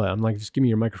he's like, what? I'm like, just give me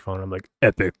your microphone. I'm like,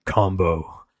 epic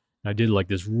combo. And I did like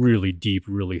this really deep,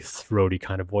 really throaty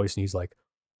kind of voice. And he's like,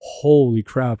 holy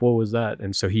crap, what was that?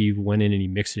 And so he went in and he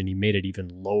mixed it and he made it even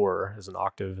lower as an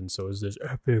octave. And so it's this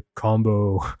epic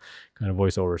combo kind of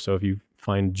voiceover. So if you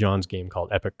find John's game called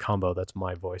Epic Combo, that's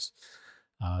my voice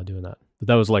doing that. But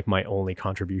that was like my only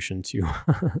contribution to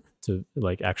to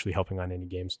like actually helping on any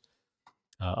games,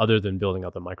 other than building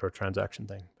out the microtransaction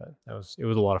thing. But it was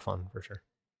a lot of fun for sure.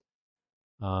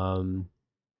 So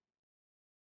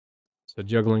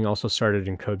juggling also started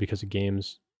in code because of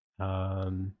games.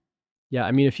 Yeah,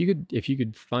 I mean, if you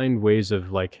could find ways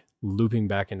of like looping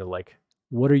back into like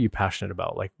what are you passionate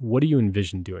about? Like what do you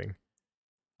envision doing?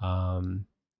 Um,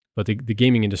 but the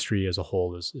gaming industry as a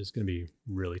whole is going to be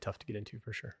really tough to get into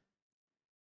for sure.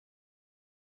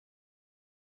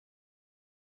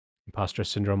 Imposter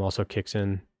syndrome also kicks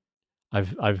in.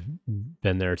 I've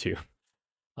been there too.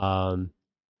 Um,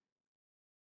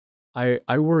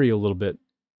 I worry a little bit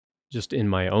just in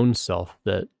my own self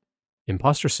that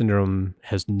imposter syndrome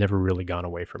has never really gone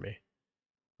away from me.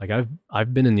 Like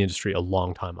I've been in the industry a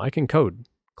long time. I can code.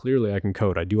 Clearly I can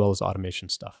code. I do all this automation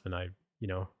stuff and I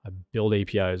build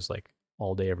APIs like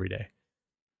all day every day.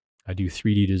 I do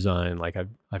 3D design. Like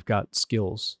I've got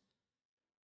skills.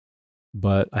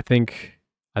 But I think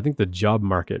the job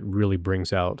market really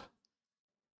brings out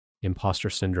imposter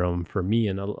syndrome for me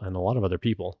and a lot of other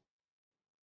people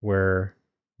where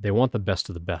they want the best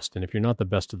of the best. And if you're not the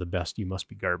best of the best, you must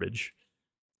be garbage,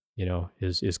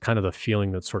 is kind of the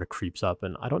feeling that sort of creeps up.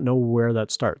 And I don't know where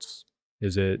that starts.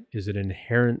 Is it an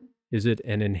inherent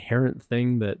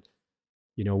thing that,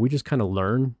 we just kind of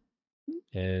learn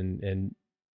and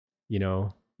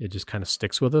it just kind of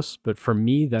sticks with us. But for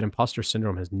me, that imposter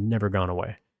syndrome has never gone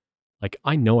away. Like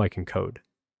I know I can code.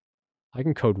 I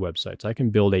can code websites. I can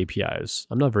build APIs.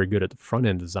 I'm not very good at the front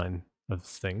end design of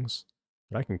things,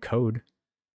 but I can code.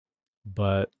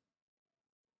 But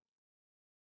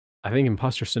I think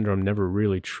imposter syndrome never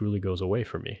really truly goes away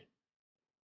for me.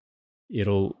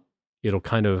 It'll it'll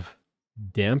kind of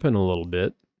dampen a little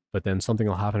bit, but then something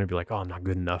will happen and be like, "Oh, I'm not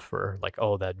good enough," or like,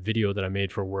 "Oh, that video that I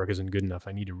made for work isn't good enough.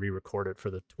 I need to re-record it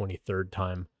for the 23rd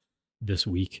time this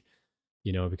week."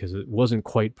 Because it wasn't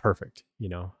quite perfect.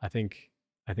 I think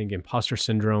imposter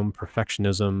syndrome,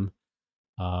 perfectionism,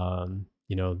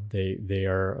 they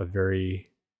are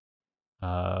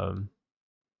um,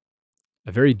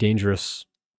 a very dangerous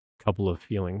couple of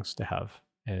feelings to have,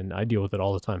 and I deal with it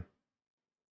all the time.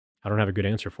 I don't have a good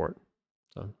answer for it.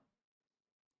 So,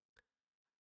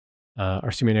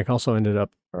 RC Maniac also ended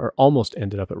up, or almost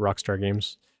ended up, at Rockstar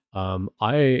Games.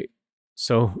 I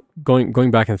So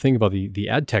going back and thinking about the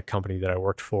ad tech company that I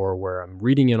worked for, where I'm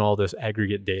reading in all this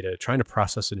aggregate data, trying to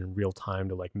process it in real time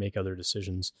to like make other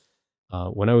decisions.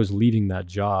 When I was leaving that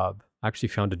job, I actually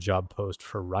found a job post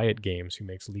for Riot Games, who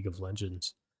makes League of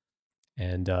Legends,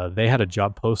 and they had a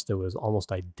job post that was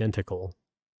almost identical,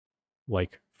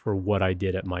 like for what I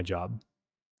did at my job.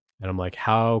 And I'm like,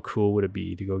 how cool would it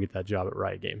be to go get that job at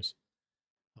Riot Games?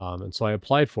 And so I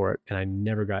applied for it, and I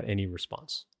never got any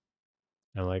response.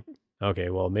 And I'm like,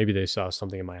 okay, well, maybe they saw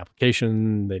something in my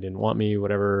application, they didn't want me,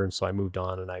 whatever. And so I moved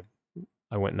on, and I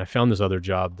went and I found this other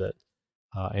job that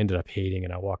I ended up hating,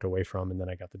 and I walked away from, and then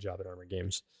I got the job at Armor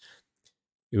Games.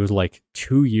 It was like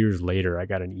 2 years later, I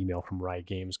got an email from Riot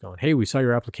Games going, "Hey, we saw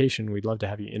your application. We'd love to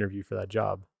have you interview for that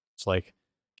job." It's like,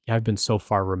 yeah, I've been so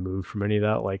far removed from any of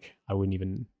that. Like, I wouldn't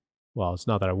even, well, it's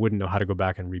not that I wouldn't know how to go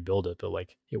back and rebuild it, but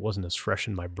like, it wasn't as fresh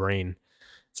in my brain.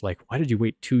 It's like, why did you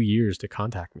wait 2 years to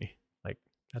contact me? Like,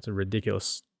 that's a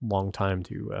ridiculous long time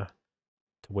to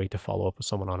wait to follow up with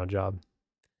someone on a job.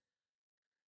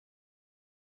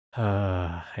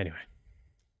 Anyway,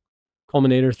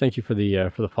 Culminator, thank you for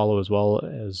the follow as well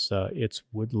as it's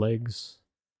Woodlegs.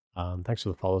 Thanks for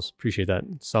the follows. Appreciate that.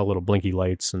 Saw little blinky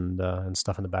lights and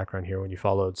stuff in the background here when you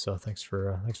followed. So thanks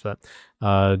for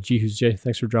that. G who's J,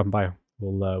 thanks for dropping by.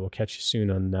 We'll catch you soon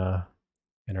on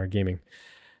in our gaming.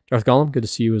 Darth Gollum, good to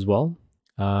see you as well.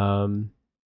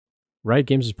 Riot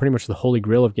Games is pretty much the holy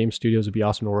grail of game studios. It'd be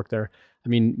awesome to work there. I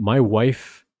mean, my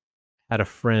wife had a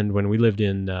friend when we lived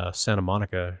in Santa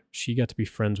Monica. She got to be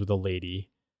friends with a lady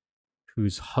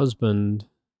whose husband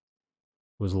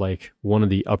was like one of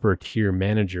the upper tier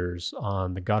managers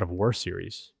on the God of War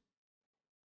series.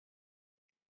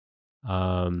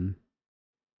 I don't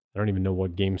even know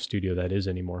what game studio that is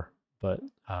anymore, but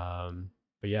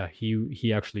yeah,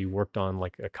 he actually worked on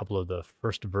like a couple of the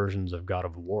first versions of God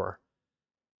of War.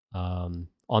 On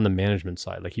the management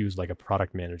side, like he was like a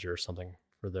product manager or something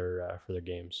for their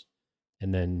games,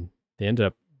 and then they ended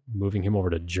up moving him over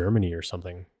to Germany or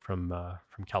something from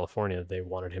California. They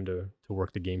wanted him to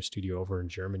work the game studio over in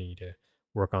Germany to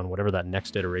work on whatever that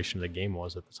next iteration of the game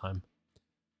was at the time.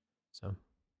 So,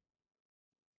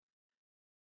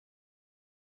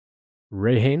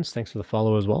 Ray Haynes, thanks for the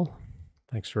follow as well.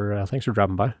 Thanks for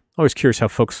dropping by. Always curious how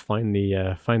folks find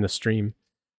the stream.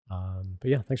 But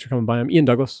yeah, thanks for coming by. I'm Ian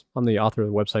Douglas. I'm the author of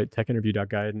the website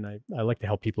techinterview.guide, and I like to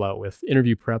help people out with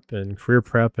interview prep and career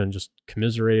prep and just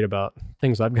commiserate about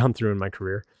things I've gone through in my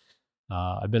career.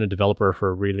 I've been a developer for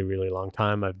a really, really long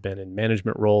time. I've been in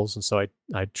management roles, and so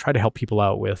I try to help people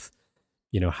out with,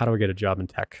 how do I get a job in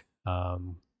tech?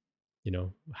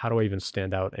 how do I even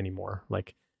stand out anymore?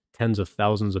 Like tens of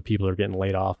thousands of people are getting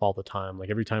laid off all the time. Like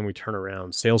every time we turn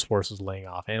around, Salesforce is laying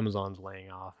off, Amazon's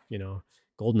laying off,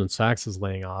 Goldman Sachs is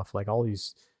laying off. Like all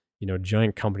these,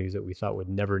 giant companies that we thought would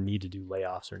never need to do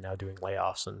layoffs are now doing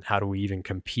layoffs. And how do we even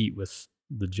compete with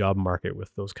the job market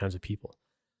with those kinds of people?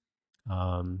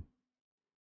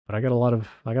 But I got a lot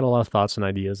of thoughts and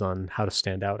ideas on how to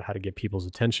stand out, how to get people's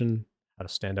attention, how to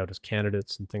stand out as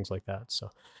candidates and things like that. So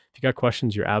if you got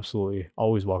questions, you're absolutely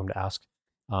always welcome to ask.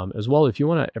 As well, if you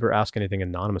want to ever ask anything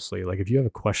anonymously, like if you have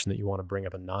a question that you want to bring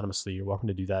up anonymously, you're welcome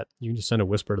to do that. You can just send a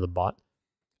whisper to the bot,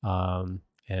 and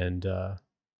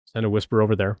send a whisper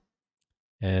over there,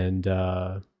 and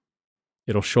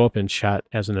it'll show up in chat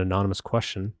as an anonymous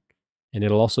question. And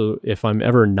it'll also, if I'm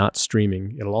ever not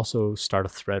streaming, it'll also start a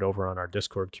thread over on our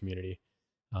Discord community.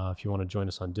 If you want to join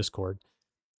us on Discord,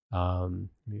 let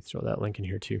me throw that link in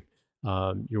here too.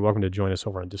 You're welcome to join us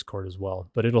over on Discord as well.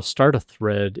 But it'll start a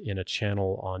thread in a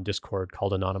channel on Discord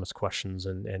called Anonymous Questions.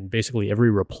 And basically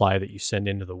every reply that you send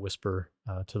into the whisper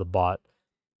to the bot,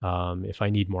 if I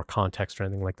need more context or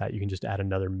anything like that, you can just add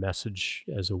another message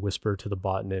as a whisper to the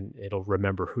bot, and then it'll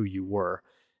remember who you were.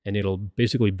 And it'll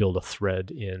basically build a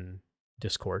thread in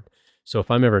Discord. So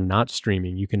if I'm ever not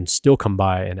streaming, you can still come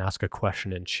by and ask a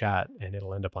question in chat, and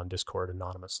it'll end up on Discord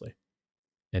anonymously.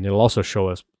 And it'll also show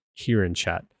us here in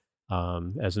chat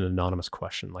as an anonymous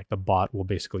question. Like the bot will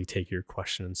basically take your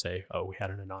question and say, oh, we had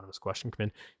an anonymous question come in.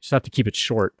 You just have to keep it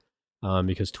short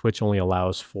because Twitch only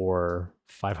allows for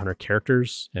 500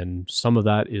 characters. And some of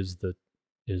that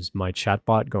is my chat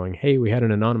bot going, hey, we had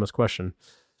an anonymous question.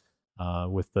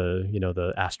 With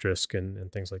the asterisk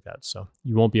and things like that. So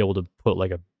you won't be able to put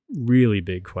like a really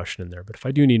big question in there. But if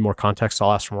I do need more context,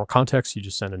 I'll ask for more context. You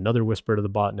just send another whisper to the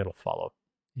bot and it'll follow up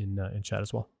in chat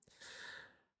as well.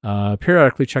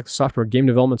 Periodically check the software game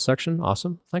development section.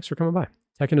 Awesome. Thanks for coming by.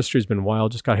 Tech industry has been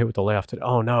wild. Just got hit with the layoff today.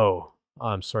 Oh no.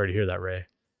 I'm sorry to hear that, Ray.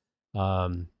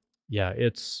 Yeah,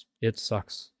 it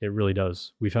sucks. It really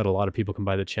does. We've had a lot of people come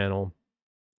by the channel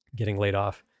getting laid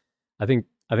off. I think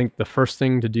the first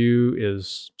thing to do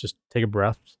is just take a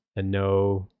breath and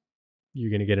know you're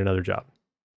going to get another job.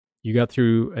 You got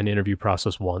through an interview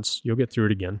process once, you'll get through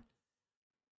it again.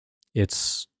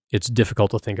 It's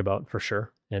difficult to think about for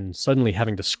sure. And suddenly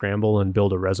having to scramble and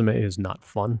build a resume is not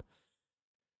fun.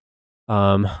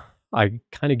 I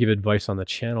kind of give advice on the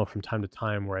channel from time to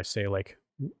time where I say like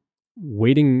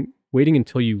waiting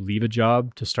until you leave a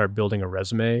job to start building a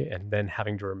resume and then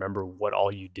having to remember what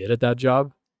all you did at that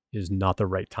job is not the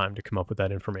right time to come up with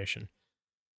that information.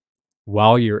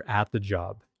 While you're at the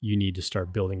job, you need to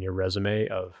start building your resume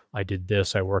of, I did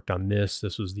this, I worked on this,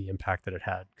 this was the impact that it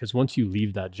had. Because once you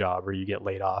leave that job or you get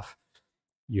laid off,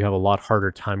 you have a lot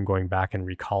harder time going back and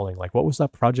recalling, like, what was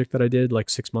that project that I did like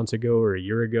 6 months ago or a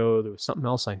year ago? There was something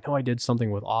else. I know I did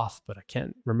something with auth, but I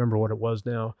can't remember what it was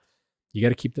now. You got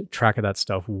to keep track of that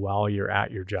stuff while you're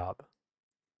at your job.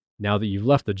 Now that you've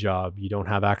left the job, you don't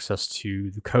have access to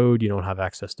the code. You don't have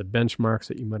access to benchmarks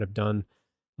that you might have done.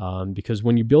 Because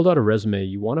when you build out a resume,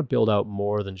 you want to build out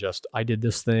more than just, I did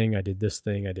this thing, I did this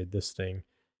thing, I did this thing.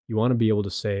 You want to be able to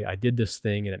say, I did this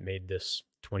thing and it made this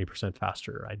 20%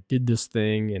 faster. I did this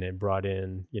thing and it brought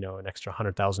in, an extra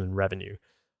 100,000 in revenue.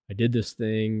 I did this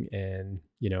thing and,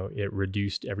 it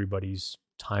reduced everybody's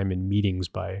time in meetings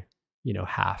by,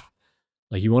 half.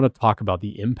 Like you want to talk about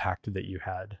the impact that you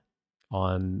had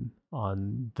on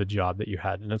the job that you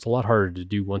had. And it's a lot harder to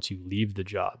do once you leave the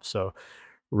job. So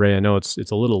Ray, I know it's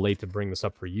a little late to bring this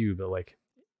up for you, but like,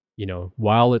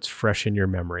 while it's fresh in your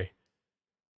memory,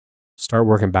 start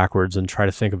working backwards and try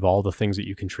to think of all the things that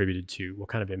you contributed to, what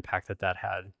kind of impact that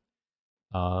had.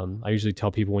 I usually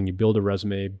tell people when you build a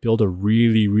resume, build a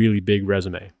really, really big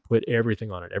resume. Put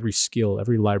everything on it, every skill,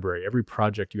 every library, every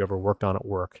project you ever worked on at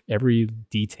work, every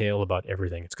detail about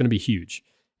everything. It's going to be huge.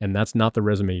 And that's not the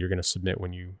resume you're going to submit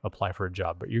when you apply for a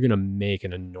job, but you're going to make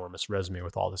an enormous resume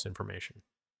with all this information.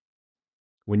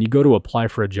 When you go to apply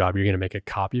for a job, you're going to make a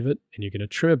copy of it and you're going to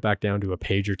trim it back down to a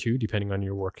page or two, depending on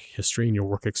your work history and your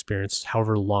work experience,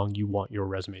 however long you want your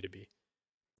resume to be.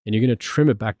 And you're going to trim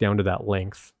it back down to that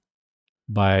length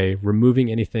by removing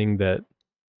anything that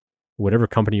whatever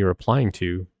company you're applying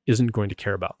to isn't going to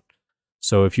care about.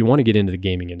 So if you want to get into the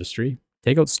gaming industry,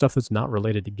 take out stuff that's not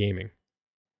related to gaming.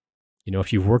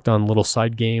 If you've worked on little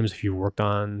side games, if you've worked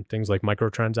on things like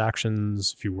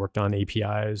microtransactions, if you worked on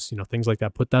APIs, things like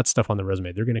that, put that stuff on the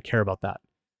resume. They're going to care about that.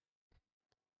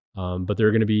 But there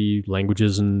are going to be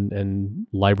languages and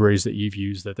libraries that you've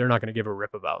used that they're not going to give a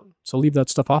rip about. So leave that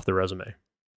stuff off the resume.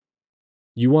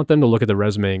 You want them to look at the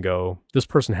resume and go, this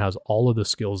person has all of the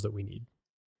skills that we need.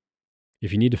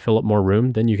 If you need to fill up more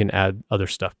room, then you can add other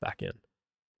stuff back in.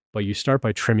 but you start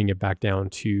by trimming it back down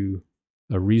to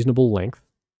a reasonable length,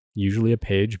 usually a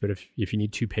page, but if you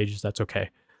need 2 pages, that's okay.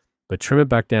 But trim it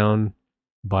back down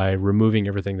by removing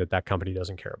everything that company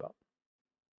doesn't care about.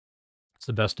 It's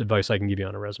the best advice I can give you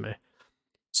on a resume.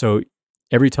 So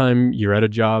every time you're at a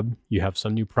job, you have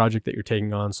some new project that you're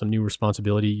taking on, some new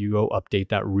responsibility, you go update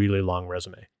that really long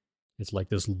resume. It's like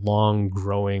this long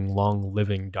growing, long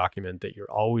living document that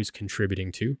you're always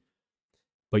contributing to.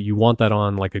 But you want that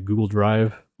on like a Google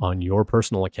Drive on your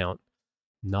personal account,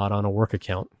 not on a work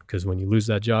account, because when you lose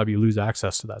that job, you lose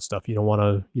access to that stuff. You don't want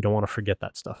to forget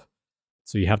that stuff.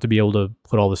 So you have to be able to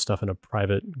put all this stuff in a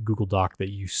private Google Doc that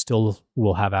you still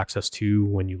will have access to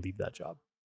when you leave that job.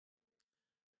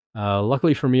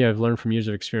 Luckily for me, I've learned from years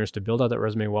of experience to build out that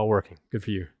resume while working. Good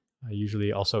for you. I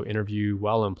usually also interview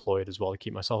while employed as well to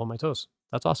keep myself on my toes.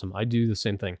 That's awesome. I do the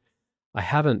same thing. I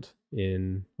haven't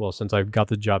since I've got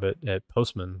the job at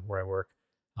Postman where I work,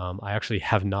 I actually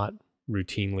have not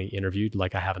routinely interviewed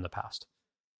like I have in the past.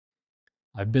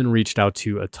 I've been reached out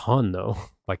to a ton though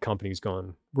by companies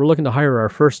going, we're looking to hire our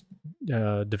first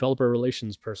developer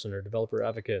relations person or developer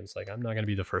advocate. It's like, I'm not going to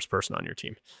be the first person on your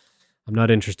team. I'm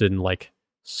not interested in like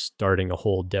starting a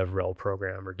whole DevRel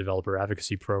program or developer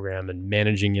advocacy program and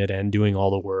managing it and doing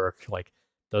all the work. Like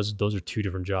those are 2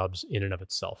 different jobs in and of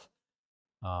itself.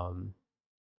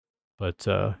 But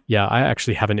yeah, I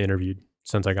actually haven't interviewed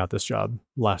since I got this job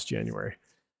last January.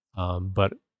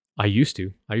 But I used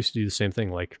to do the same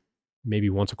thing, like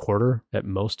maybe once a quarter, at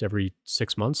most every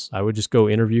 6 months. I would just go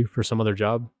interview for some other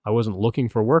job. I wasn't looking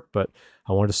for work, but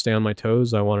I wanted to stay on my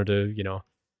toes. I wanted to,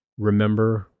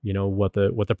 remember, what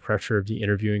the pressure of the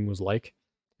interviewing was like,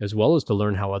 as well as to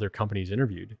learn how other companies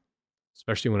interviewed,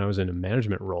 especially when I was in a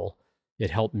management role. It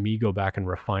helped me go back and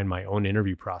refine my own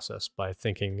interview process by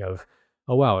thinking of,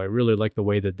 oh, wow, I really like the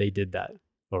way that they did that.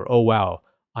 Or, oh, wow,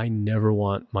 I never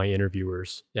want my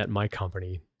interviewers at my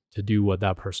company to do what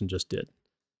that person just did.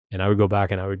 And I would go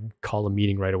back and I would call a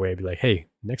meeting right away and be like, hey,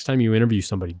 next time you interview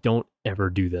somebody, don't ever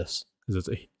do this because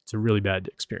it's a really bad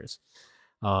experience.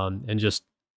 And just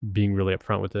being really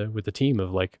upfront with the team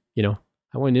of like,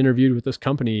 I went and interviewed with this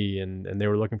company and they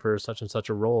were looking for such and such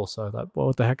a role. So I thought, well,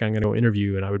 what the heck, I'm going to go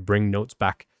interview. And I would bring notes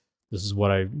back. This is what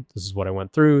I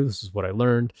went through. This is what I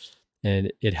learned.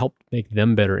 And it helped make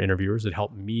them better interviewers. It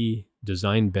helped me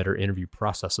design better interview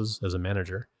processes as a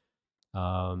manager.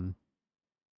 Because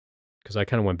I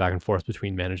kind of went back and forth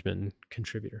between management and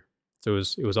contributor. So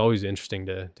it was always interesting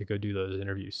to go do those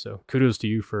interviews. So kudos to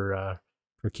you for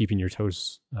keeping your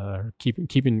toes,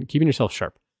 keeping yourself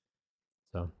sharp.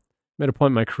 So I'm at a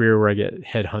point in my career where I get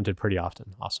headhunted pretty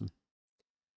often. Awesome.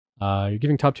 You're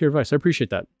giving top tier advice. I appreciate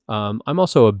that. I'm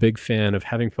also a big fan of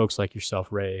having folks like yourself,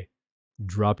 Ray,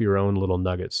 drop your own little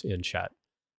nuggets in chat.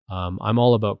 I'm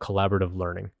all about collaborative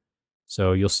learning.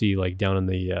 So you'll see like down in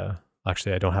the,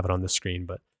 actually I don't have it on the screen,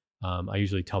 but I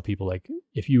usually tell people like,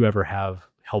 if you ever have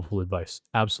helpful advice,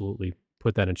 absolutely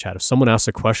put that in chat. If someone asks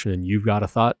a question and you've got a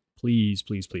thought, please,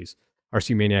 please, please.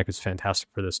 RC Maniac is fantastic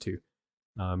for this too.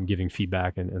 Giving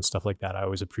feedback and stuff like that. I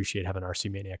always appreciate having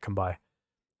RC Maniac come by.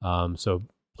 So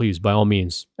please, by all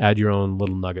means, add your own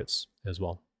little nuggets as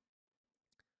well.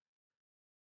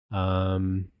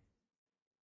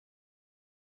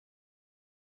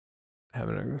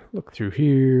 Having a look through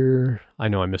here. I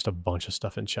know I missed a bunch of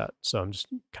stuff in chat, so I'm just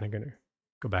kind of going to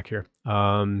go back here.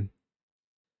 So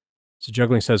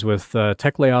Juggling says, with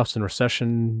tech layoffs and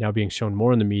recession now being shown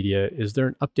more in the media, is there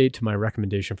an update to my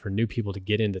recommendation for new people to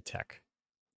get into tech?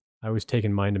 I always take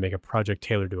in mind to make a project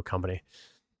tailored to a company.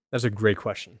 That's a great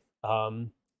question.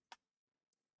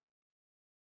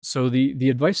 So the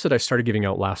advice that I started giving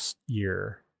out last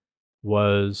year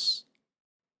was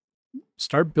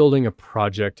start building a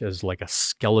project as like a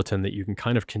skeleton that you can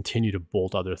kind of continue to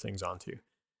bolt other things onto,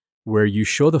 where you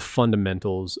show the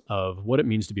fundamentals of what it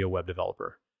means to be a web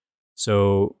developer.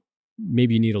 So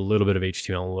maybe you need a little bit of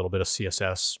HTML, a little bit of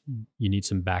CSS, you need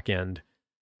some back end.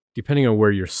 Depending on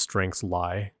where your strengths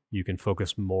lie, you can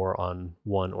focus more on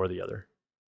one or the other.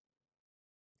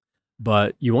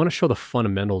 But you want to show the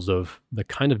fundamentals of the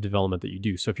kind of development that you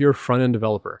do. So if you're a front-end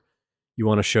developer, you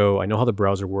want to show, I know how the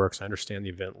browser works, I understand the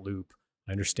event loop,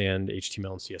 I understand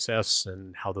HTML and CSS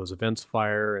and how those events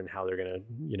fire and how they're going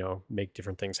to, make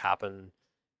different things happen.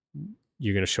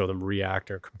 You're going to show them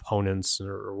React or components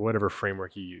or whatever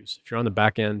framework you use. If you're on the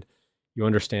back end, you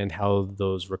understand how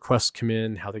those requests come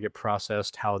in, how they get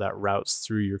processed, how that routes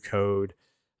through your code.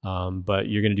 But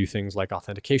you're going to do things like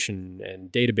authentication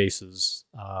and databases,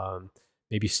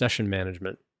 maybe session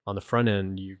management. On the front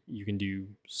end, you can do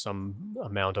some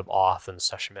amount of auth and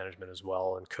session management as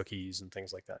well, and cookies and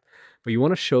things like that. But you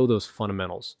want to show those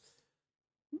fundamentals.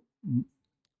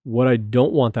 What I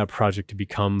don't want that project to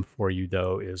become for you,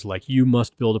 though, is like, you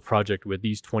must build a project with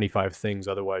these 25 things,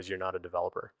 otherwise you're not a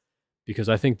developer. Because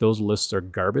I think those lists are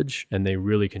garbage and they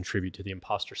really contribute to the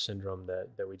imposter syndrome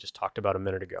that we just talked about a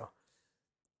minute ago.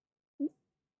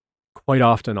 Quite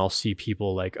often I'll see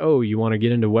people like, oh, you want to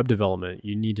get into web development,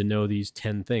 you need to know these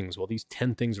 10 things. Well, these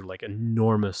 10 things are like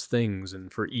enormous things.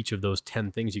 And for each of those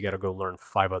 10 things, you got to go learn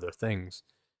 5 other things.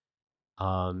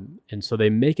 And so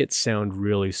they make it sound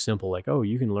really simple, like, oh,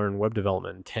 you can learn web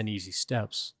development in 10 easy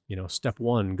steps. Step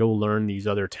 1, go learn these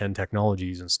other 10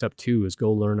 technologies. And step 2 is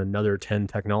go learn another 10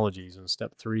 technologies. And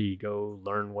step 3, go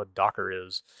learn what Docker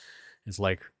is. It's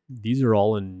like, these are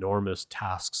all enormous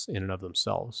tasks in and of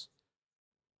themselves.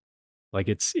 Like,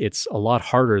 it's a lot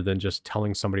harder than just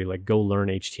telling somebody, like, go learn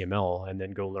HTML and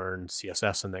then go learn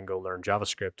CSS and then go learn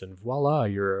JavaScript and voila,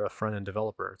 you're a front-end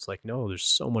developer. It's like, no, there's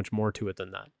so much more to it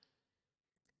than that.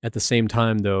 At the same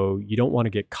time, though, you don't want to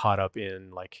get caught up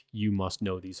in, like, you must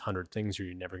know these 100 things or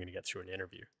you're never going to get through an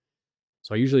interview.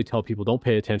 So I usually tell people, don't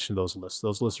pay attention to those lists.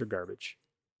 Those lists are garbage.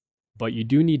 But you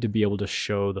do need to be able to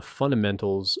show the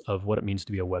fundamentals of what it means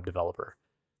to be a web developer.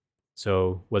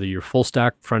 So whether you're full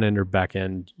stack, front end, or back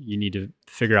end, you need to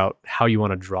figure out how you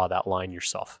want to draw that line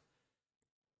yourself.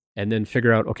 And then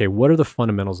figure out, okay, what are the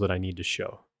fundamentals that I need to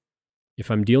show? If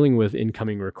I'm dealing with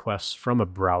incoming requests from a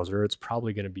browser, it's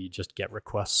probably going to be just GET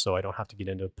requests, so I don't have to get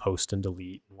into post and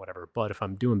delete and whatever. But if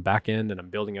I'm doing back end and I'm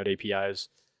building out APIs,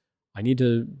 I need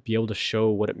to be able to show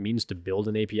what it means to build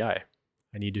an API.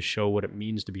 I need to show what it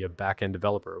means to be a back end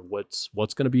developer. What's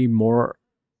going to be more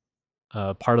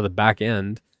part of the back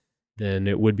end than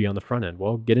it would be on the front end?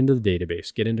 Well, get into the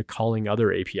database, get into calling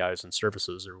other APIs and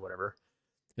services or whatever.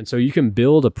 And so you can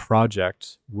build a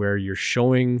project where you're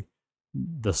showing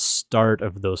the start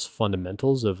of those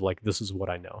fundamentals of, like, this is what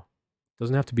I know. It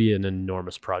doesn't have to be an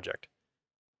enormous project.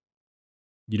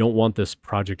 You don't want this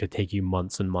project to take you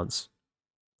months and months.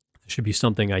 It should be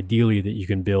something ideally that you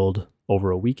can build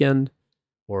over a weekend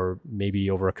or maybe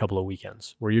over a couple of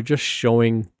weekends, where you're just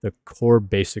showing the core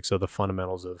basics of the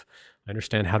fundamentals of, I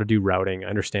understand how to do routing, I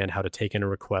understand how to take in a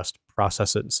request,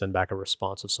 process it, and send back a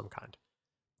response of some kind.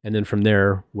 And then from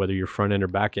there, whether you're front end or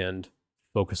back end,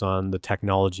 focus on the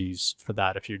technologies for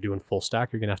that. If you're doing full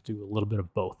stack, you're going to have to do a little bit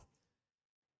of both.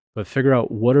 But figure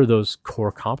out, what are those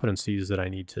core competencies that I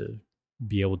need to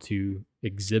be able to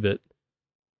exhibit.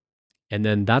 And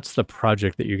then that's the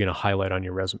project that you're going to highlight on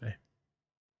your resume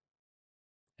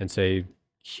and say,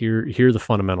 here are the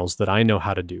fundamentals that I know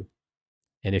how to do.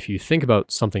 And if you think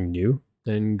about something new,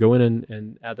 then go in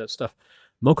and add that stuff.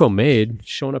 Moko Made,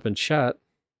 showing up in chat.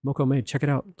 Moko Made, check it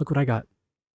out. Look what I got.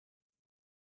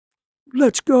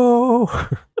 Let's go.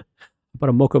 About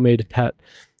a Moko Made hat.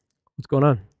 What's going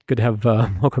on? Good to have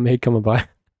Moko Made coming by.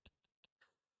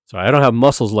 Sorry, I don't have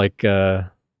muscles like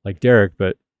Derek,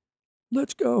 but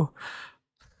let's go.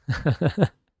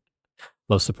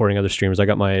 Love supporting other streamers. I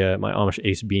got my my Amish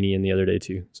Ace beanie in the other day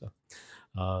too. So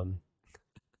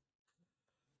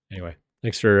anyway,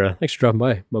 thanks for dropping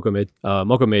by, Moko Made.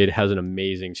 Moko Made has an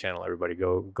amazing channel. Everybody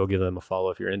go give them a follow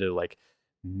if you're into, like,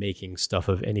 making stuff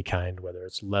of any kind, whether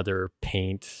it's leather,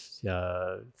 paint,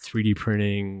 3D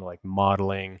printing, like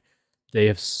modeling. They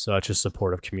have such a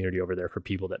supportive community over there for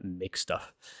people that make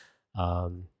stuff.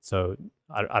 So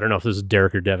I don't know if this is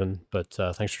Derek or Devin, but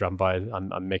thanks for dropping by.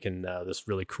 I'm making this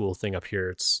really cool thing up here.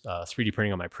 It's 3D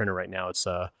printing on my printer right now. It's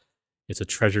a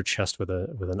treasure chest with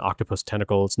an octopus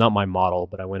tentacle. It's not my model,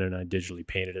 but I went in and I digitally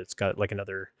painted it. It's got like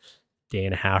another day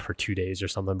and a half or 2 days or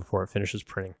something before it finishes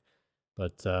printing.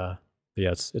 But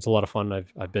yeah, it's a lot of fun.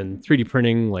 I've been 3D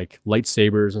printing like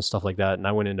lightsabers and stuff like that, and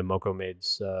I went into Moko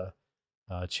Made's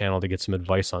channel to get some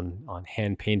advice on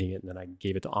hand painting it, and then I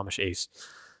gave it to Amish Ace.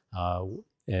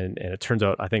 And it turns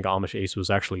out, I think Amish Ace was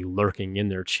actually lurking in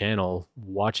their channel,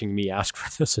 watching me ask for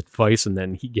this advice, and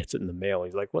then he gets it in the mail.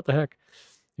 He's like, "What the heck?"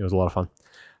 It was a lot of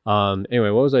fun. Anyway,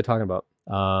 what was I talking about?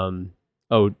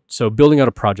 So building out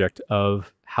a project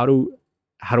of how do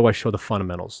I show the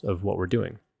fundamentals of what we're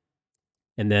doing,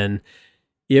 and then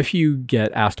if you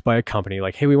get asked by a company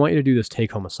like, "Hey, we want you to do this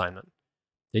take-home assignment,"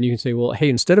 then you can say, "Well, hey,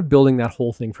 instead of building that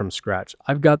whole thing from scratch,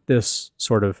 I've got this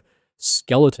sort of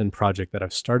skeleton project that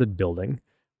I've started building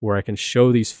where I can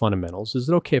show these fundamentals. Is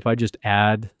it okay if I just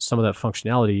add some of that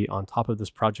functionality on top of this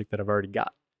project that I've already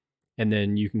got?" And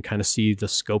then you can kind of see the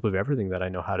scope of everything that I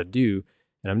know how to do.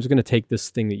 And I'm just going to take this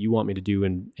thing that you want me to do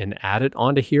and add it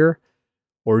onto here.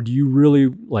 Or do you really,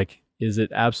 like, is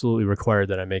it absolutely required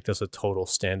that I make this a total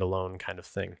standalone kind of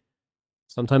thing?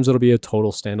 Sometimes it'll be a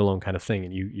total standalone kind of thing,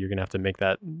 and you're going to have to make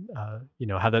that,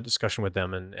 have that discussion with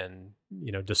them and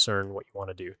discern what you want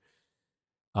to do.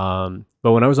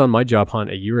 But when I was on my job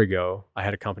hunt a year ago, I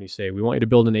had a company say, we want you to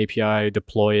build an API,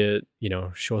 deploy it,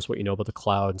 show us what you know about the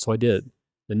cloud. And so I did.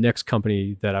 The next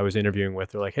company that I was interviewing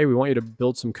with, they're like, hey, we want you to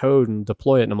build some code and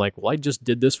deploy it. And I'm like, well, I just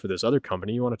did this for this other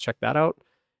company. You want to check that out?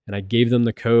 And I gave them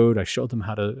the code. I showed them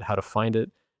how to find it.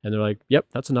 And they're like, yep,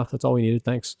 that's enough. That's all we needed.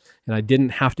 Thanks. And I didn't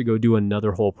have to go do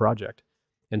another whole project.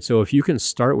 And so if you can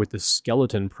start with the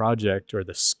skeleton project or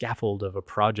the scaffold of a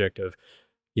project of,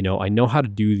 I know how to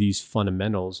do these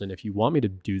fundamentals. And if you want me to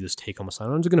do this take home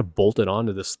assignment, I'm just going to bolt it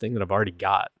onto this thing that I've already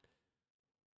got.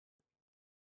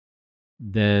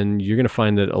 Then you're going to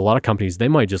find that a lot of companies, they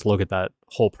might just look at that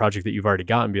whole project that you've already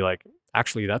got and be like,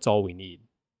 actually, that's all we need.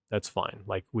 That's fine.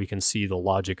 Like, we can see the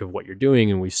logic of what you're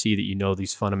doing, and we see that you know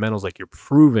these fundamentals, like you're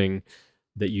proving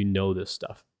that you know this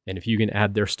stuff. And if you can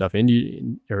add their stuff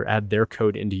into, or add their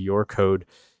code into your code,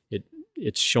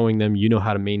 it's showing them you know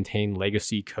how to maintain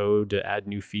legacy code to add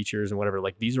new features and whatever.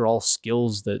 Like, these are all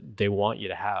skills that they want you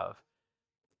to have.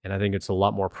 And I think it's a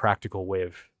lot more practical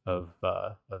way of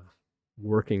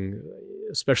working,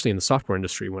 especially in the software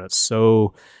industry when it's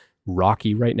so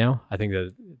rocky right now. I think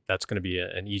that's going to be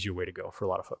an easier way to go for a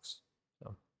lot of folks.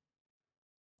 So.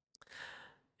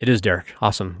 It is, Derek.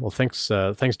 Awesome. Well, thanks,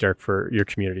 Derek, for your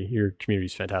community. Your community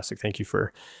is fantastic. Thank you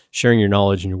for sharing your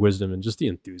knowledge and your wisdom and just the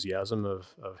enthusiasm of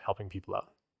helping people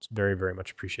out. It's very, very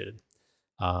much appreciated.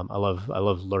 I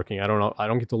love lurking. I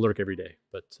don't get to lurk every day,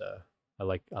 but I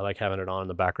like having it on in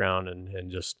the background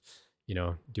and just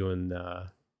doing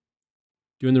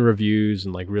the reviews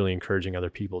and like really encouraging other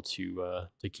people to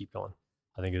keep going.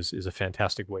 I think is a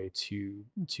fantastic way to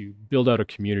build out a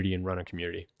community and run a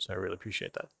community. So I really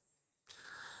appreciate that.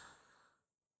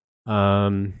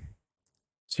 So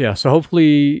yeah, so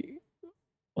hopefully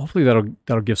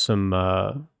that'll give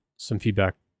some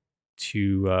feedback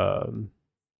to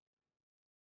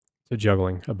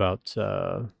juggling about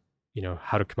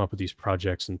how to come up with these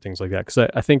projects and things like that. Because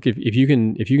I think if you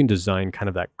can design kind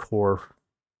of that core,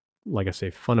 like I say,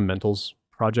 fundamentals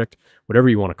project, whatever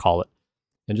you want to call it,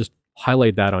 and just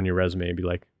highlight that on your resume and be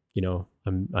like,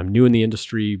 I'm new in the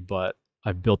industry, but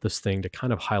I've built this thing to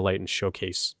kind of highlight and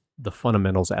showcase the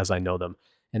fundamentals as I know them.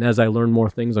 And as I learn more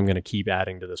things, I'm going to keep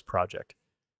adding to this project.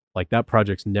 Like, that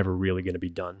project's never really going to be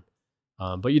done.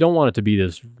 But you don't want it to be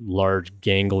this large,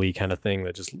 gangly kind of thing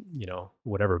that just,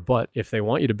 whatever. But if they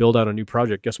want you to build out a new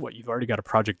project, guess what? You've already got a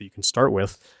project that you can start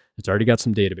with. It's already got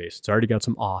some database. It's already got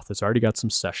some auth. It's already got some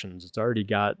sessions. It's already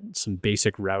got some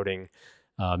basic routing.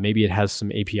 Maybe it has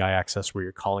some API access where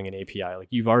you're calling an API. Like,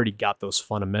 you've already got those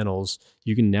fundamentals.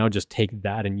 You can now just take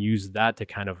that and use that to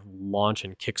kind of launch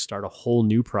and kickstart a whole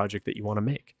new project that you want to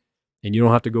make. And you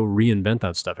don't have to go reinvent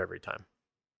that stuff every time.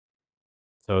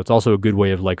 So it's also a good way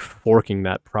of like forking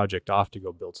that project off to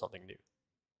go build something new.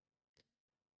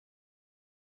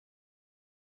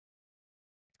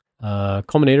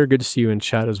 Culminator, good to see you in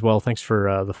chat as well. Thanks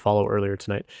for the follow earlier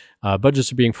tonight.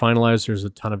 Budgets are being finalized. There's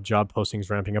a ton of job postings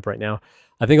ramping up right now.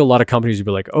 I think a lot of companies would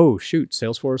be like, oh shoot,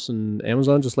 Salesforce and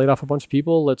Amazon just laid off a bunch of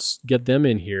people. Let's get them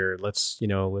in here. Let's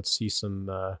see some,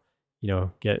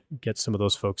 get some of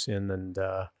those folks in and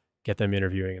get them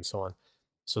interviewing and so on.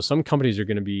 So some companies are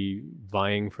going to be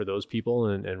vying for those people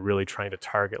and really trying to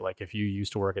target, like, if you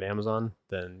used to work at Amazon,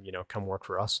 then, come work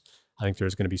for us. I think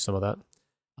there's going to be some of that.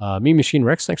 Me Machine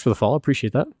Rex, thanks for the follow.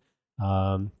 Appreciate that.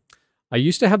 I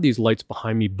used to have these lights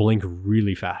behind me blink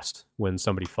really fast when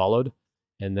somebody followed.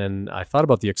 And then I thought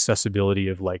about the accessibility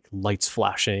of like lights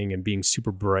flashing and being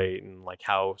super bright and like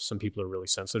how some people are really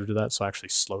sensitive to that. So I actually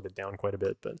slowed it down quite a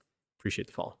bit, but appreciate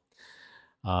the follow.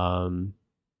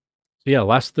 So yeah,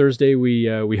 last Thursday we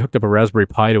hooked up a Raspberry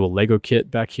Pi to a Lego kit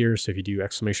back here. So if you do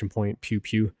exclamation point pew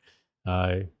pew,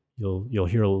 you'll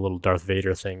hear a little Darth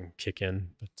Vader thing kick in.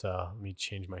 But let me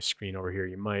change my screen over here.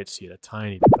 You might see it a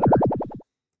tiny bit better.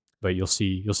 But you'll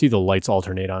see the lights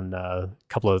alternate on a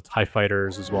couple of TIE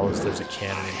fighters, as well as there's a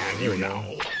cannon in here. Here we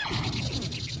go.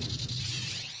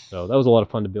 So that was a lot of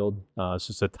fun to build. It's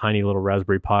just a tiny little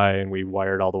Raspberry Pi, and we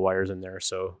wired all the wires in there.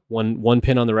 So one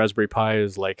pin on the Raspberry Pi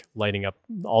is like lighting up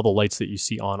all the lights that you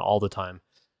see on all the time.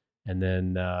 And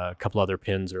then a couple other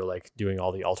pins are like doing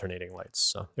all the alternating lights.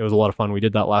 So it was a lot of fun. We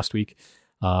did that last week.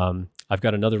 I've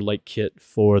got another light kit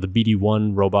for the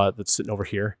BD1 robot that's sitting over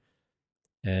here.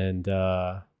 And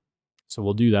so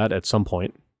we'll do that at some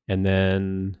point. And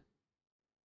then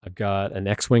I've got an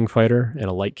X-Wing fighter and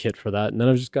a light kit for that. And then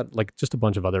I've just got like just a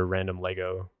bunch of other random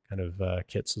Lego kind of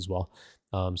kits as well.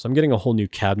 So I'm getting a whole new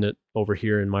cabinet over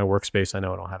here in my workspace. I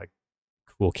know I don't have a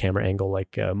cool camera angle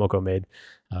like Moko made,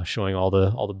 showing all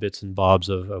the bits and bobs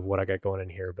of what I got going in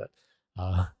here. But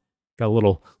got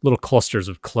little clusters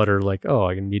of clutter like, oh,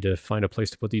 I need to find a place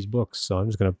to put these books. So I'm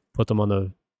just going to put them on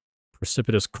the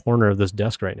precipitous corner of this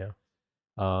desk right now.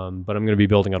 But I'm going to be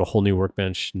building out a whole new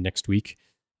workbench next week.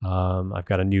 I've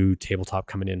got a new tabletop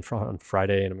coming in on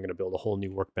Friday, and I'm going to build a whole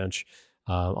new workbench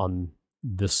on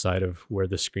this side of where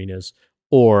the screen is.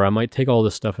 Or I might take all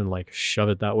this stuff and like shove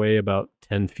it that way about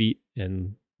 10 feet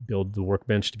and build the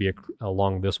workbench to be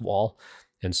along this wall.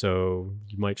 And so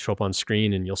you might show up on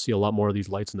screen and you'll see a lot more of these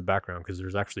lights in the background because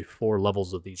there's actually 4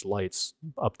 levels of these lights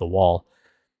up the wall.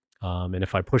 And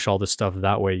if I push all this stuff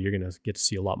that way, you're going to get to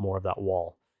see a lot more of that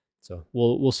wall. So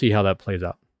we'll see how that plays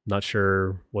out. Not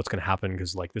sure what's going to happen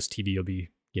because like this TV will be,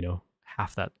 you know,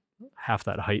 half that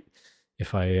height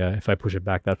if I push it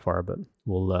back that far. But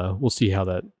we'll see how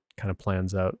that kind of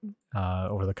plans out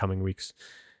over the coming weeks.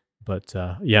 But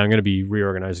yeah, I'm going to be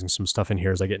reorganizing some stuff in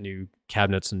here as I get new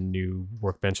cabinets and new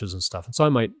workbenches and stuff. And so I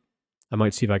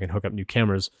might see if I can hook up new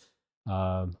cameras.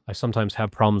 I sometimes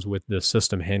have problems with the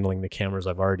system handling the cameras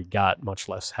I've already got, much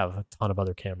less have a ton of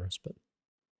other cameras. But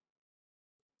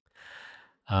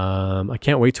I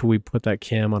can't wait till we put that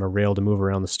cam on a rail to move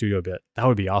around the studio a bit. That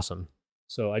would be awesome.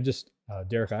 So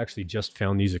Derek, I actually just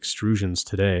found these extrusions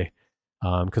today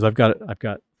because I've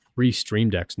got 3 stream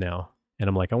decks now, and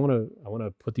I'm like, I want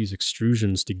to put these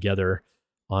extrusions together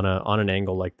on an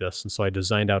angle like this. And so I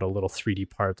designed out a little 3D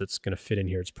part that's going to fit in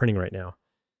here. It's printing right now.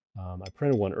 I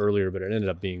printed one earlier, but it ended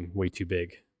up being way too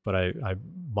big. But I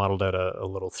modeled out a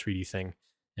little 3D thing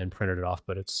and printed it off,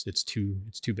 but it's too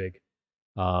big.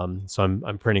 So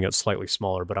I'm printing it slightly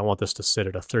smaller, but I want this to sit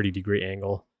at a 30-degree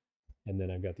angle. And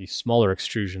then I've got these smaller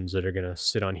extrusions that are going to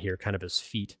sit on here kind of as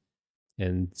feet.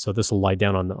 And so this will lie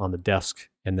down on the desk.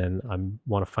 And then I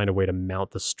want to find a way to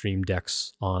mount the stream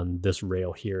decks on this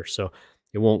rail here. So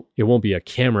it won't be a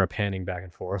camera panning back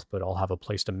and forth, but I'll have a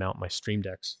place to mount my stream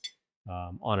decks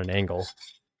on an angle.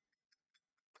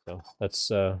 So that's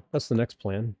the next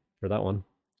plan for that one.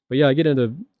 But yeah, I get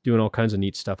into doing all kinds of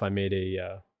neat stuff. I made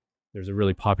there's a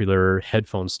really popular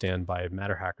headphone stand by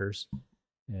Matter Hackers,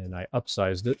 and I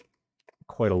upsized it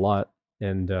quite a lot.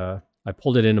 And I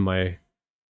pulled it into my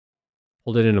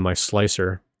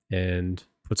slicer and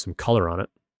put some color on it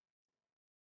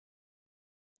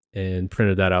and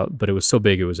printed that out. But it was so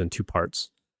big it was in 2 parts.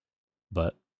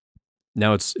 But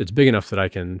now it's big enough that I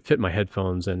can fit my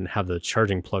headphones and have the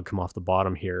charging plug come off the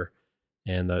bottom here,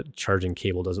 and the charging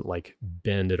cable doesn't like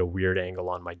bend at a weird angle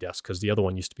on my desk because the other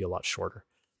one used to be a lot shorter.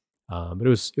 But it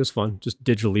was fun just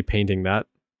digitally painting that.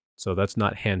 So that's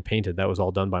not hand painted. That was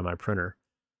all done by my printer.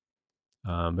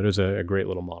 But it was a great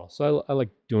little model. So I like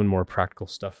doing more practical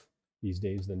stuff these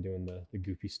days than doing the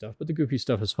goofy stuff. But the goofy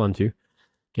stuff is fun too.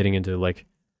 Getting into like,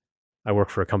 I work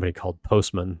for a company called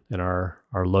Postman, and our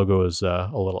logo is a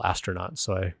little astronaut.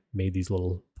 So I made these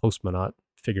little Postmanaut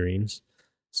figurines.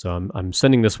 So I'm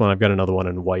sending this one. I've got another one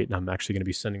in white, and I'm actually going to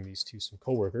be sending these to some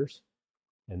coworkers.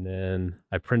 And then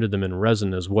I printed them in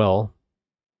resin as well.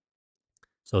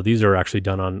 So these are actually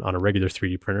done on a regular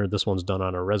 3D printer. This one's done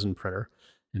on a resin printer.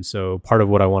 And so part of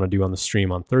what I want to do on the stream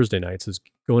on Thursday nights is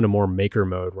go into more maker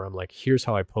mode where I'm like, here's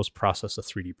how I post-process a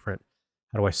 3D print.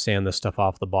 How do I sand this stuff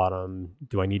off the bottom?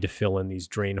 Do I need to fill in these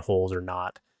drain holes or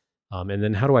not? And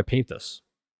then how do I paint this?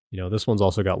 You know, this one's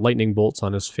also got lightning bolts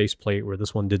on his faceplate where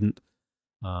this one didn't.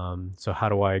 So how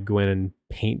do I go in and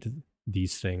paint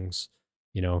these things,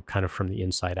 you know, kind of from the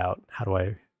inside out? How do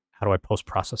I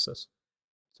post-process this?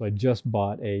 So I just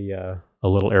bought a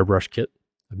little airbrush kit.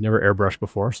 I've never airbrushed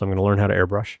before, so I'm going to learn how to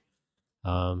airbrush.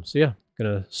 So yeah,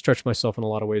 going to stretch myself in a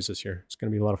lot of ways this year. It's going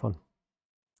to be a lot of fun.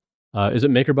 Is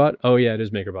it MakerBot? Oh yeah, it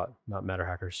is MakerBot, not Matter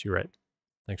Hackers. You're right.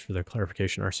 Thanks for the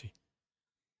clarification, RC.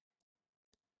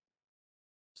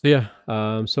 So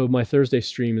yeah, so my Thursday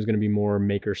stream is going to be more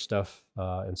maker stuff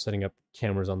and setting up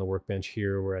cameras on the workbench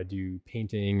here where I do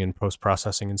painting and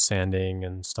post-processing and sanding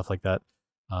and stuff like that.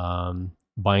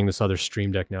 Buying this other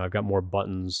stream deck now, I've got more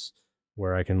buttons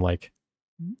where I can like,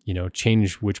 you know,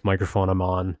 change which microphone I'm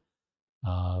on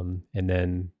and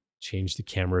then change the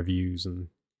camera views and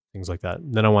things like that.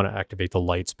 And then I want to activate the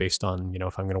lights based on, you know,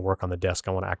 if I'm going to work on the desk,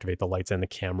 I want to activate the lights and the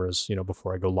cameras, you know,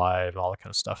 before I go live, all that kind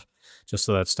of stuff, just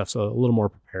so that stuff's a little more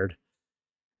prepared.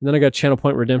 And then I got channel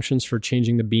point redemptions for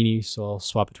changing the beanie. So I'll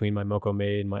swap between my Moco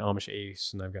Maid and my Amish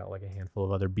Ace. And I've got like a handful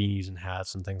of other beanies and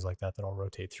hats and things like that that I'll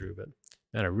rotate through. But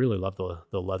man, I really love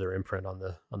the leather imprint on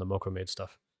the Moco Maid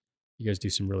stuff. You guys do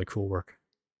some really cool work.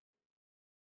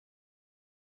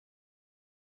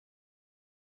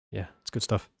 Yeah, it's good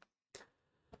stuff.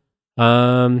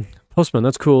 Postman,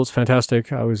 that's cool. It's fantastic.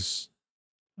 It's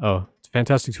a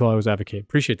fantastic tool. I always advocate.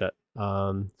 Appreciate that.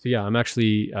 So yeah, I'm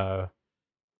actually,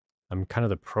 I'm kind of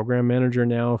the program manager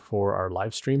now for our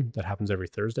live stream that happens every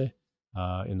Thursday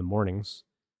in the mornings.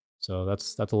 So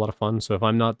that's a lot of fun. So if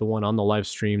I'm not the one on the live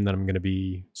stream, then I'm going to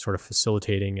be sort of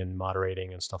facilitating and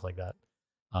moderating and stuff like that.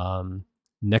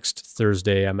 Next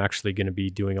Thursday, I'm actually going to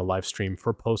be doing a live stream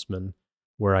for Postman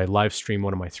where I live stream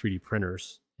one of my 3D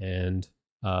printers. And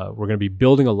we're going to be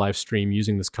building a live stream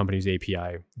using this company's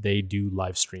API. They do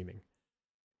live streaming.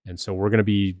 And so we're going to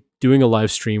be doing a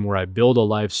live stream where I build a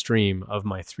live stream of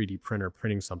my 3D printer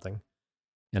printing something.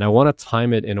 And I want to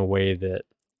time it in a way that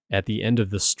at the end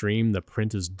of the stream, the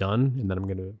print is done, and then I'm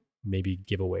going to maybe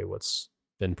give away what's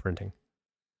been printing.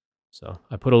 So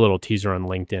I put a little teaser on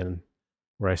LinkedIn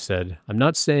where I said, I'm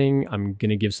not saying I'm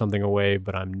going to give something away,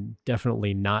 but I'm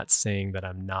definitely not saying that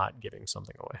I'm not giving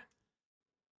something away.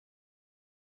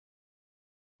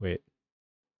 Wait,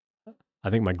 I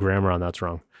think my grammar on that's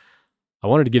wrong. I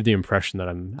wanted to give the impression that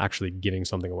I'm actually giving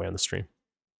something away on the stream.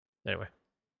 Anyway,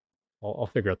 I'll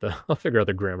figure out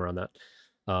the grammar on that.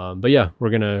 But yeah, we're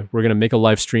gonna make a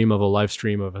live stream of a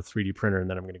 3D printer, and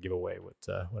then I'm gonna give away what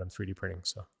I'm 3D printing.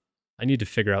 So I need to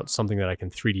figure out something that I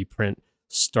can 3D print,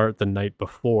 start the night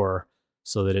before,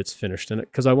 so that it's finished. And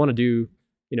because I want to do,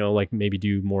 like maybe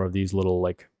do more of these little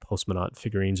like Postmanaut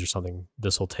figurines or something.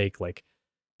 This will take like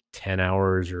 10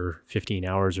 hours or 15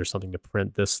 hours or something to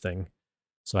print this thing.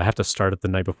 So I have to start it the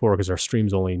night before because our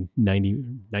stream's only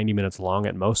 90 minutes long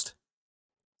at most.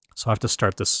 So I have to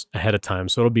start this ahead of time.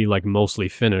 So it'll be like mostly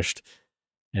finished.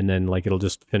 And then like it'll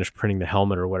just finish printing the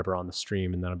helmet or whatever on the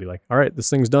stream. And then I'll be like, all right, this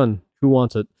thing's done. Who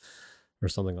wants it? Or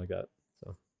something like that.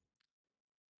 So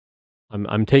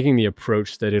I'm taking the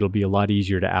approach that it'll be a lot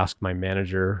easier to ask my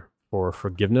manager for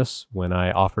forgiveness when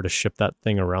I offer to ship that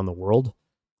thing around the world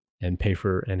and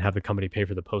have the company pay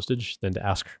for the postage than to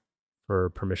ask for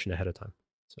permission ahead of time.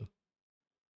 So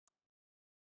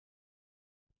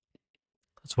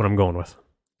that's what I'm going with.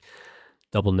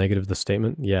 Double negative the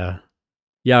statement. Yeah.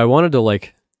 I wanted to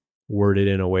like word it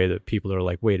in a way that people are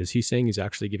like, wait, is he saying he's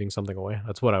actually giving something away?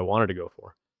 That's what I wanted to go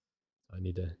for. I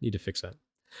need to fix that.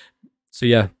 So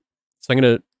yeah, so I'm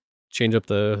gonna change up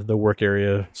the work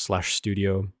area /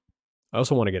 studio. I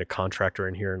also want to get a contractor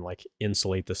in here and like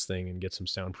insulate this thing and get some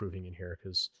soundproofing in here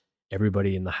because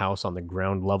everybody in the house on the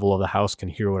ground level of the house can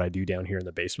hear what I do down here in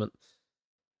the basement.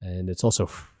 And it's also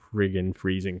friggin'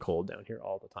 freezing cold down here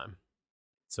all the time.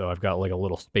 So I've got like a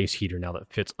little space heater now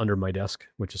that fits under my desk,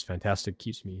 which is fantastic.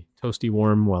 Keeps me toasty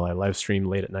warm while I live stream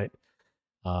late at night.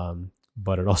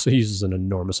 But it also uses an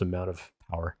enormous amount of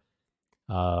power.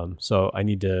 So I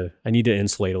need to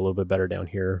insulate a little bit better down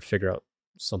here, figure out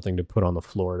something to put on the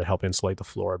floor to help insulate the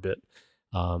floor a bit.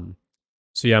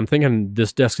 So yeah, I'm thinking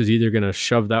this desk is either going to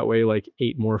shove that way like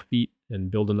 8 more feet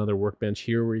and build another workbench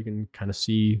here where you can kind of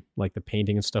see like the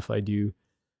painting and stuff I do,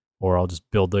 or I'll just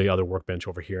build the other workbench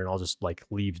over here and I'll just like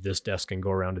leave this desk and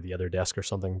go around to the other desk or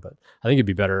something. But I think it'd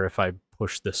be better if I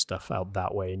push this stuff out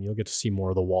that way and you'll get to see more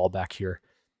of the wall back here.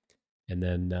 And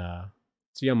then,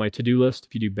 so yeah, my to-do list,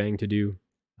 if you do bang to do,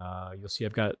 you'll see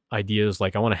I've got ideas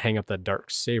like I want to hang up that dark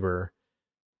saber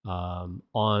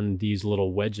on these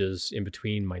little wedges in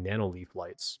between my nanoleaf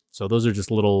lights. So those are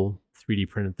just little 3D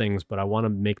printed things, but I want to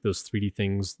make those 3D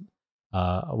things,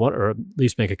 or at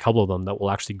least make a couple of them that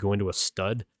will actually go into a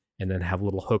stud and then have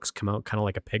little hooks come out kind of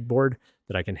like a pegboard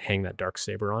that I can hang that dark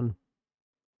saber on.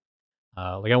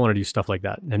 Like I want to do stuff like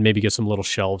that and maybe get some little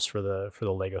shelves for the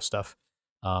Lego stuff.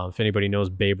 If anybody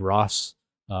knows Babe Ross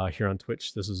here on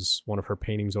Twitch, this is one of her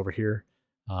paintings over here.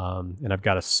 And I've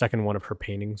got a second one of her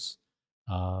paintings.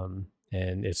 And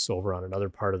it's over on another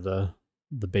part of the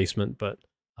basement, but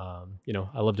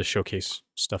I love to showcase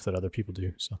stuff that other people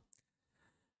do. So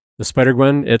the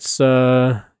Spider-Gwen, it's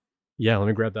yeah, let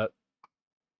me grab that.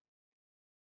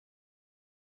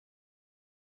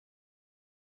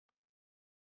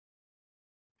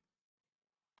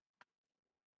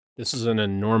 This is an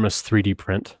enormous 3D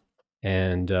print,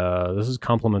 and this is a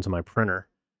compliment to my printer.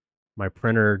 My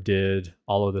printer did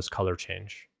all of this color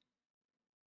change.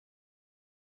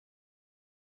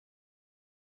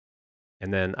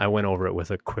 And then I went over it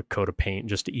with a quick coat of paint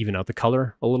just to even out the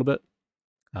color a little bit.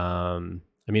 I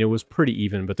mean, it was pretty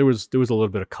even, but there was a little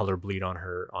bit of color bleed on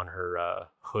her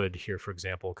hood here, for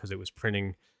example, because it was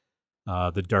printing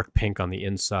the dark pink on the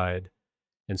inside.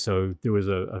 And so there was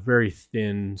a very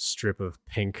thin strip of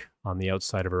pink on the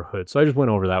outside of her hood. So I just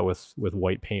went over that with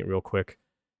white paint real quick.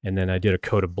 And then I did a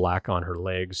coat of black on her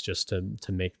legs just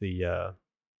to make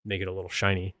make it a little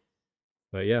shiny.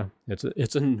 But yeah,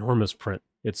 it's an enormous print.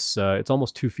 It's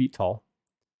almost 2 feet tall.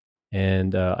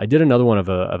 And I did another one of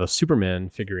a Superman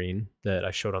figurine that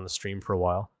I showed on the stream for a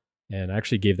while. And I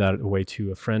actually gave that away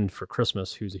to a friend for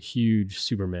Christmas who's a huge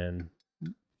Superman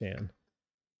fan.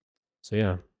 So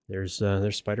yeah, there's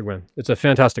Spider-Gwen. It's a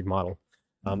fantastic model.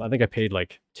 I think I paid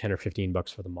like 10 or 15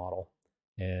 bucks for the model,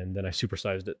 and then I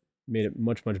supersized it, made it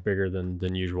much bigger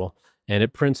than usual, and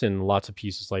it prints in lots of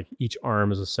pieces. Like each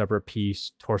arm is a separate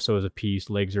piece, torso is a piece,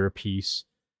 legs are a piece.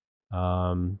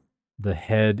 Um, the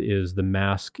head is the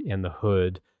mask and the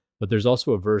hood, but there's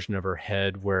also a version of her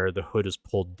head where the hood is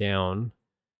pulled down,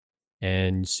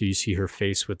 and so you see her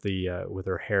face with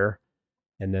her hair.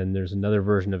 And then there's another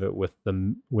version of it with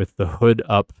the hood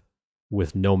up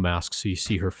with no mask, so you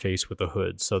see her face with the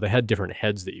hood. So they had different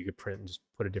heads that you could print and just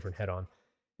put a different head on.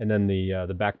 And then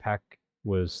the backpack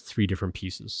was 3 different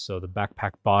pieces. So the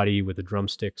backpack body with the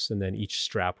drumsticks, and then each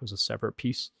strap was a separate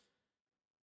piece.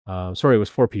 Sorry, it was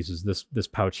 4 pieces. This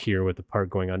pouch here with the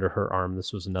part going under her arm,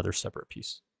 this was another separate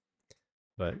piece.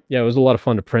 But yeah, it was a lot of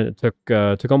fun to print.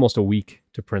 It took almost a week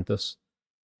to print this.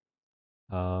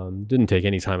 Didn't take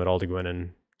any time at all to go in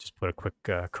and just put a quick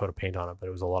coat of paint on it, but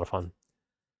it was a lot of fun.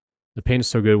 The paint is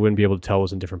so good, wouldn't be able to tell it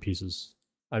was in different pieces.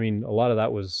 I mean, a lot of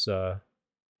that was,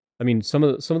 I mean, some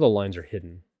of the lines are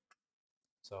hidden.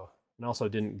 So, and also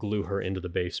didn't glue her into the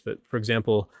base. But for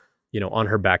example, on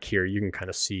her back here, you can kind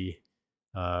of see,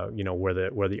 where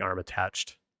the arm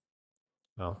attached.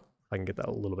 Well, if I can get that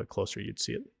a little bit closer, you'd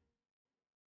see it.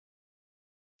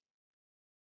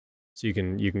 So you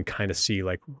can kind of see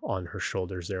like on her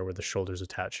shoulders there where the shoulders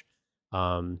attach.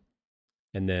 And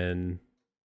then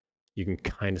you can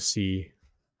kind of see,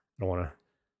 I don't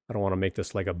want to make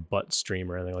this like a butt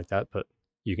stream or anything like that, but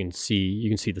you can see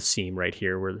the seam right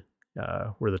here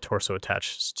where the torso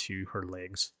attaches to her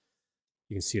legs.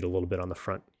 You can see it a little bit on the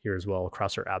front here as well,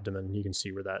 across her abdomen. You can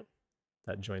see where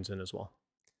that joins in as well.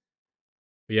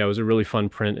 But yeah, it was a really fun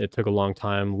print. It took a long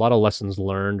time. A lot of lessons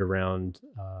learned around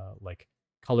like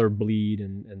color bleed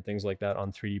and things like that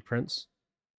on 3D prints.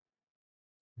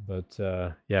 But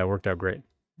yeah, it worked out great.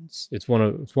 It's one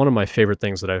of my favorite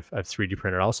things that I've 3D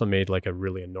printed. I also made like a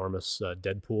really enormous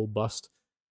Deadpool bust,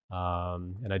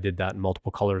 and I did that in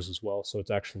multiple colors as well. So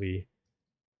it's actually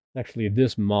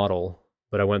this model,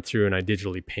 but I went through and I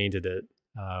digitally painted it,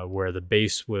 where the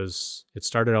base was, it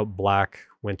started out black,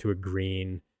 went to a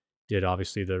green, did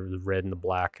obviously the red and the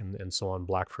black and so on,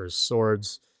 black for his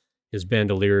swords. His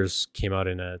bandoliers came out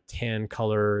in a tan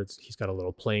color. He's got a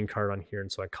little playing card on here,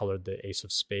 and so I colored the ace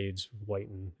of spades white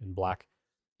and black.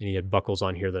 And he had buckles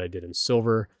on here that I did in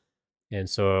silver. And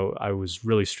so I was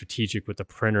really strategic with the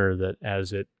printer that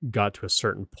as it got to a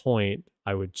certain point,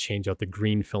 I would change out the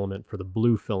green filament for the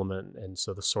blue filament. And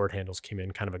so the sword handles came in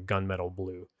kind of a gunmetal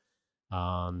blue.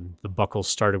 The buckles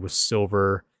started with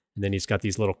silver, and then he's got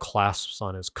these little clasps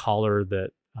on his collar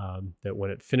that when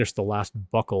it finished the last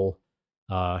buckle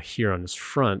here on his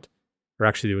front, or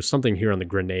actually there was something here on the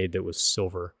grenade that was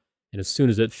silver. And as soon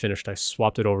as it finished, I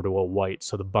swapped it over to a white.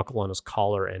 So the buckle on his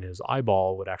collar and his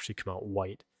eyeball would actually come out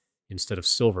white instead of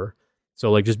silver. So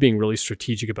like just being really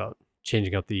strategic about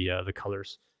changing out the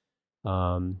colors.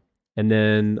 And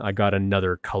then I got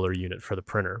another color unit for the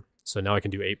printer. So now I can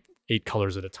do eight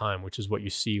colors at a time, which is what you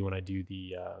see when I do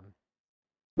the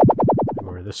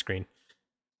over this screen.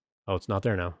 Oh, it's not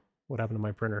there now. What happened to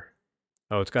my printer?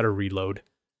 Oh, it's got to reload.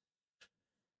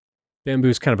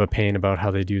 Bamboo's kind of a pain about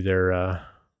how they do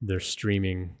their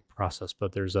streaming process,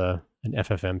 but there's an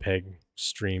FFmpeg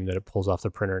stream that it pulls off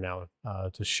the printer now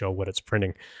to show what it's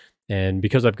printing. And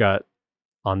because I've got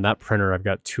on that printer, I've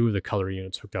got 2 of the color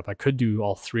units hooked up. I could do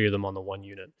all 3 of them on the one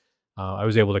unit. I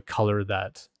was able to color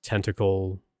that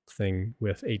tentacle thing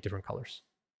with 8 different colors.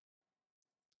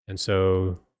 And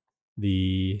so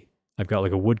I've got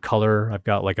like a wood color. I've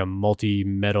got like a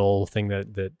multi-metal thing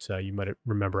that you might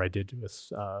remember I did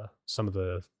with some of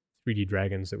the 3D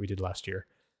dragons that we did last year.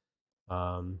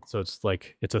 So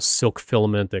it's a silk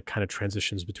filament that kind of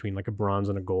transitions between like a bronze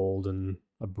and a gold and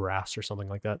a brass or something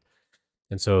like that.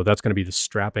 And so that's going to be the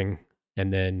strapping.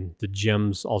 And then the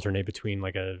gems alternate between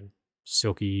like a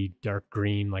silky dark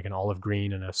green, like an olive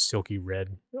green, and a silky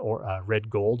red or red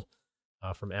gold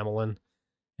from Amelin.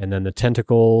 And then the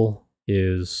tentacle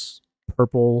is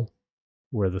purple,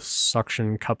 where the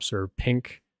suction cups are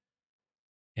pink.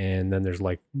 And then there's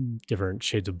like different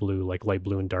shades of blue, like light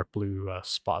blue and dark blue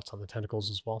spots on the tentacles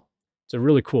as well. It's a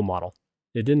really cool model.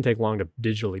 It didn't take long to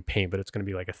digitally paint, but it's going to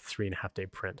be like a 3.5 day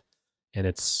print. And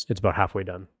it's about halfway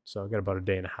done. So I've got about a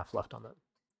day and a half left on that.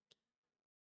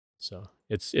 So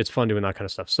it's fun doing that kind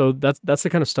of stuff. So that's the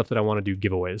kind of stuff that I want to do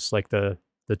giveaways. Like the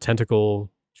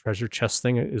tentacle treasure chest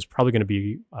thing is probably going to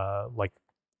be like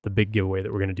the big giveaway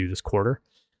that we're going to do this quarter.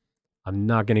 I'm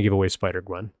not going to give away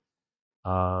Spider-Gwen.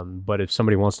 But if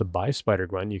somebody wants to buy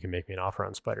Spider-Gwen, you can make me an offer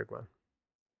on Spider-Gwen.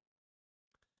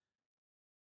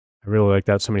 I really like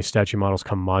that. So many statue models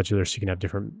come modular so you can have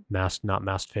different masked, not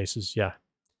masked faces. Yeah.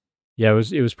 Yeah,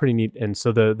 it was pretty neat. And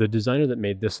so the designer that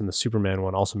made this and the Superman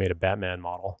one also made a Batman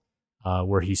model,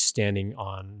 where he's standing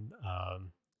on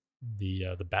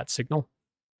the bat signal.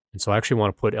 And so I actually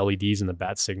want to put LEDs in the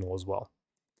bat signal as well.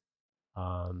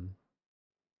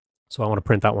 So I want to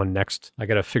print that one next. I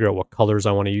got to figure out what colors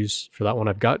I want to use for that one.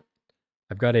 I've got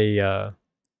a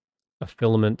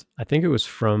filament. I think it was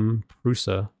from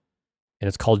Prusa, and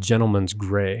it's called Gentleman's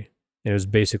Gray. And it was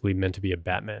basically meant to be a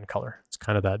Batman color. It's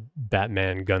kind of that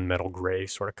Batman gunmetal gray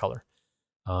sort of color.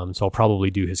 So I'll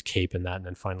probably do his cape in that, and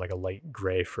then find like a light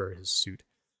gray for his suit.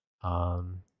 So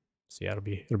yeah, it'll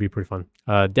be pretty fun.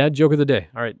 Dad joke of the day.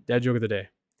 All right, dad joke of the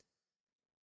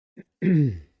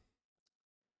day.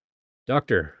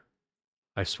 Doctor,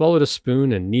 I swallowed a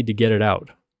spoon and need to get it out.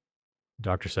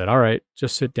 Doctor said, all right,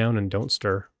 just sit down and don't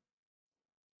stir.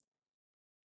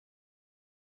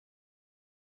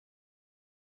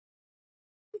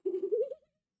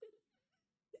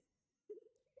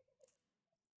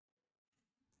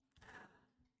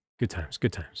 Good times,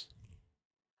 good times.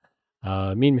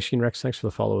 Mean Machine Rex, thanks for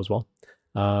the follow as well.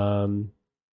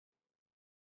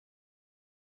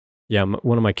 Yeah,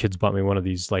 one of my kids bought me one of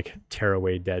these like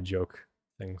tearaway dad joke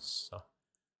things. So.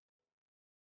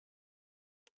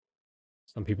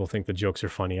 Some people think the jokes are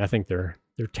funny. I think they're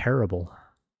terrible.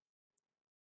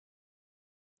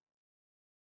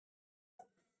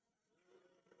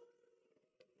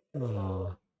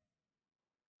 Oh,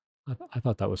 I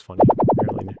thought that was funny.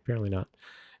 Apparently not.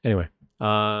 Anyway,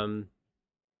 yeah.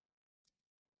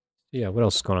 What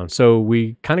else is going on? So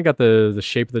we kind of got the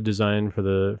shape of the design for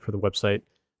the website.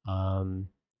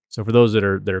 So for those that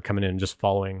are coming in and just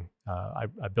following, I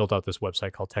built out this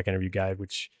website called Tech Interview Guide,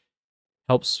 which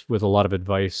helps with a lot of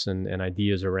advice and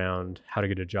ideas around how to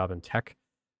get a job in tech.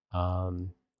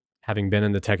 Having been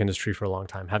in the tech industry for a long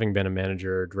time, having been a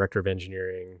manager, director of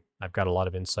engineering, I've got a lot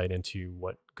of insight into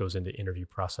what goes into interview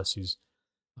processes,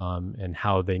 and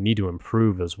how they need to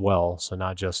improve as well. So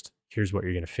not just here's what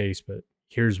you're going to face, but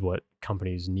here's what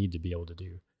companies need to be able to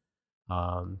do,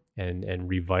 and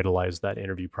revitalize that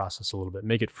interview process a little bit,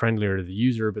 make it friendlier to the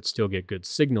user, but still get good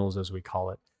signals, as we call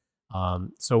it.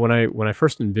 So when I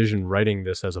first envisioned writing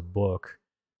this as a book,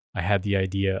 I had the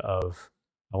idea of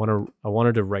I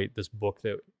wanted to write this book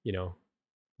that,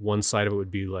 one side of it would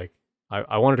be like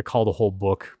I wanted to call the whole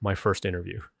book My First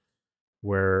Interview,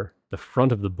 where the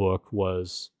front of the book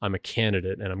was I'm a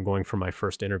candidate and I'm going for my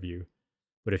first interview.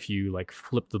 But if you like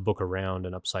flip the book around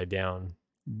and upside down,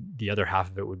 the other half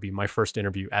of it would be my first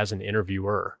interview as an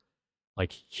interviewer.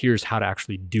 Like, here's how to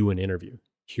actually do an interview.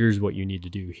 Here's what you need to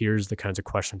do. Here's the kinds of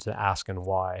questions to ask and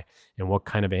why, and what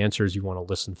kind of answers you want to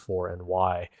listen for and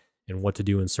why, and what to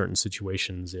do in certain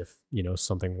situations if,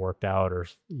 something worked out, or,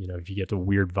 if you get a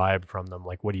weird vibe from them,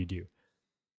 like, what do you do?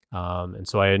 And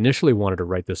so I initially wanted to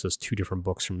write this as two different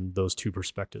books from those two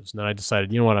perspectives. And then I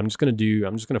decided, you know what, I'm just going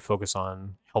to focus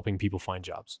on helping people find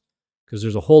jobs, because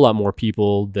there's a whole lot more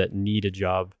people that need a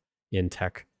job in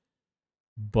tech.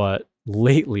 But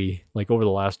lately, like over the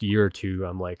last year or two,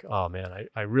 I'm like, oh man,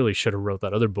 I really should have wrote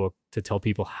that other book to tell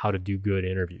people how to do good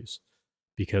interviews,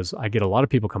 because I get a lot of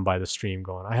people come by the stream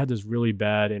going, I had this really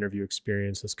bad interview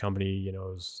experience. This company,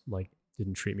 was like,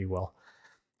 didn't treat me well.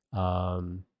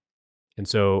 And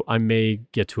so I may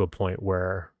get to a point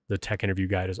where the Tech Interview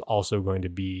Guide is also going to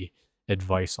be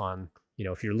advice on,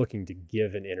 if you're looking to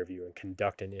give an interview and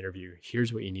conduct an interview,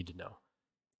 here's what you need to know.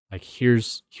 Like,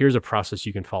 here's a process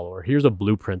you can follow, or here's a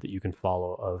blueprint that you can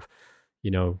follow of,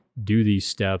 do these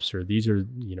steps, or these are,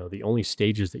 the only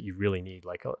stages that you really need.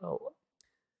 Like,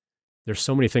 there's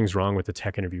so many things wrong with the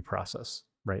tech interview process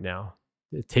right now.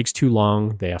 It takes too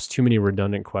long. They ask too many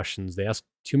redundant questions. They ask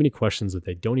too many questions that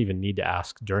they don't even need to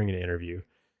ask during an interview.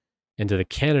 And to the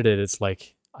candidate, it's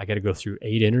like, I got to go through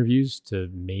 8 interviews to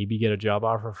maybe get a job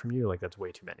offer from you. Like, that's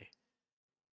way too many.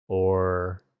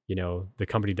 Or, the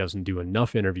company doesn't do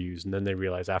enough interviews, and then they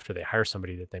realize after they hire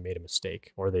somebody that they made a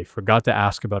mistake, or they forgot to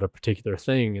ask about a particular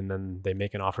thing, and then they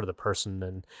make an offer to the person,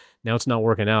 and now it's not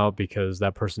working out because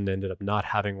that person ended up not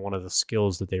having one of the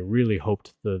skills that they really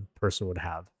hoped the person would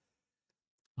have.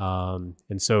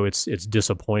 And so it's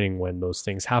disappointing when those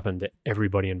things happen to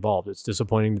everybody involved. It's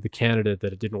disappointing to the candidate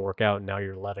that it didn't work out and now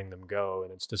you're letting them go.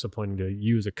 And it's disappointing to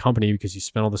you as a company because you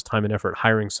spent all this time and effort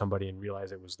hiring somebody and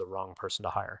realize it was the wrong person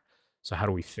to hire. So how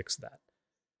do we fix that?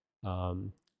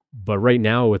 But right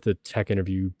now with the tech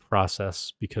interview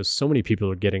process, because so many people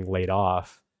are getting laid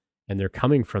off and they're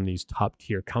coming from these top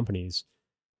tier companies,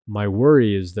 my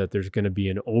worry is that there's going to be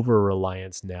an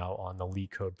over-reliance now on the leak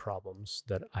code problems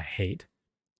that I hate.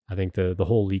 I think the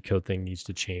whole leak code thing needs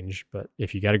to change. But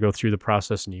if you got to go through the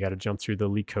process and you got to jump through the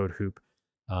leak code hoop,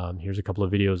 here's a couple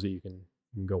of videos that you can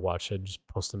go watch. I just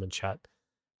post them in chat.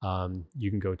 You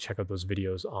can go check out those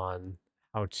videos on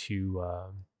how to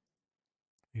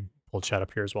let me pull chat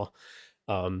up here as well.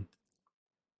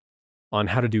 On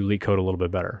how to do leak code a little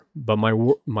bit better. But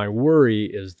my worry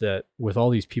is that with all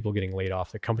these people getting laid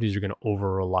off, the companies are going to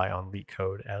over rely on leak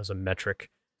code as a metric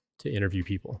to interview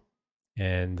people.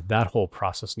 And that whole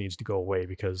process needs to go away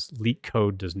because leak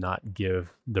code does not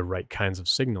give the right kinds of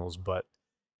signals, but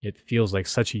it feels like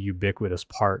such a ubiquitous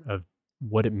part of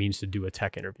what it means to do a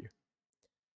tech interview.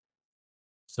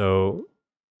 So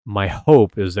my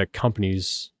hope is that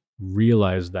companies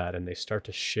realize that and they start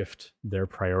to shift their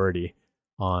priority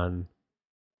on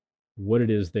what it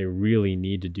is they really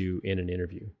need to do in an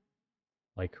interview.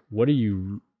 Like, what do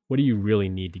you really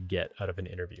need to get out of an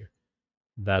interview?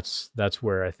 That's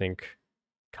where I think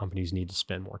companies need to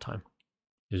spend more time,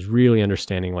 is really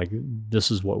understanding like this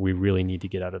is what we really need to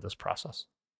get out of this process.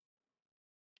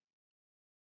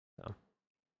 So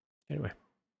anyway.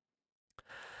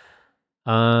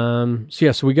 So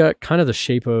yeah, so we got kind of the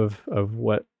shape of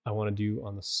what I want to do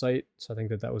on the site. So I think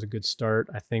that was a good start.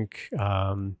 I think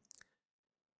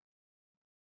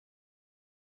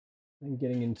and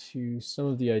getting into some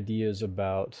of the ideas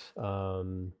about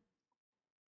kind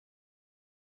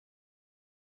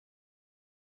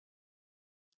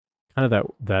of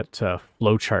that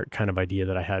flow chart kind of idea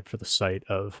that I had for the site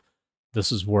of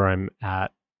this is where I'm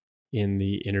at in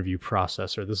the interview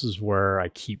process, or this is where I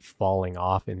keep falling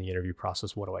off in the interview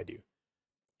process. What do I do?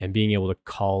 And being able to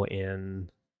call in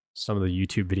some of the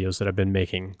YouTube videos that I've been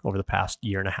making over the past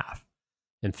year and a half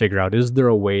and figure out, is there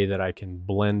a way that I can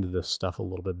blend this stuff a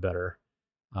little bit better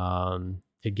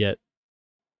to get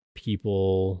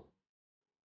people,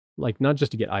 like not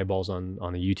just to get eyeballs on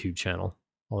the YouTube channel,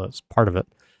 well, that's part of it,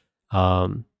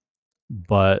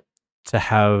 but to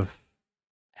have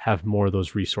more of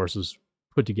those resources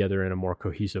put together in a more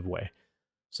cohesive way,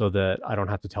 so that I don't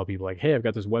have to tell people like, hey, I've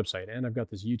got this website and I've got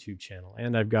this YouTube channel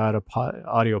and I've got a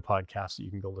audio podcast that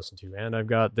you can go listen to and I've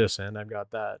got this and I've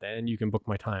got that and you can book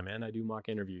my time and I do mock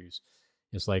interviews.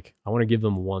 It's like I want to give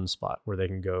them one spot where they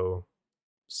can go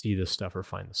see this stuff or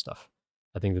find this stuff.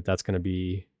 I think that that's going to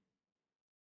be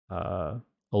a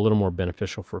little more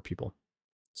beneficial for people.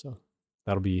 So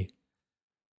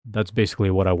that's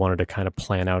basically what I wanted to kind of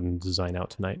plan out and design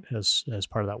out tonight as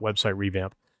part of that website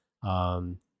revamp.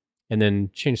 And then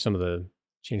change some of the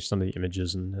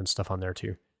images and stuff on there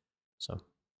too. So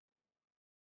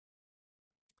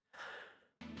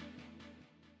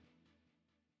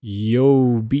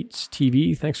Yo Beats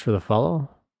TV, thanks for the follow.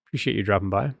 Appreciate you dropping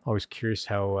by. Always curious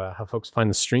how folks find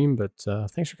the stream, but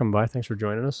thanks for coming by. Thanks for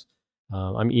joining us.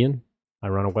 I'm Ian. I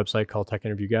run a website called Tech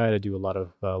Interview Guide. I do a lot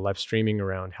of live streaming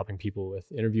around helping people with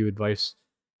interview advice,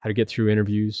 how to get through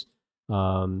interviews.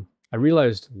 I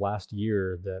realized last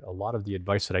year that a lot of the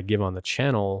advice that I give on the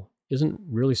channel isn't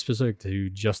really specific to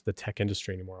just the tech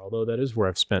industry anymore, although that is where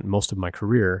I've spent most of my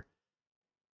career.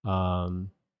 It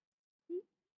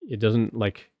doesn't,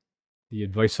 like, the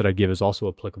advice that I give is also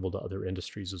applicable to other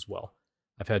industries as well.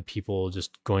 I've had people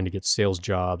just going to get sales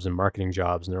jobs and marketing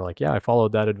jobs, and they're like, yeah, I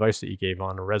followed that advice that you gave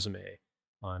on a resume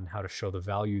on how to show the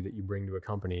value that you bring to a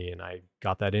company, and I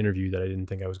got that interview that I didn't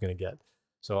think I was going to get.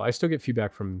 So I still get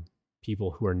feedback from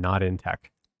people who are not in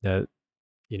tech that,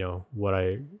 you know, what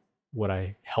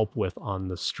I help with on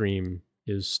the stream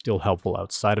is still helpful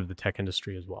outside of the tech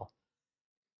industry as well.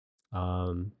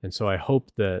 And so I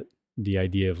hope that the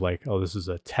idea of like, oh, this is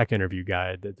a tech interview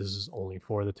guide, that this is only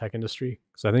for the tech industry,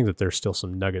 because I think that there's still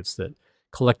some nuggets that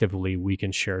collectively we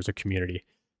can share as a community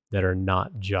that are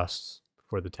not just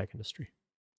for the tech industry.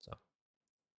 So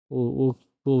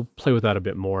we'll play with that a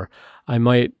bit more. I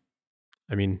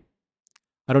mean,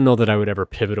 I don't know that I would ever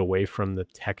pivot away from the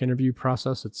tech interview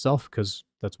process itself, because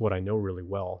that's what I know really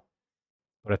well.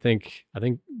 But I think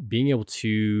being able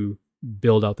to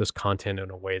build out this content in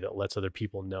a way that lets other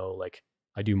people know, like,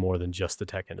 I do more than just the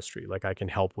tech industry. Like, I can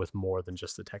help with more than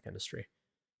just the tech industry.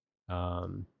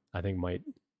 I think might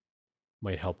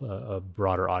help a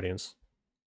broader audience.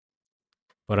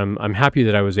 But I'm happy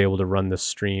that I was able to run this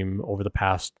stream over the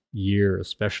past year,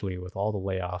 especially with all the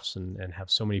layoffs and have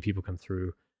so many people come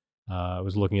through. I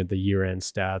was looking at the year-end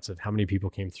stats of how many people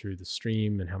came through the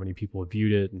stream and how many people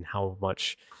viewed it and how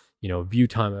much, you know, view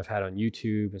time I've had on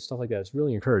YouTube and stuff like that. It's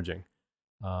really encouraging.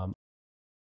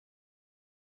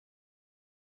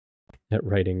 At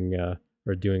writing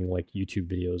or doing like YouTube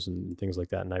videos and things like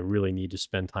that, and I really need to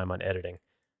spend time on editing.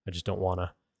 I just don't want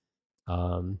to.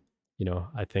 You know,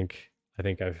 I think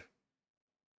I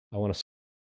want to.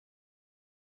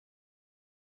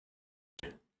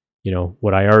 You know,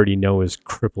 what I already know is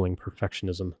crippling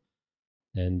perfectionism,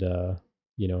 and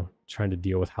you know, trying to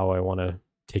deal with how I want to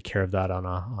take care of that on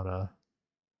a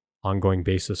ongoing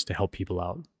basis to help people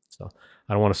out. So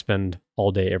I don't want to spend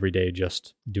all day, every day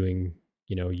just doing,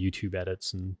 YouTube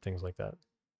edits and things like that.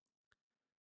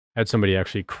 I had somebody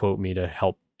actually quote me to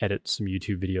help edit some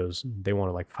YouTube videos. They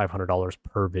wanted like $500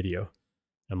 per video.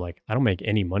 I'm like, I don't make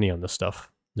any money on this stuff.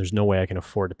 There's no way I can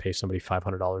afford to pay somebody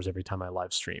 $500 every time I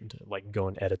live stream to like go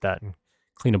and edit that and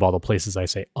clean up all the places I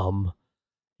say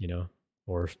you know,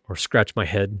 or scratch my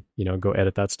head, go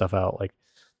edit that stuff out. Like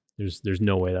there's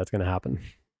no way that's gonna happen.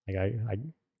 Like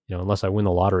unless I win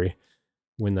the lottery,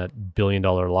 win that $1 billion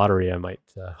lottery, I might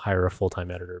hire a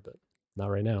full-time editor, but not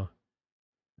right now.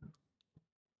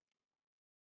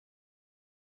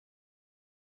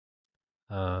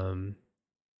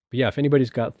 But yeah, if anybody's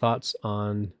got thoughts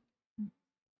on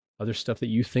other stuff that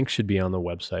you think should be on the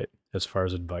website as far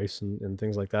as advice and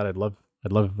things like that, I'd love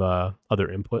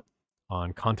other input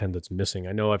on content that's missing.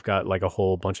 I know I've got like a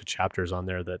whole bunch of chapters on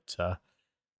there that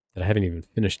I haven't even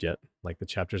finished yet. Like the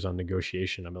chapters on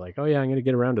negotiation, I'm like, oh yeah, I'm gonna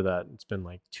get around to that. It's been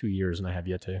like 2 years and I have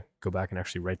yet to go back and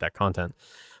actually write that content.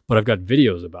 But I've got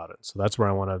videos about it, so that's where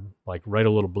I want to like write a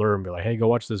little blurb and be like, hey, go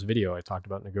watch this video. I talked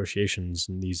about negotiations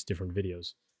in these different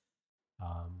videos.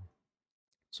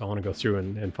 So I want to go through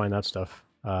and find that stuff.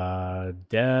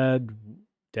 Dad,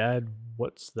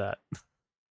 what's that?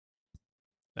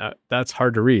 That's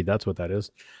hard to read. That's what that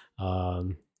is.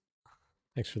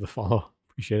 Thanks for the follow.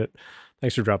 Appreciate it.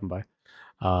 Thanks for dropping by.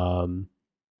 Let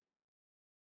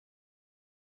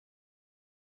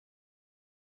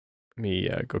me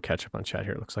go catch up on chat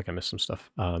here. It looks like I missed some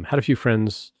stuff. Had a few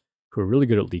friends who are really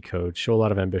good at LeetCode, show a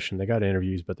lot of ambition. They got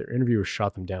interviews, but their interviewers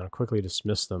shot them down, quickly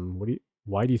dismissed them.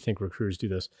 Why do you think recruiters do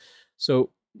this? So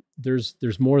there's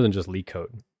more than just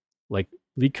LeetCode. Like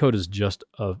LeetCode is just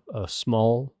a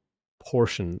small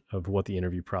portion of what the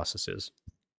interview process is.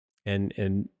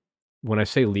 And when I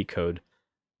say LeetCode,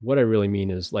 what I really mean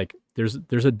is like there's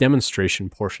a demonstration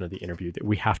portion of the interview that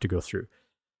we have to go through.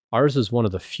 Ours is one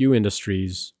of the few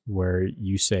industries where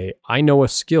you say, I know a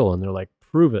skill, and they're like,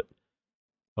 prove it.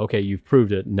 Okay, you've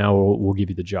proved it. Now we'll give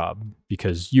you the job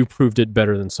because you proved it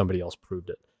better than somebody else proved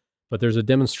it. But there's a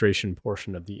demonstration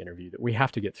portion of the interview that we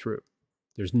have to get through.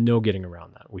 There's no getting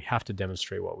around that. We have to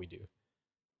demonstrate what we do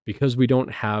because we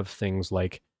don't have things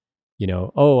like,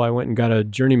 oh, I went and got a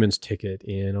journeyman's ticket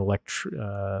in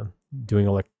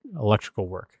doing electrical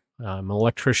work. I'm an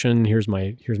electrician. Here's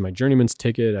my journeyman's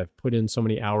ticket. I've put in so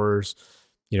many hours.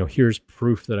 Here's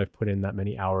proof that I've put in that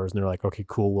many hours. And they're like, okay,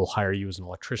 cool. We'll hire you as an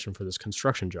electrician for this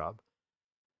construction job.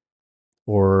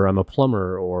 Or I'm a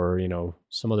plumber, or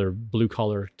some other blue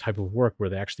collar type of work where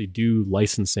they actually do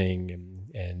licensing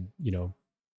and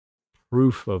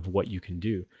proof of what you can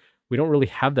do. We don't really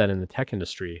have that in the tech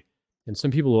industry. And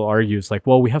some people will argue it's like,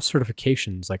 well, we have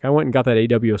certifications. Like I went and got that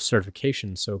AWS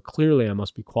certification, so clearly I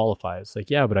must be qualified. It's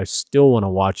like, yeah, but I still want to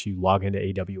watch you log into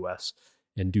AWS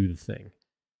and do the thing.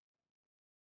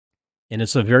 And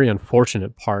it's a very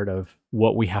unfortunate part of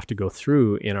what we have to go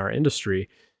through in our industry.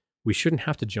 We shouldn't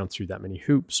have to jump through that many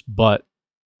hoops, but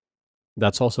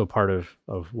that's also part of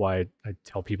why I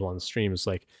tell people on the stream is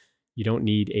like, you don't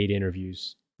need 8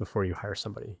 interviews before you hire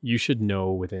somebody. You should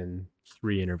know within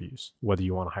 3 interviews whether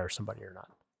you want to hire somebody or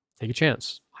not. Take a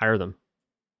chance, hire them.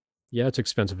 Yeah, it's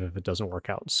expensive if it doesn't work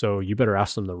out. So you better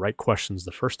ask them the right questions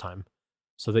the first time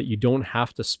so that you don't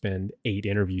have to spend 8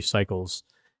 interview cycles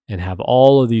and have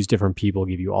all of these different people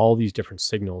give you all these different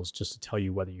signals just to tell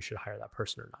you whether you should hire that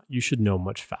person or not. You should know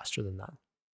much faster than that.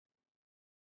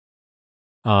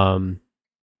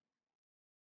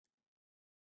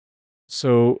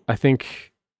 So I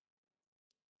think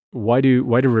why do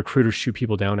recruiters shoot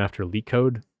people down after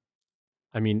LeetCode?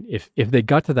 I mean, if they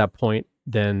got to that point,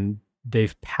 then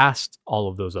they've passed all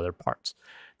of those other parts.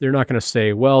 They're not going to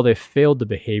say, well, they failed the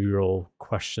behavioral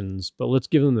questions, but let's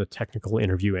give them the technical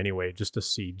interview anyway, just to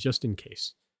see, just in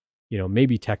case.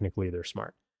 Maybe technically they're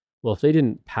smart. Well, if they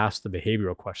didn't pass the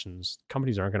behavioral questions,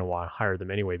 companies aren't going to want to hire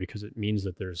them anyway because it means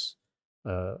that there's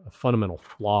a fundamental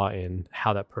flaw in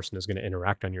how that person is going to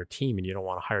interact on your team, and you don't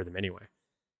want to hire them anyway.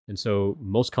 And so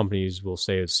most companies will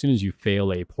say as soon as you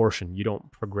fail a portion, you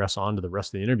don't progress on to the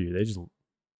rest of the interview. They just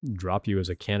drop you as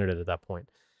a candidate at that point.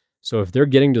 So if they're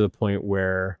getting to the point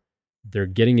where they're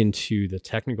getting into the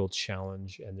technical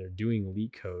challenge and they're doing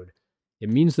LeetCode, it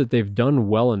means that they've done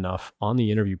well enough on the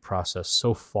interview process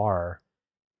so far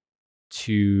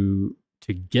to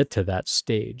get to that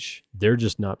stage. They're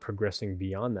just not progressing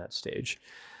beyond that stage.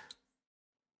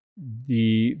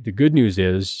 The good news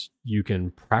is you can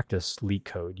practice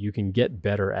LeetCode. You can get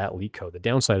better at LeetCode. The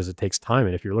downside is it takes time.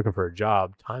 And if you're looking for a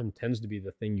job, time tends to be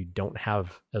the thing you don't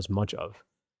have as much of.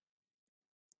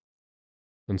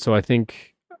 And so I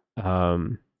think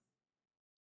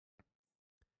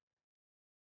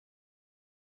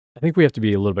I think we have to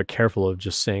be a little bit careful of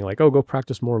just saying like, oh, go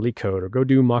practice more leak code or go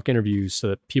do mock interviews so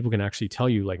that people can actually tell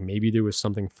you like maybe there was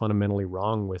something fundamentally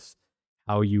wrong with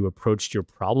how you approached your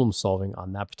problem solving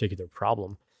on that particular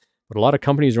problem. But a lot of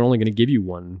companies are only going to give you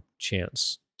one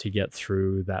chance to get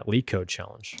through that leak code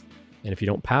challenge. And if you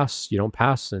don't pass, you don't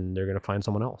pass, and they're going to find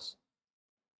someone else.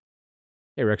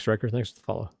 Hey, Rex Riker, thanks for the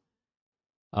follow.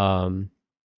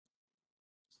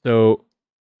 So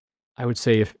I would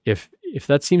say if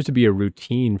that seems to be a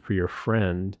routine for your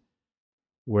friend,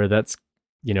 where that's,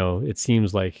 it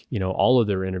seems like, all of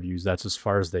their interviews, that's as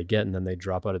far as they get, and then they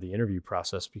drop out of the interview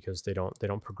process because they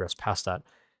don't progress past that,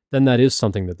 then that is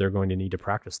something that they're going to need to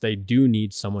practice. They do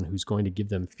need someone who's going to give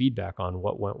them feedback on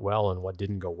what went well and what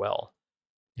didn't go well.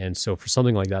 And so for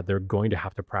something like that, they're going to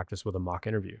have to practice with a mock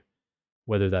interview,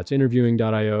 whether that's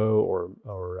interviewing.io or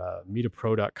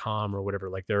meetapro.com or whatever.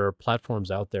 Like there are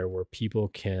platforms out there where people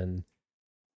can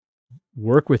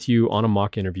work with you on a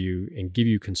mock interview and give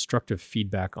you constructive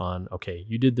feedback on, okay,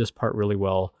 you did this part really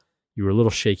well. You were a little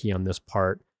shaky on this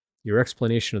part. Your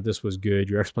explanation of this was good.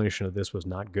 Your explanation of this was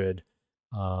not good.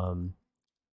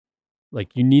 Like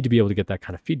you need to be able to get that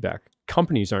kind of feedback.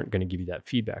 Companies aren't going to give you that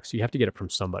feedback. So you have to get it from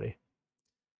somebody.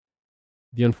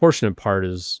 The unfortunate part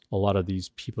is a lot of these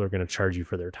people are going to charge you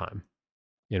for their time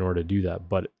in order to do that.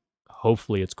 But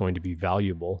hopefully it's going to be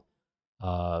valuable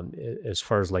as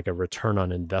far as like a return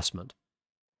on investment.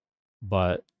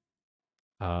 But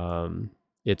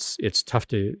it's tough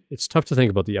to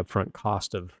think about the upfront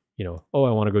cost of, oh,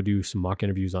 I want to go do some mock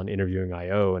interviews on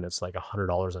interviewing.io and it's like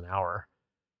 $100 an hour.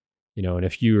 And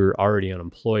if you're already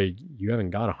unemployed, you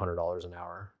haven't got $100 an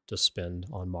hour to spend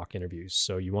on mock interviews.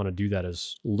 So you want to do that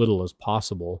as little as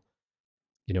possible.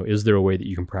 Is there a way that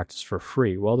you can practice for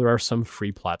free? Well, there are some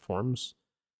free platforms.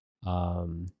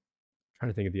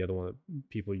 Trying to think of the other one that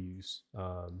people use.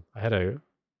 I had a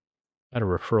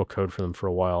referral code for them for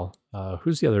a while.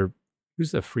 Who's the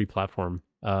free platform?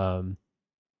 I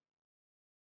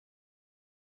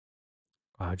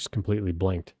just completely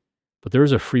blanked. But there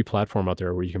is a free platform out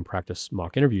there where you can practice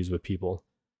mock interviews with people.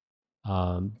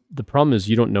 The problem is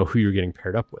you don't know who you're getting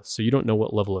paired up with. So you don't know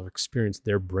what level of experience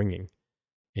they're bringing.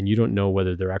 And you don't know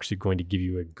whether they're actually going to give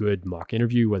you a good mock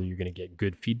interview, whether you're going to get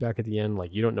good feedback at the end.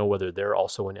 Like you don't know whether they're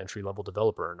also an entry-level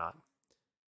developer or not.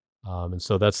 And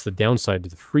so that's the downside to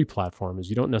the free platform is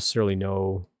you don't necessarily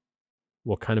know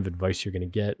what kind of advice you're going to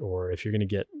get or if you're going to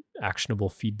get actionable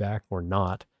feedback or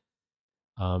not.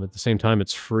 At the same time,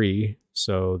 it's free.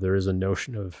 So there is a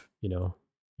notion of,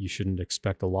 you shouldn't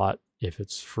expect a lot if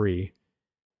it's free,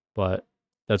 but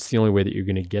that's the only way that you're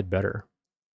going to get better.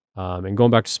 And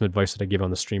going back to some advice that I gave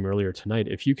on the stream earlier tonight,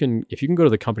 if you can go to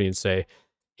the company and say,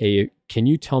 hey, can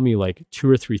you tell me like 2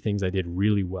 or 3 things I did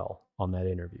really well on that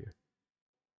interview?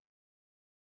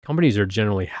 Companies are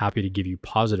generally happy to give you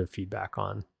positive feedback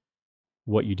on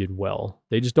what you did well.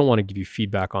 They just don't want to give you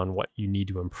feedback on what you need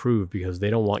to improve because they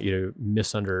don't want you to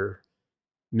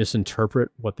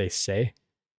misinterpret what they say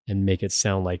and make it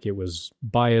sound like it was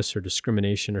bias or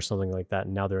discrimination or something like that.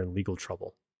 And now they're in legal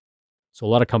trouble. So a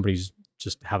lot of companies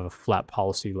just have a flat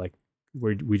policy, like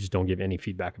we just don't give any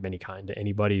feedback of any kind to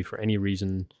anybody for any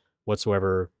reason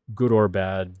whatsoever, good or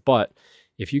bad. But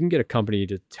if you can get a company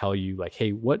to tell you like,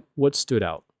 hey, what stood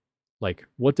out? Like,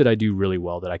 what did I do really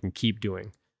well that I can keep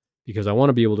doing? Because I want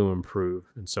to be able to improve.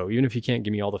 And so even if you can't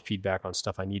give me all the feedback on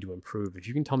stuff I need to improve, if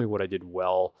you can tell me what I did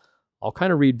well, I'll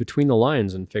kind of read between the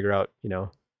lines and figure out,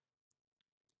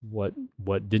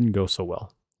 what didn't go so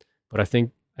well. But I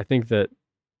think that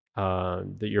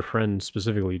that your friend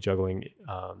specifically juggling,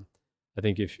 I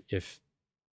think if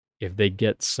they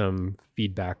get some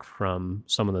feedback from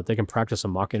someone that they can practice a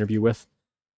mock interview with,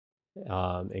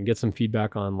 and get some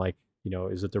feedback on like,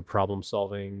 is it their problem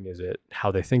solving? Is it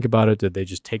how they think about it? Did they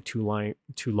just take too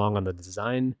long on the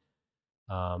design?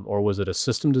 Or was it a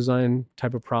system design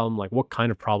type of problem? Like what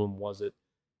kind of problem was it?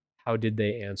 How did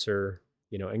they answer?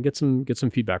 And get some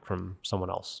feedback from someone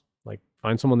else. Like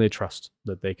find someone they trust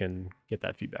that they can get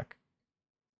that feedback.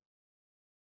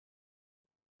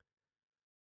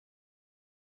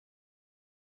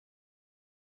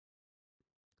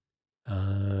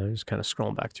 Just kind of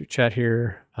scrolling back through chat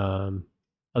here.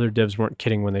 Other devs weren't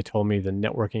kidding when they told me the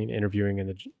networking,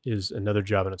 interviewing, is another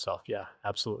job in itself. Yeah,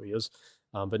 absolutely is.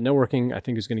 But networking, I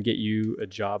think, is going to get you a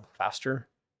job faster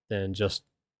than just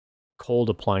cold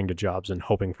applying to jobs and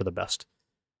hoping for the best.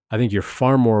 I think you're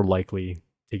far more likely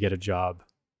to get a job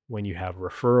when you have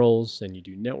referrals and you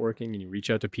do networking and you reach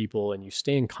out to people and you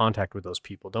stay in contact with those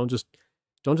people. Don't just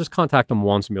contact them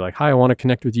once and be like, hi, I want to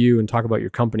connect with you and talk about your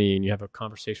company, and you have a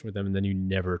conversation with them and then you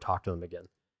never talk to them again.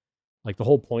 Like the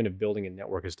whole point of building a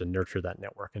network is to nurture that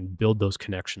network and build those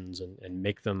connections and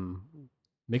make them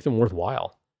Make them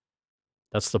worthwhile.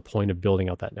 That's the point of building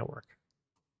out that network.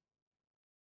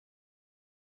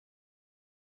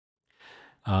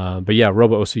 But yeah,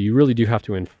 Robo, so you really do have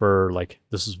to infer, like,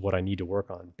 this is what I need to work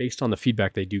on based on the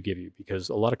feedback they do give you, because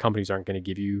a lot of companies aren't going to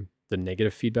give you the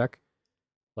negative feedback.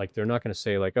 Like, they're not going to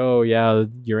say, like, oh yeah,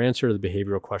 your answer to the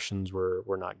behavioral questions were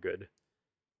not good.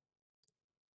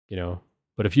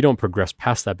 But if you don't progress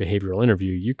past that behavioral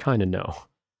interview, you kind of know.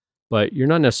 But you're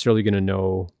not necessarily going to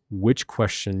know which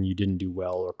question you didn't do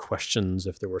well, or questions,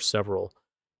 if there were several.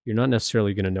 You're not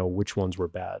necessarily going to know which ones were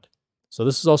bad. So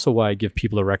this is also why I give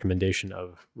people a recommendation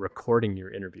of recording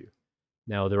your interview.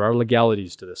 Now, there are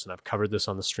legalities to this, and I've covered this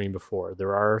on the stream before.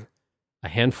 There are a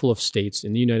handful of states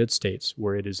in the United States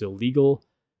where it is illegal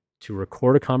to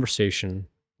record a conversation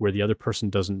where the other person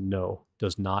does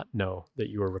not know that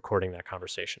you are recording that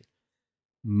conversation.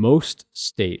 Most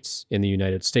states in the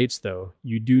United States, though,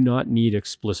 you do not need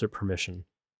explicit permission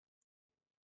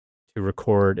to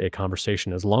record a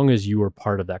conversation as long as you are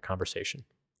part of that conversation.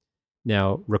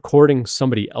 Now, recording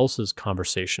somebody else's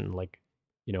conversation, like,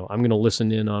 I'm going to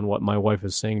listen in on what my wife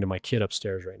is saying to my kid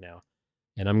upstairs right now,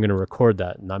 and I'm going to record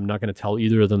that, and I'm not going to tell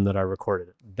either of them that I recorded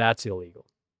it. That's illegal.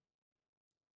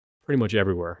 Pretty much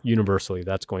everywhere, universally,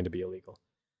 that's going to be illegal.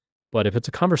 But if it's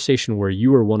a conversation where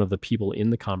you are one of the people in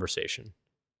the conversation,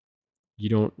 you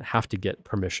don't have to get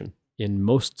permission in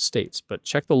most states, but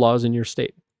check the laws in your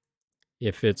state.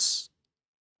 If it's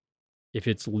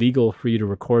legal for you to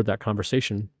record that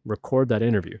conversation, record that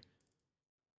interview.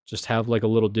 Just have like a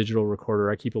little digital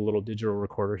recorder. I keep a little digital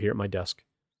recorder here at my desk.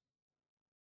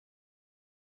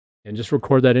 And just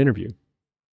record that interview.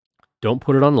 Don't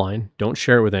put it online. Don't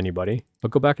share it with anybody,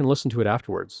 but go back and listen to it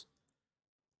afterwards.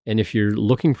 And if you're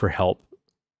looking for help,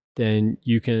 then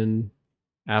you can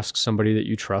ask somebody that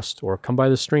you trust, or come by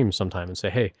the stream sometime and say,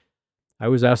 hey, I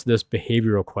was asked this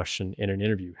behavioral question in an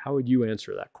interview. How would you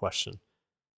answer that question?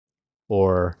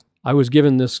 Or I was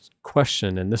given this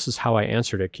question and this is how I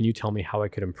answered it. Can you tell me how I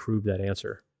could improve that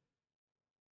answer?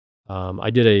 I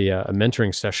did a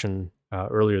mentoring session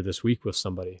earlier this week with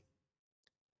somebody,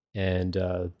 and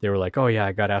they were like, oh yeah,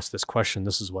 I got asked this question.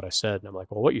 This is what I said. And I'm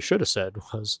like, well, what you should have said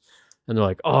was, and they're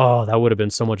like, oh, that would have been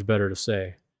so much better to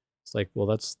say. It's like, well,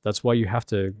 that's why you have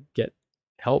to get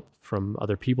help from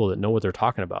other people that know what they're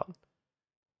talking about.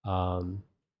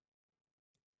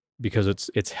 Because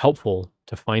it's helpful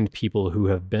to find people who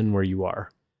have been where you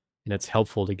are, and it's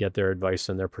helpful to get their advice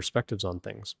and their perspectives on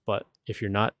things. But if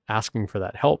you're not asking for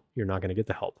that help, you're not going to get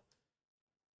the help.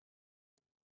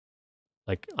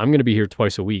 Like, I'm going to be here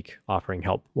twice a week offering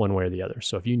help one way or the other.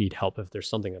 So if you need help, if there's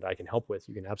something that I can help with,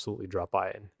 you can absolutely drop by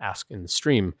and ask in the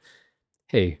stream.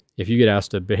 Hey, if you get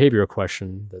asked a behavioral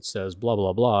question that says blah,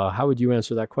 blah, blah, how would you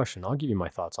answer that question? I'll give you my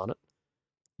thoughts on it.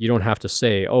 You don't have to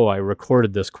say, oh, I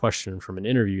recorded this question from an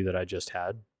interview that I just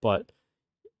had, but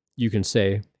you can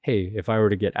say, hey, if I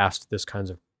were to get asked this kind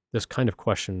of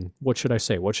question, what should I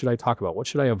say? What should I talk about? What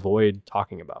should I avoid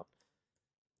talking about?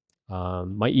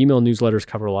 My email newsletters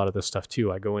cover a lot of this stuff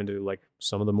too. I go into like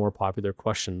some of the more popular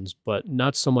questions, but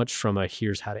not so much from a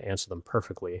here's how to answer them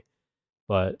perfectly,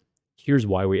 but here's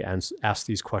why we ask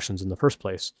these questions in the first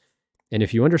place. And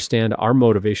if you understand our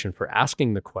motivation for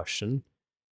asking the question,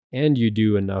 and you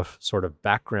do enough sort of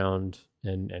background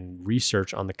and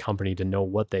research on the company to know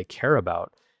what they care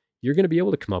about, you're going to be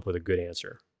able to come up with a good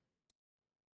answer.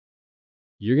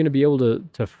 You're going to be able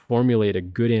to formulate a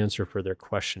good answer for their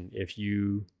question if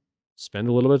you spend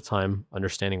a little bit of time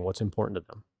understanding what's important to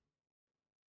them.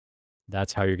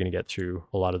 That's how you're going to get through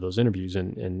a lot of those interviews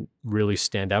and really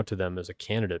stand out to them as a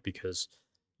candidate, because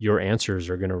your answers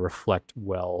are going to reflect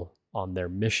well on their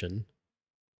mission.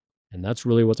 And that's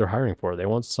really what they're hiring for. They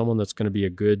want someone that's going to be a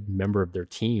good member of their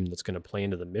team, that's going to play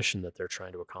into the mission that they're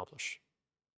trying to accomplish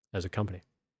as a company.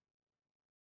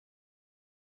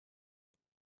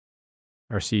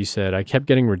 RC said, I kept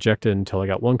getting rejected until I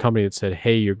got one company that said,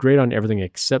 hey, you're great on everything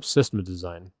except system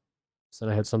design. So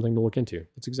then I had something to look into.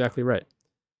 That's exactly right.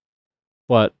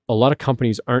 But a lot of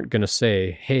companies aren't going to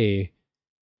say, hey,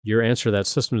 your answer to that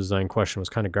system design question was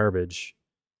kind of garbage.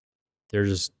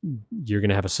 You're going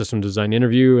to have a system design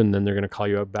interview, and then they're going to call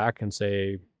you up back and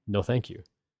say, no, thank you.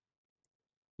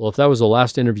 Well, if that was the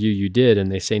last interview you did and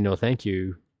they say, no, thank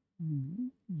you,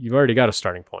 you've already got a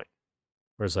starting point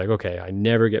where it's like, okay, I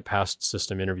never get past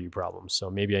system interview problems, so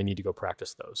maybe I need to go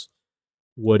practice those.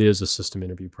 What is a system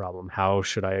interview problem? How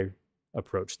should I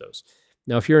approach those?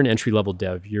 Now, if you're an entry-level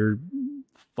dev, you're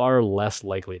far less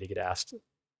likely to get asked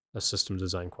a system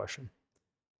design question.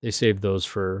 They save those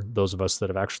for those of us that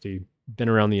have actually been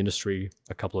around the industry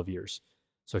a couple of years.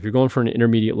 So if you're going for an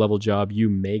intermediate level job, you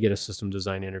may get a system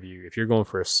design interview. If you're going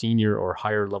for a senior or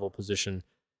higher level position,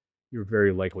 you're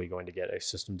very likely going to get a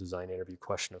system design interview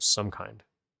question of some kind.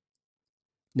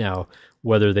 Now,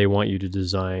 whether they want you to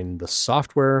design the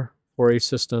software for a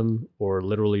system or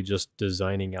literally just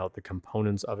designing out the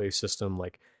components of a system,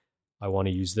 like I want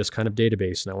to use this kind of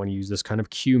database and I want to use this kind of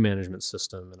queue management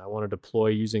system and I want to deploy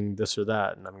using this or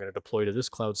that and I'm going to deploy to this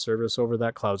cloud service over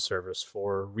that cloud service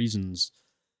for reasons.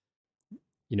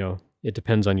 It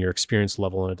depends on your experience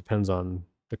level and it depends on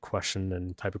the question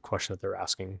and type of question that they're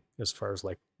asking as far as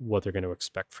like what they're going to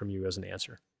expect from you as an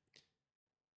answer.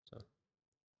 So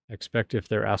I expect if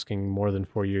they're asking more than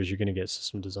 4 years, you're going to get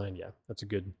system design. Yeah, that's a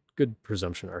good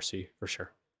presumption, RC, for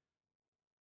sure.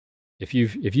 If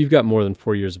you've got more than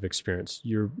 4 years of experience,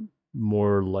 you're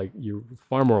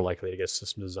far more likely to get a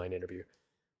system design interview.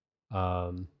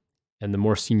 And the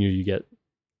more senior you get,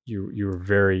 you're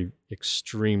very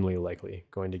extremely likely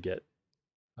going to get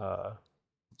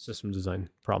system design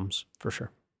problems for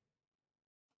sure.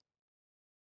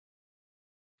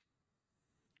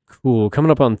 Cool.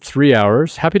 Coming up on 3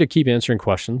 hours. Happy to keep answering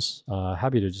questions.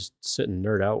 Happy to just sit and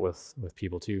nerd out with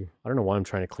people too. I don't know why I'm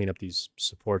trying to clean up these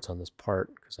supports on this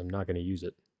part because I'm not going to use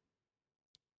it.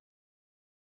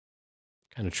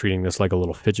 Kind of treating this like a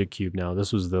little fidget cube now.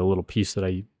 This was the little piece that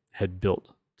I had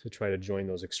built to try to join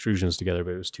those extrusions together,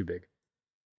 but it was too big.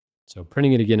 So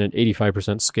printing it again at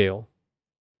 85% scale.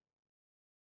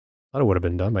 Thought it would have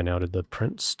been done by now. Did the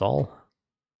print stall?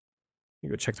 Let me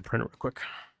go check the printer real quick.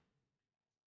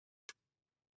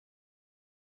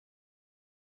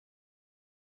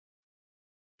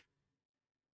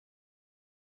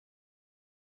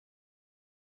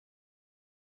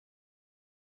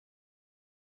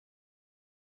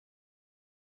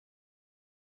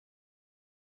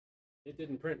 It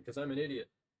didn't print because I'm an idiot.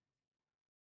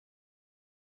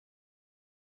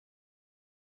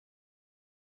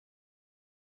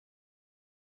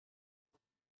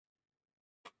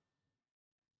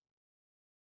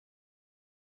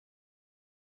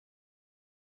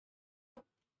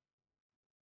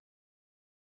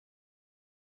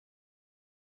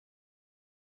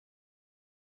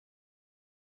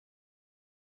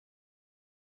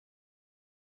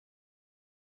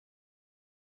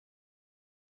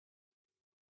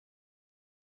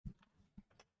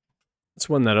 That's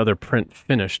when that other print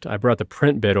finished. I brought the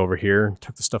print bed over here,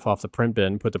 took the stuff off the print bed,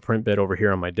 and put the print bed over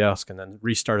here on my desk, and then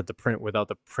restarted the print without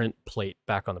the print plate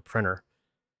back on the printer.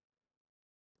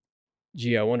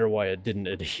 Gee, I wonder why it didn't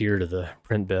adhere to the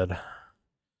print bed.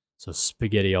 So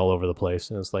spaghetti all over the place.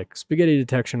 And it's like spaghetti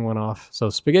detection went off. So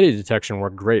spaghetti detection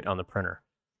worked great on the printer.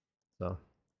 So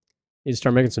you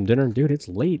start making some dinner. Dude, it's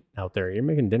late out there. You're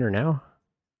making dinner now?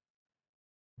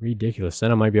 Ridiculous.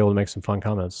 Then I might be able to make some fun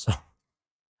comments.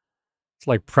 It's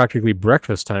like practically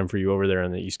breakfast time for you over there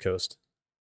on the East Coast.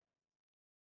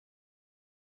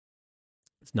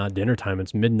 It's not dinner time.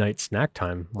 It's midnight snack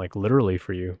time, like literally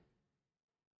for you.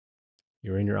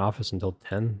 You were in your office until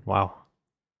 10? Wow.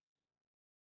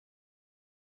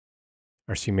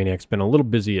 RC Maniac's been a little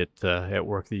busy at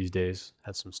work these days.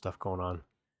 Had some stuff going on.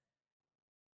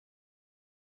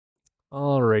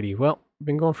 Alrighty, well,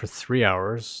 been going for 3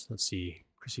 hours. Let's see.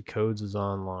 Chrissy Codes is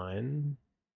online.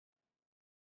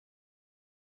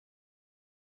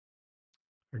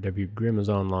 RW Grimm is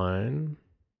online.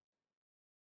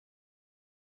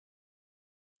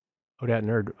 ODAT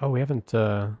Nerd. Oh, we haven't,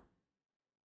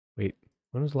 wait,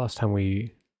 when was the last time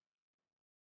we,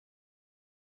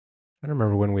 I don't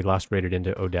remember when we last rated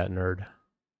into ODAT Nerd.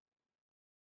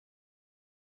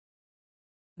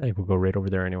 I think we'll go right over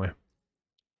there anyway.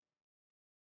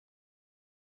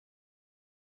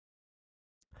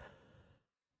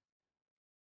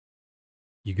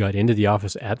 You got into the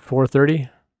office at 4:30?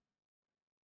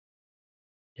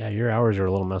 Yeah, your hours are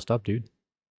a little messed up, dude.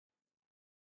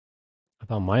 I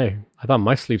thought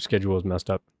my sleep schedule was messed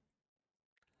up.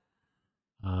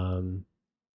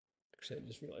 Actually, I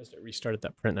just realized I restarted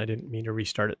that print. I didn't mean to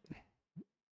restart it.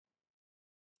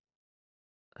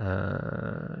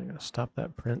 I'm gonna stop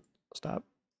that print. Stop.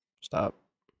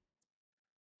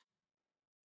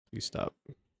 Please stop.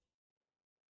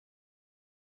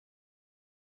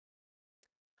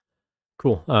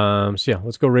 Cool. So yeah,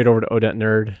 let's go right over to ODAT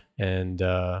Nerd and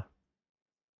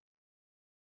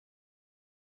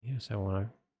yes, I want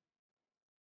to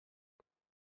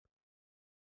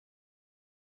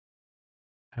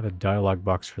have a dialog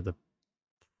box for the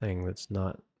thing that's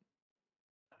not.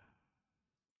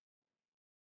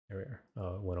 There we are.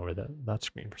 Oh, it went over that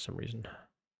screen for some reason.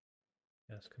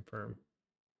 Yes, confirm.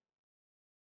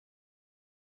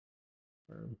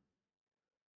 Confirm.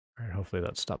 All right, hopefully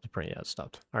that stopped the print. Yeah, it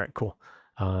stopped. All right, cool.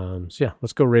 So yeah,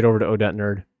 let's go right over to ODAT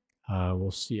Nerd.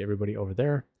 We'll see everybody over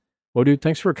there. Well, dude,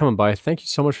 thanks for coming by. Thank you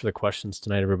so much for the questions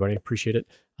tonight, everybody. Appreciate it.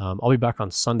 I'll be back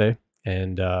on Sunday,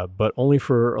 and but only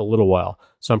for a little while.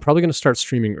 So I'm probably going to start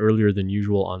streaming earlier than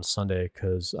usual on Sunday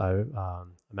because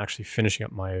I'm actually finishing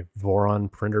up my Voron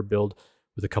printer build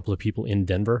with a couple of people in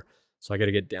Denver. So I got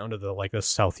to get down to the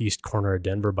southeast corner of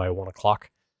Denver by 1 o'clock.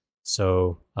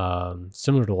 So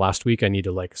similar to last week, I need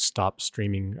to stop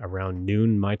streaming around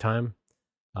noon my time.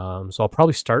 So I'll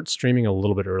probably start streaming a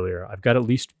little bit earlier. I've got at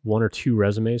least 1 or 2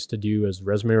 resumes to do as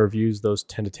resume reviews. Those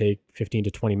tend to take 15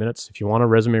 to 20 minutes. If you want a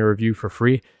resume review for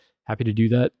free, happy to do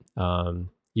that.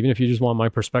 Even if you just want my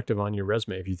perspective on your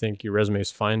resume, if you think your resume is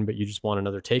fine, but you just want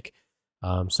another take,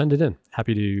 send it in.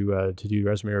 Happy to do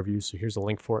resume reviews. So here's a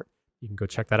link for it. You can go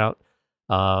check that out.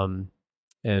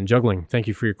 And Juggling, thank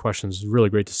you for your questions. Really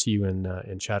great to see you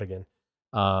in chat again.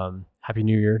 Happy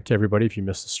New Year to everybody if you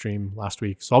missed the stream last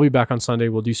week. So I'll be back on Sunday.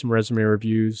 We'll do some resume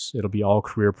reviews. It'll be all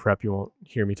career prep. You won't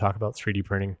hear me talk about 3D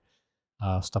printing,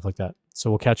 stuff like that. So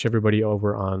we'll catch everybody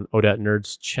over on ODAT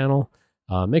Nerd's channel.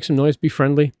 Make some noise, be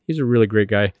friendly. He's a really great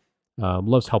guy.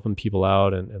 Loves helping people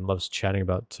out and loves chatting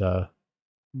about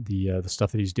the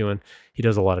stuff that he's doing. He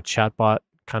does a lot of chatbot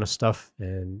kind of stuff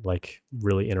and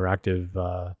really interactive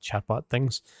chatbot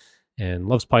things, and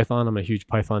loves Python. I'm a huge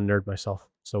Python nerd myself.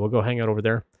 So we'll go hang out over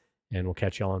there, and we'll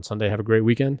catch y'all on Sunday. Have a great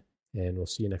weekend, and we'll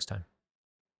see you next time.